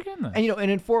think he's pretty good in this. and you know,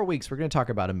 and in 4 weeks, we're going to talk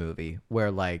about a movie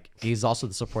where like he's also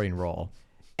the supporting role,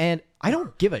 and I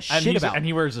don't give a shit about. And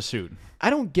he wears a suit. I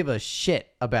don't give a shit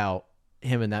about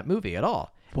him in that movie at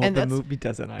all. Well, and the that's movie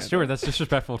doesn't either. Stuart, that's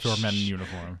disrespectful to our men in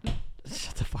uniform.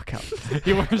 shut the fuck up.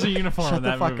 He wears a uniform Shut in the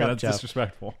that fuck movie. up, That's Jeff.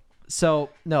 disrespectful. So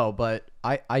no, but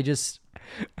I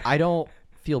don't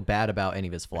feel bad about any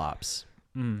of his flops.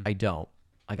 I don't.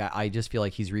 Like I just feel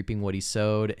like he's reaping what he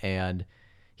sowed, and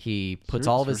he puts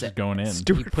all of his Stuart's just going in.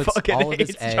 Stuart puts fucking all of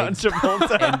his hates John eggs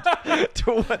Travolta.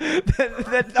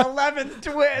 The 11th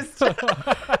twist.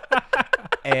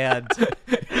 and Take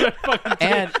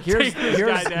this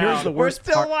guy down. here's the We're worst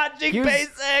still part. watching Here's,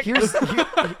 Basic.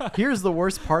 here's the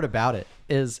worst part about it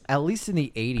is at least in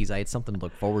the 80s I had something to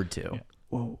look forward to.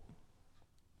 Whoa.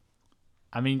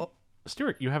 I mean,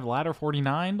 Stuart, you have Ladder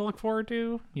 49 to look forward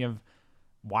to. You have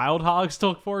Wild Hogs to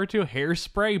look forward to.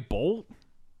 Hairspray, Bolt,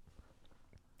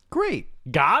 Great.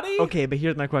 Gotti. Okay, but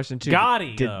here's my question too.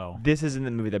 Gotti, though. This isn't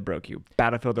the movie that broke you.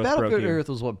 Battlefield Earth broke Battlefield you. Earth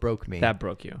was what broke me. That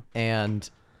broke you. And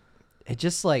it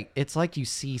just like it's like you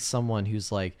see someone who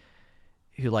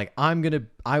I'm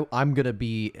gonna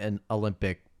be an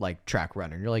Olympic like track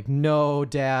runner, and you're like, no,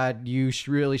 Dad, you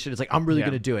really should. It's like I'm really Yeah.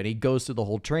 gonna do it. And he goes through the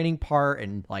whole training part,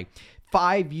 and like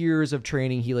 5 years of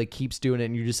training, he like keeps doing it,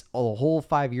 and you're just the whole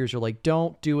 5 years you're like,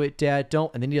 don't do it, Dad, don't.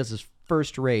 And then he does his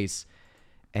first race,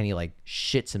 and he like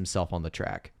shits himself on the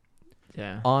track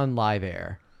Yeah. on live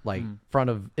air, like front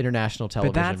of international But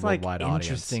television, that's like worldwide audience.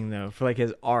 interesting though, for like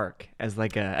his arc as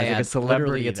like a And celebrity.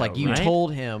 literally, it's like though, you right?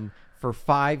 told him for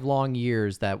 5 long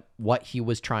years that what he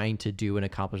was trying to do and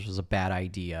accomplish was a bad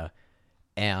idea,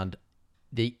 and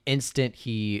the instant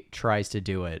he tries to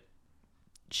do it,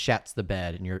 shats the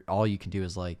bed, and all you can do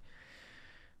is like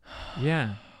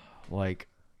Yeah.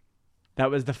 that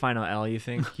was the final L, you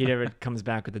think? He never comes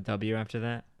back with a W after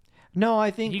that? no, I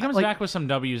think He comes like, back with some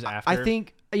W's after. I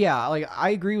think, yeah, like I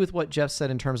agree with what Jeff said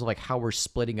in terms of like how we're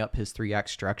splitting up his 3-act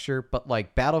structure, but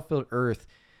like Battlefield Earth,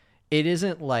 it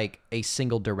isn't like a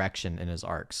single direction in his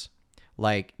arcs.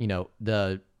 Like, you know,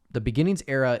 the beginnings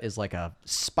era is like a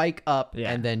spike up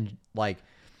Yeah. and then like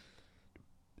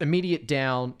immediate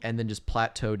down and then just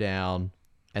plateau down,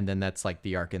 and then that's like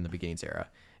the arc in the beginnings era.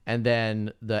 And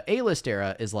then the A-list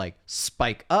era is like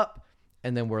spike up,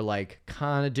 and then we're like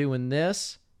kind of doing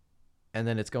this, and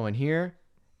then it's going here,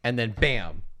 and then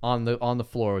bam on the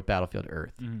floor with Battlefield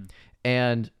Earth.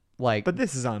 And Like, But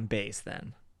this is on base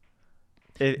then.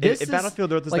 This If is-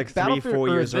 Battlefield Earth is like, like Battlefield 3-4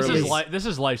 years Earth early. This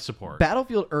is life support.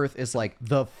 Battlefield Earth is like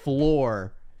the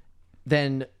floor.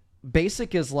 Then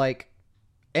Basic is like,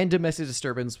 and Domestic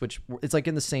Disturbance, which it's like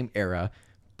in the same era.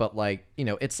 But like, you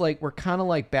know, it's like we're kind of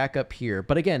like back up here.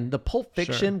 But again, the Pulp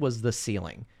Fiction was the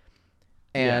ceiling.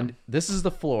 And this is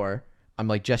the floor. I'm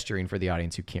like gesturing for the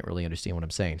audience who can't really understand what I'm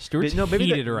saying. Stuart's Maybe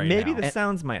heated right maybe now. the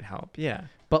sounds might help. Yeah.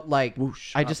 But like,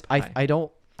 Whoosh, I up just, high. I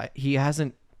don't, he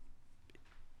hasn't,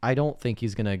 I don't think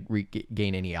he's going to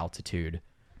regain any altitude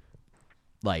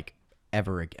like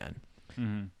ever again.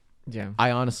 Yeah.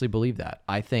 I honestly believe that.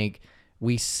 I think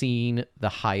we've seen the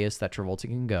highest that Travolta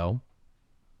can go,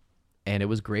 and it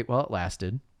was great while it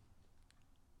lasted.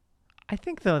 I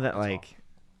think though that like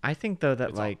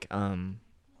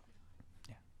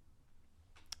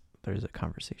There's a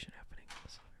conversation happening.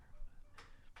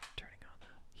 Turning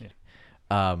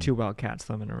on Yeah. two wild cats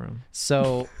live in a room.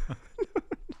 So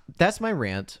that's my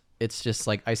rant. It's just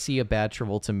like I see a bad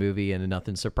Travolta movie and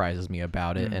nothing surprises me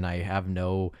about it, and I have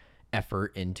no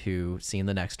effort into seeing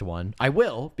the next one. I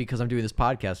will, because I'm doing this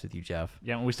podcast with you, Jeff.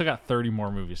 Yeah, we still got 30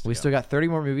 more movies to We go. still got 30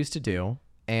 more movies to do,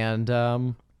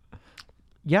 and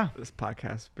yeah. This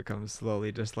podcast becomes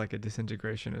slowly just like a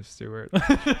disintegration of Stuart.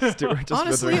 Stuart just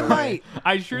Honestly, withering it away. might.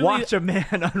 I surely Watch a man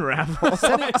unravel.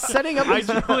 Setting up. I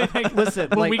truly think Listen,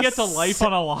 when like, we get to Life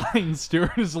on a Line,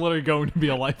 Stuart is literally going to be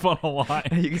a Life on a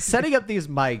Line. setting up these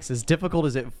mics, as difficult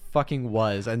as it fucking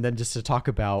was, and then just to talk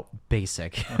about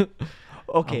Basic.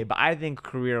 Okay, but I think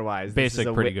career-wise, this Basic, is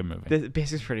a pretty good movie.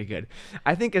 Basic's pretty good.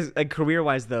 I think as like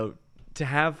career-wise though, to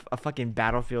have a fucking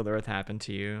Battlefield Earth happen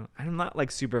to you, I'm not like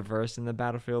super versed in the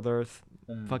Battlefield Earth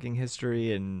fucking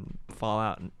history and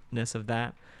falloutness of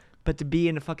that, but to be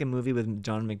in a fucking movie with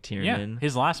John Yeah, McTiernan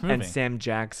his last movie. and Sam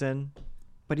Jackson.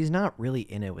 But he's not really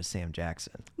in it with Sam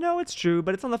Jackson. No, it's true,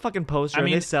 but it's on the fucking poster. I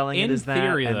mean, and they're selling in it as that.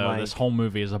 theory, and though, like, this whole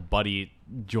movie is a buddy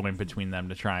joint between them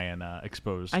to try and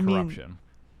expose corruption.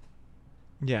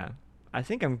 yeah, I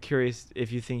think I'm curious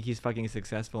if you think he's fucking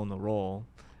successful in the role.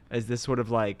 Is this sort of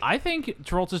like I think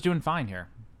Travolta's doing fine here.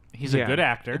 He's a good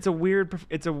actor. It's a weird.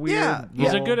 He's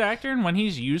He's a good actor, and when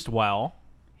he's used well,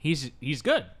 he's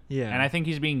good. Yeah. And I think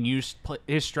he's being used.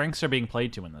 His strengths are being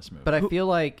played to in this movie. But I feel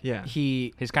like Yeah.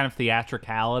 His kind of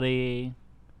theatricality.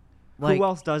 like, Who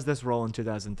else does this role in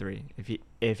 2003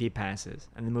 if he passes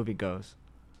and the movie goes?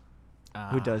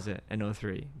 Who does it in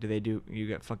 2003? Do they do? You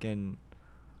get fucking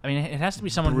I mean, it has to be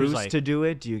someone Bruce who's like, to do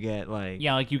it. Do you get like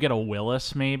yeah, like you get a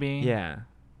Willis maybe. yeah?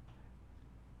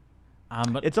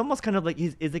 But It's almost kind of like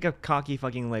he's like a cocky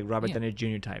fucking like Robert Yeah. Downey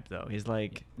Jr. type though. He's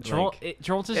like, Travolta it-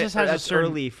 just has a that's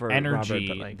certain early for energy Robert,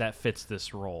 but, like- that fits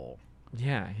this role.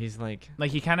 yeah, he's like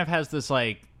Like he kind of has this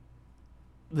like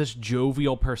this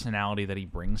jovial personality that he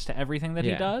brings to everything that he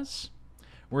Yeah. does.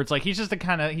 Where it's like he's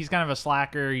kind of a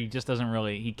slacker. He just doesn't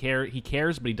really he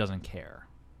cares, but he doesn't care.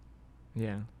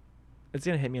 yeah. It's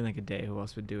gonna hit me in like a day. Who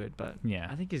else would do it? But Yeah.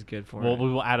 I think he's good for Well, it. we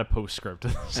will add a postscript to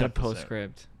this And a episode.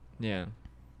 postscript. Yeah.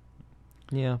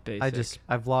 yeah, Basic.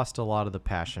 I've lost a lot of the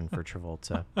passion for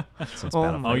Travolta since Oh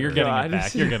Battlefield. Oh, you're God. getting it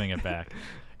back. You're getting it back.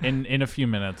 In a few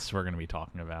minutes, we're going to be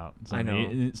talking about. I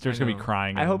know. Stuart's I going to be know.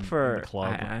 crying. I hope in for the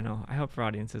club. I know. I hope for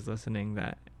audiences listening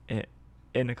that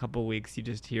in a couple weeks you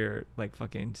just hear like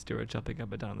fucking Stuart jumping up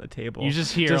and down the table. You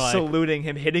just hear, just like- saluting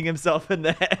him, hitting himself in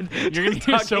the head. You're just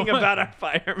gonna hear so talking much- about our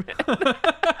firemen.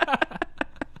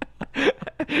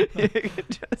 You can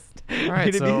just, All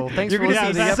right, you're gonna so thanks you're for gonna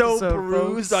listening be to the so episode,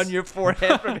 bruised folks. on your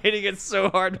forehead from hitting it so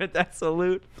hard with that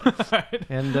salute.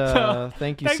 And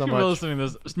thank you Thank so you much. for listening to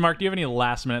this. Mark, do you have any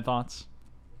last minute thoughts?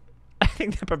 I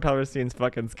think the propeller scene's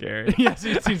fucking scary. Yes,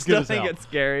 it seems I good still as think hell. it's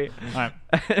scary. All right.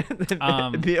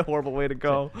 It'd be a horrible way to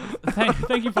go.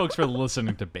 Thank you, folks, for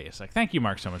listening to Basic. Thank you,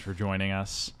 Mark, so much for joining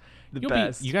us. The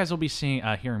best. You guys will be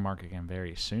hearing Mark again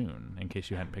very soon, in case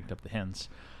you hadn't picked up the hints.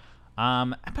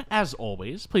 But as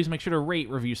always, please make sure to rate,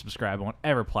 review, subscribe on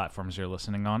whatever platforms you're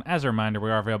listening on. As a reminder, we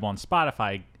are available on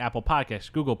Spotify, Apple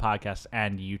Podcasts, Google Podcasts,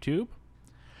 and YouTube.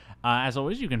 As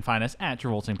always, you can find us at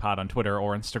TravoltingPod on Twitter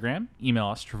or Instagram. Email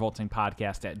us,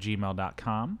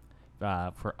 travoltingpodcast@gmail.com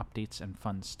for updates and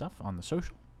fun stuff on the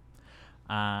social.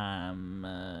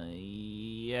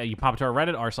 Yeah, you pop to our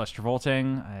Reddit,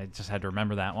 r/Travolting. I just had to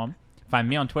remember that one. Find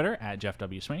me on Twitter at Jeff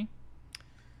W. Sweeney.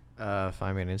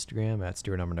 Find me on Instagram at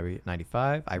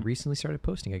StuartNumber95. I recently started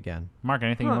posting again. Mark,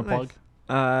 anything you want to plug?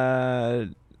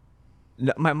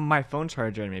 No, my phone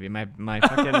charger maybe my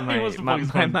fucking He wants to plug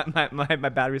his my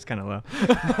battery's kind of low.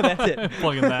 That's it.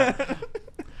 Plugging that.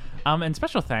 And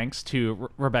special thanks to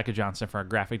Rebecca Johnson for our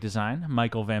graphic design,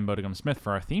 Michael Van Bodegum Smith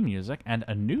for our theme music, and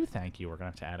a new thank you we're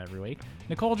going to have to add every week,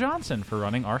 Nicole Johnson for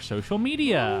running our social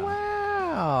media. Wow.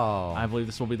 Wow. I believe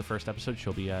this will be the first episode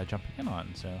she'll be jumping in on.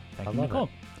 So thank you, love Nicole. it.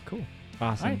 Cool.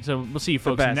 Awesome. All right, so we'll see you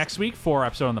folks best. next week for our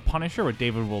episode on The Punisher with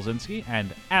David Wilzinski.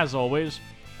 And as always,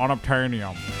 on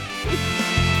Obtanium.